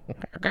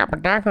 I got my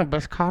dangly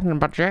bits caught in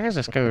my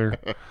jazzy scooter.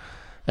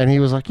 And he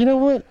was like, you know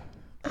what?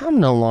 I'm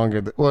no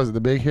longer, was it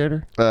the big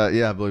hitter?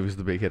 yeah, I believe he's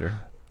the big hitter.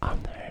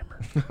 I'm the hammer.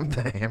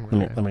 The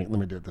hammer. Let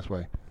me do it this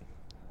way.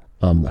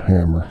 I'm the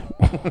hammer.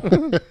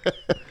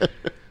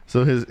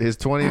 So his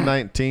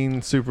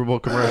 2019 Super Bowl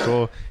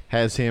commercial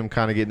has him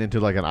kind of getting into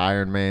like an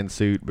Iron Man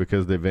suit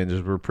because the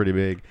Avengers were pretty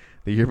big.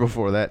 The year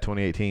before that,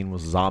 2018,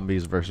 was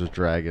Zombies versus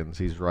Dragons.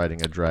 He's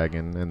riding a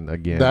dragon, and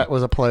again, That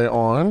was a play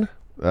on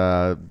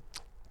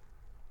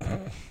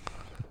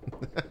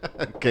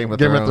Game of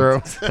Game of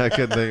Thrones. I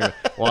couldn't think of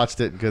it. Watched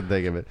it and couldn't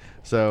think of it.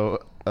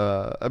 So,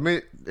 I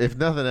mean, if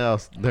nothing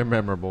else, they're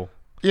memorable.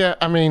 Yeah,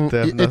 I mean, They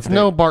have it's nothing-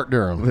 no Bart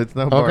Durham. It's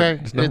no Bart.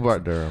 Okay, It's no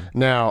Bart Durham.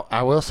 Now,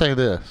 I will say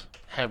this: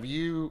 Have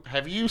you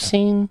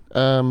seen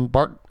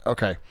Bart?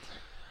 Okay,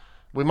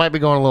 we might be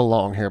going a little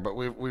long here, but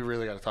we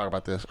really got to talk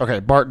about this. Okay,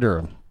 Bart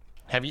Durham.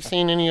 Have you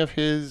seen any of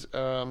his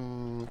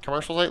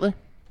commercials lately?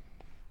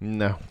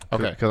 No.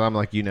 Okay. Because I'm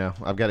like you now.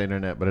 I've got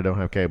internet, but I don't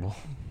have cable.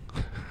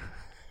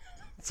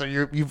 So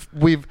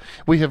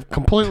we have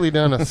completely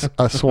done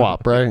a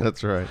swap, right?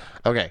 That's right.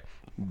 Okay,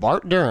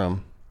 Bart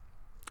Durham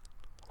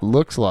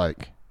looks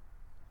like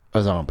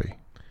a zombie.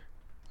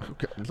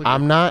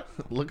 I'm not.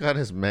 Look at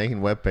his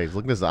main webpage.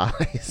 Look at his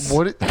eyes.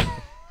 What it,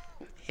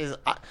 his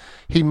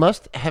he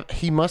must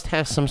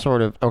have some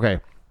sort of, okay,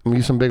 I'm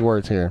use some big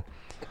words here.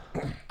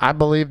 I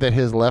believe that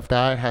his left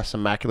eye has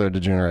some macular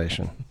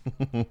degeneration.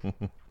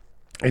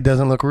 It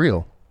doesn't look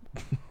real.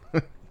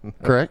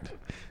 Correct?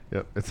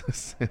 Yep,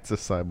 it's a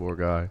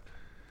cyborg eye.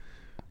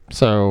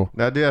 So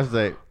Now, I do have to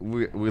say,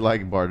 we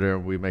like Bart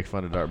Durham. We make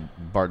fun of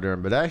Bart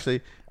Durham. But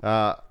actually,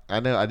 I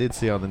know I did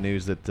see on the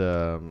news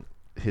that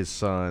his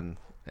son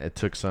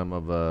took some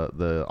of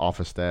the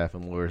office staff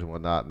and lawyers and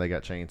whatnot, and they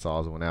got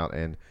chainsaws and went out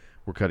and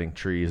were cutting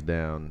trees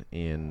down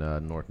in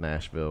North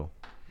Nashville,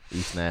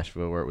 East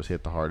Nashville, where it was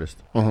hit the hardest.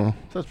 So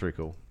that's pretty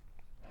cool.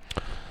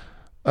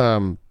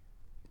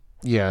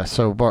 yeah,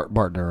 so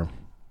Bart Durham.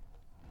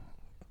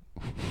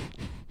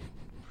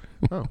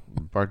 Oh,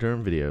 Bart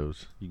Durham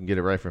videos. You can get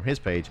it right from his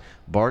page,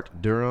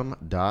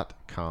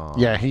 bartdurham.com.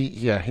 Yeah, he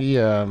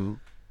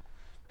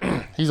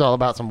he's all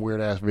about some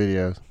weird ass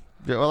videos.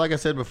 Yeah, well, like I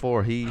said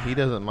before, he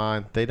doesn't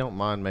mind. They don't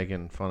mind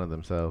making fun of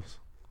themselves.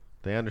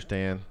 They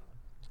understand.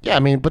 Yeah, I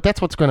mean, but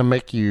that's what's going to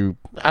make you,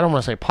 I don't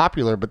want to say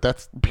popular, but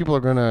that's, people are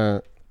going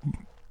to,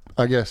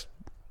 I guess,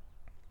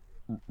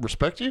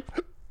 respect you.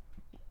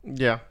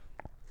 Yeah.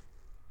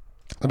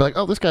 They'll be like,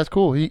 oh, this guy's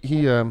cool.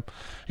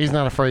 He's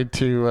not afraid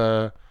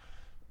to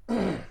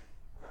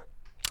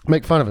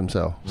make fun of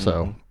himself.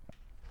 So,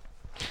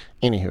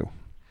 anywho.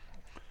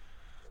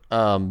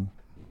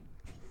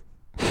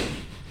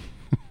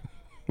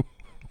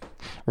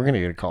 We're going to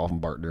get a call from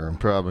Bart Durham.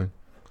 Probably.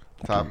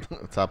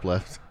 Top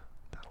left.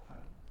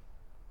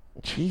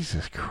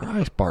 Jesus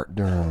Christ, Bart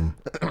Durham.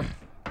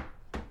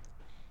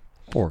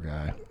 Poor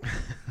guy.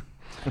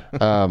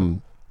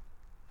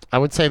 I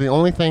would say the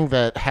only thing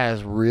that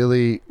has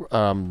really,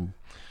 I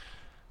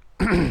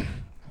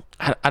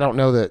don't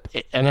know that,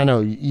 and I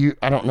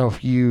don't know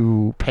if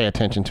you pay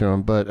attention to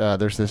him, but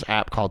there's this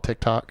app called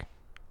TikTok.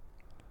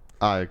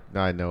 I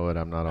know it.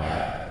 I'm not on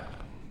it.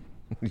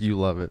 You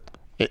love it.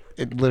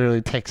 It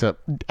literally takes up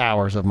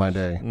hours of my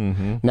day.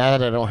 Mm-hmm. Now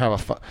that I don't have a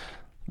phone,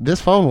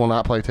 this phone will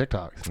not play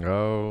TikToks.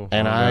 Oh,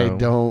 and I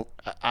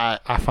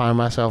find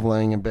myself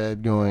laying in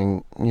bed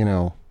going,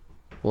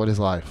 what is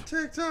life?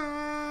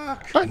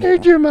 TikTok. I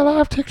need you in my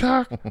life,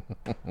 TikTok.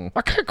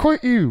 I can't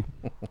quit you.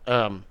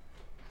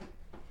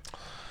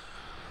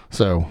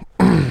 So,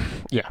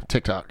 yeah,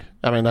 TikTok.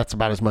 I mean, that's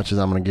about as much as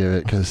I'm going to give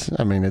it because,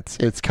 I mean,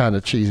 it's kind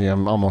of cheesy.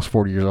 I'm almost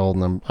 40 years old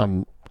and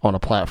I'm on a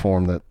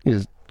platform that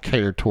is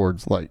catered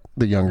towards like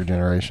the younger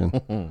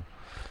generation.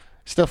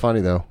 Still funny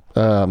though.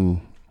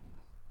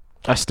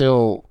 I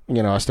still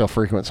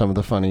frequent some of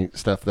the funny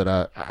stuff that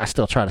I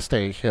still try to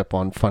stay hip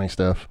on funny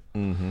stuff.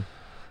 But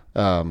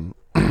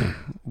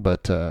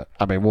I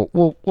mean,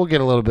 we'll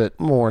get a little bit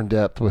more in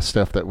depth with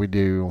stuff that we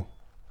do.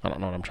 I don't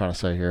know what I'm trying to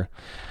say here.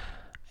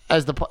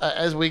 As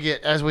we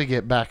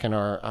get back in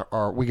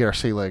our we get our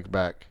sea legs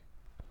back.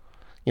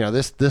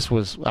 This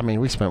was, I mean,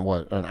 we spent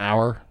what, an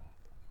hour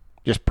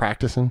just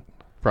practicing.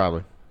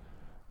 Probably.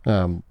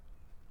 There's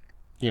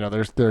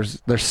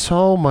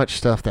so much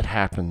stuff that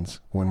happens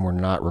when we're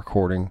not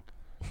recording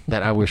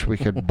that I wish we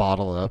could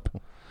bottle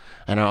up.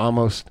 And I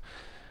almost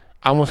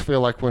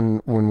feel like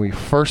when we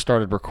first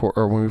started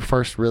when we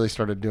first really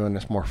started doing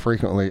this more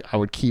frequently, I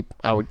would keep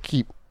a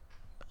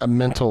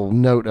mental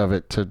note of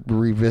it to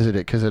revisit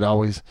it because it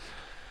always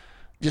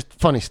just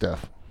funny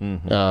stuff.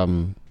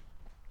 The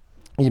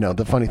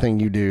funny thing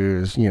you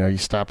do is, you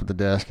stop at the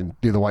desk and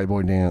do the white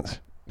boy dance.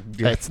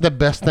 It's the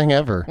best thing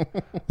ever.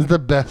 It's the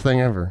best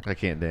thing ever. I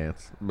can't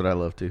dance, but I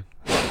love to.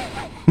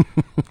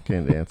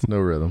 Can't dance. No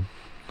rhythm.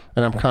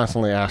 And I'm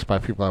constantly asked by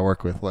people I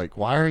work with, like,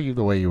 why are you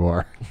the way you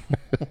are?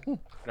 I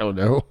don't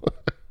know.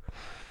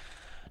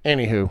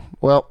 Anywho,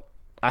 well,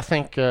 I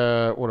think, what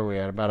are we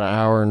at? About an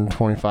hour and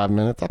 25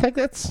 minutes. I think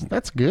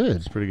that's good.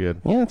 It's pretty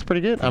good. Yeah, it's pretty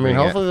good. I mean,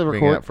 hopefully the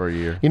record out for a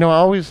year. I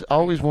always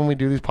when we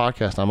do these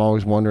podcasts, I'm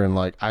always wondering,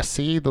 like, I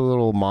see the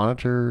little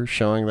monitor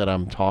showing that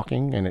I'm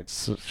talking and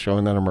it's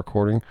showing that I'm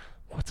recording.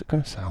 What's it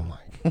going to sound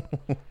like?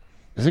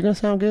 Is it going to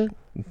sound good?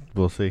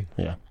 We'll see.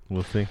 Yeah.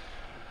 We'll see.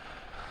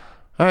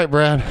 All right,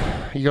 Brad,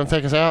 you going to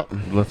take us out?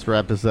 Let's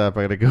wrap this up.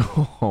 I got to go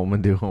home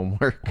and do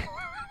homework.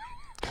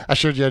 I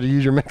showed you how to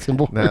use your mixing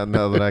board.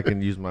 Now that I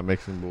can use my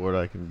mixing board,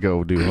 I can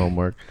go do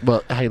homework.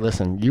 But hey,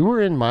 listen, you were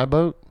in my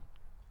boat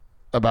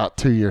about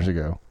 2 years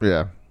ago.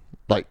 Yeah.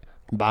 Like,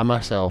 by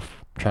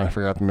myself, trying to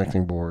figure out the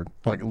mixing board.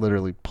 Like,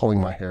 literally pulling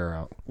my hair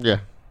out. Yeah.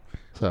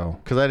 So.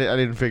 Because I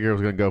didn't figure it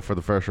was going to go for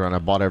the first round. I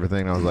bought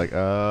everything, and I was like,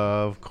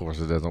 of course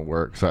it doesn't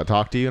work. So I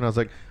talked to you, and I was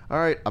like, all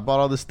right, I bought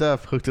all this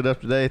stuff, hooked it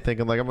up today,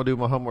 thinking, like, I'm going to do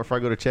my homework before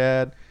I go to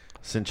Chad.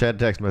 Send Chad a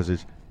text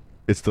message.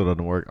 It still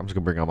doesn't work. I'm just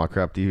going to bring all my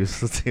crap to you.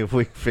 Let's see if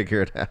we can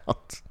figure it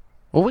out.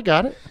 Well, we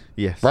got it.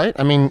 Yes. Right?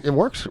 I mean, it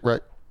works, right?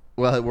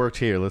 Well, it worked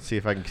here. Let's see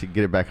if I can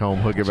get it back home,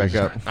 hook it back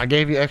up. I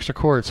gave you extra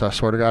cords, so I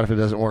swear to God, if it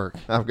doesn't work,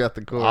 I've got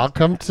the cords. I'll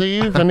come to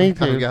you if I need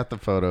to. I've got the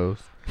photos.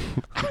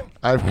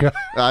 I've got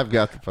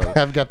the photos.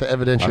 I've got the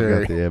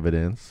evidentiary. I've got the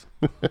evidence.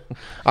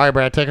 All right,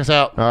 Brad, take us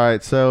out. All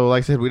right, so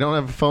like I said, we don't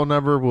have a phone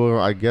number. Well,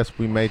 I guess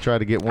we may try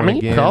to get one again.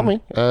 You can call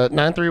me.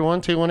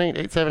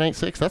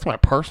 931-218-8786. That's my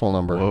personal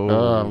number.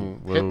 Whoa.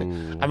 Hit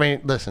me. I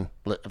mean, listen,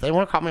 if they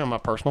want to call me on my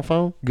personal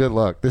phone, good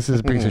luck. This is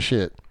a piece of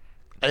shit.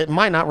 It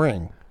might not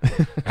ring.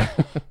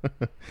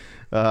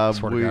 I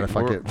swear to God, if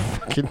I get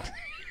fucking...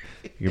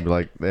 You could be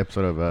like the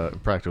episode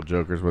of Practical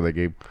Jokers where they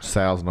gave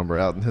Sal's number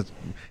out and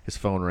his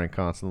phone rang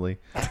constantly.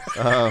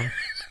 There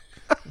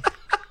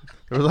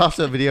was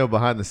also a video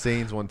behind the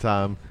scenes one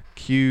time.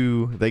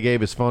 They gave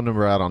his phone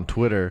number out on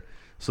Twitter,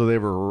 so they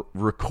were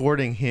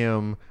recording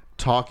him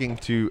talking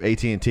to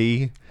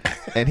AT&T,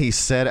 and he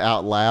said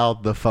out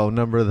loud the phone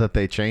number that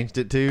they changed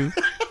it to.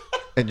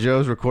 And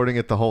Joe's recording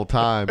it the whole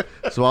time.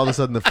 So all of a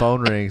sudden the phone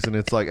rings and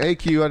it's like, "Hey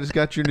Q, I just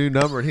got your new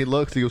number." And he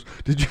looks, he goes,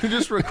 "Did you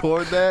just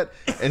record that?"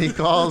 And he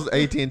calls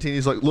AT&T and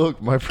he's like,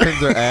 "Look, my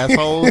friends are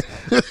assholes.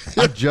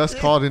 I just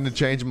called in to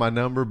change my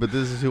number, but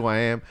this is who I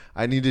am.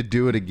 I need to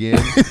do it again."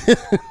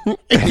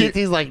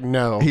 He's like,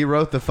 "No." He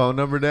wrote the phone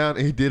number down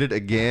and he did it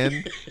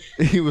again.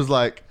 He was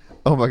like,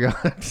 "Oh my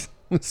God."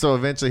 So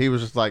eventually he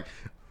was just like,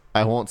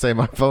 "I won't say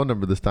my phone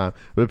number this time."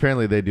 But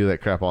apparently they do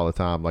that crap all the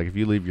time. Like if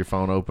you leave your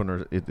phone open,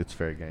 or it's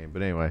fair game.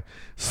 But anyway,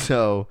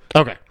 so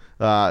Okay.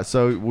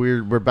 so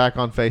we're back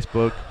on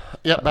Facebook.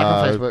 Yep, back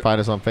on Facebook. Find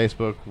us on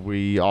Facebook.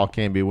 We all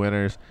can be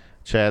winners.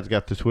 Chad's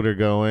got the Twitter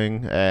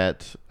going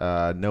at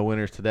No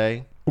Winners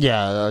Today.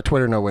 Yeah,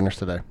 Twitter no winners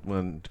today.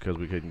 Because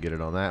we couldn't get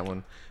it on that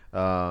one.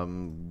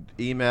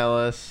 Email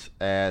us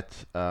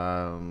at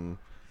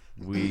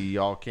we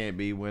all can't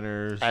be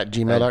winners At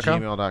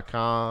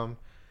gmail.com.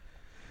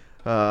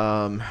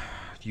 gmail.com.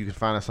 You can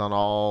find us on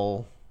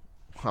all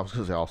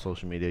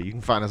social media. You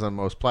can find us on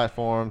most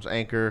platforms: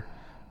 Anchor,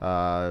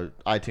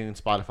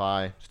 iTunes,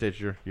 Spotify,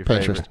 Stitcher, your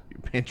Pinterest.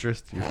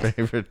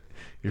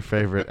 your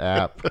favorite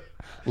app.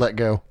 Let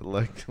go.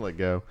 Let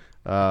go.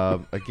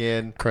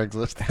 Again,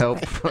 Craigslist. help.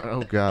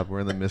 Oh God, we're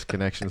in the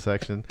misconnection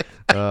section.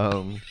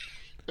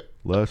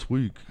 Last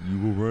week you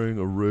were wearing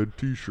a red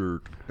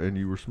T-shirt and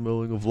you were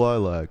smelling of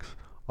lilacs.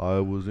 I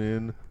was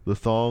in the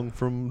thong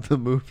from the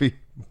movie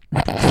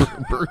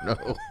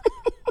Bruno.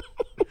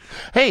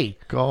 Hey,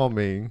 Call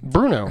me.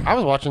 Bruno. I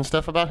was watching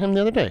stuff about him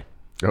the other day.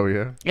 Oh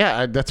yeah.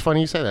 Yeah, that's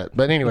funny you say that.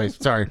 But anyways,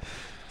 sorry.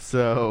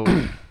 So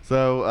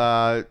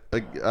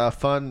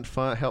fun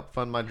help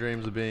fund my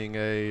dreams of being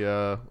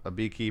a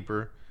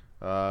beekeeper.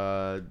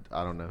 I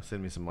don't know.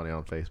 Send me some money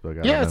on Facebook.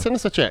 I don't know. Send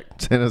us a check.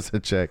 Send us a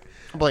check.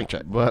 A blank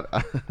check. But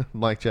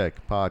Mike Check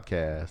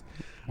podcast.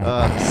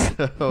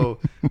 So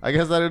I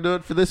guess that'll do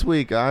it for this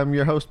week. I'm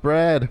your host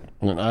Brad.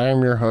 And I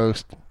am your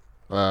host,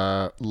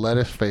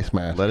 Lettuce Face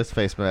Mask. Lettuce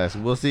Face Mask.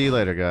 We'll see you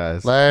later,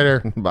 guys.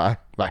 Later. Bye.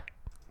 Bye.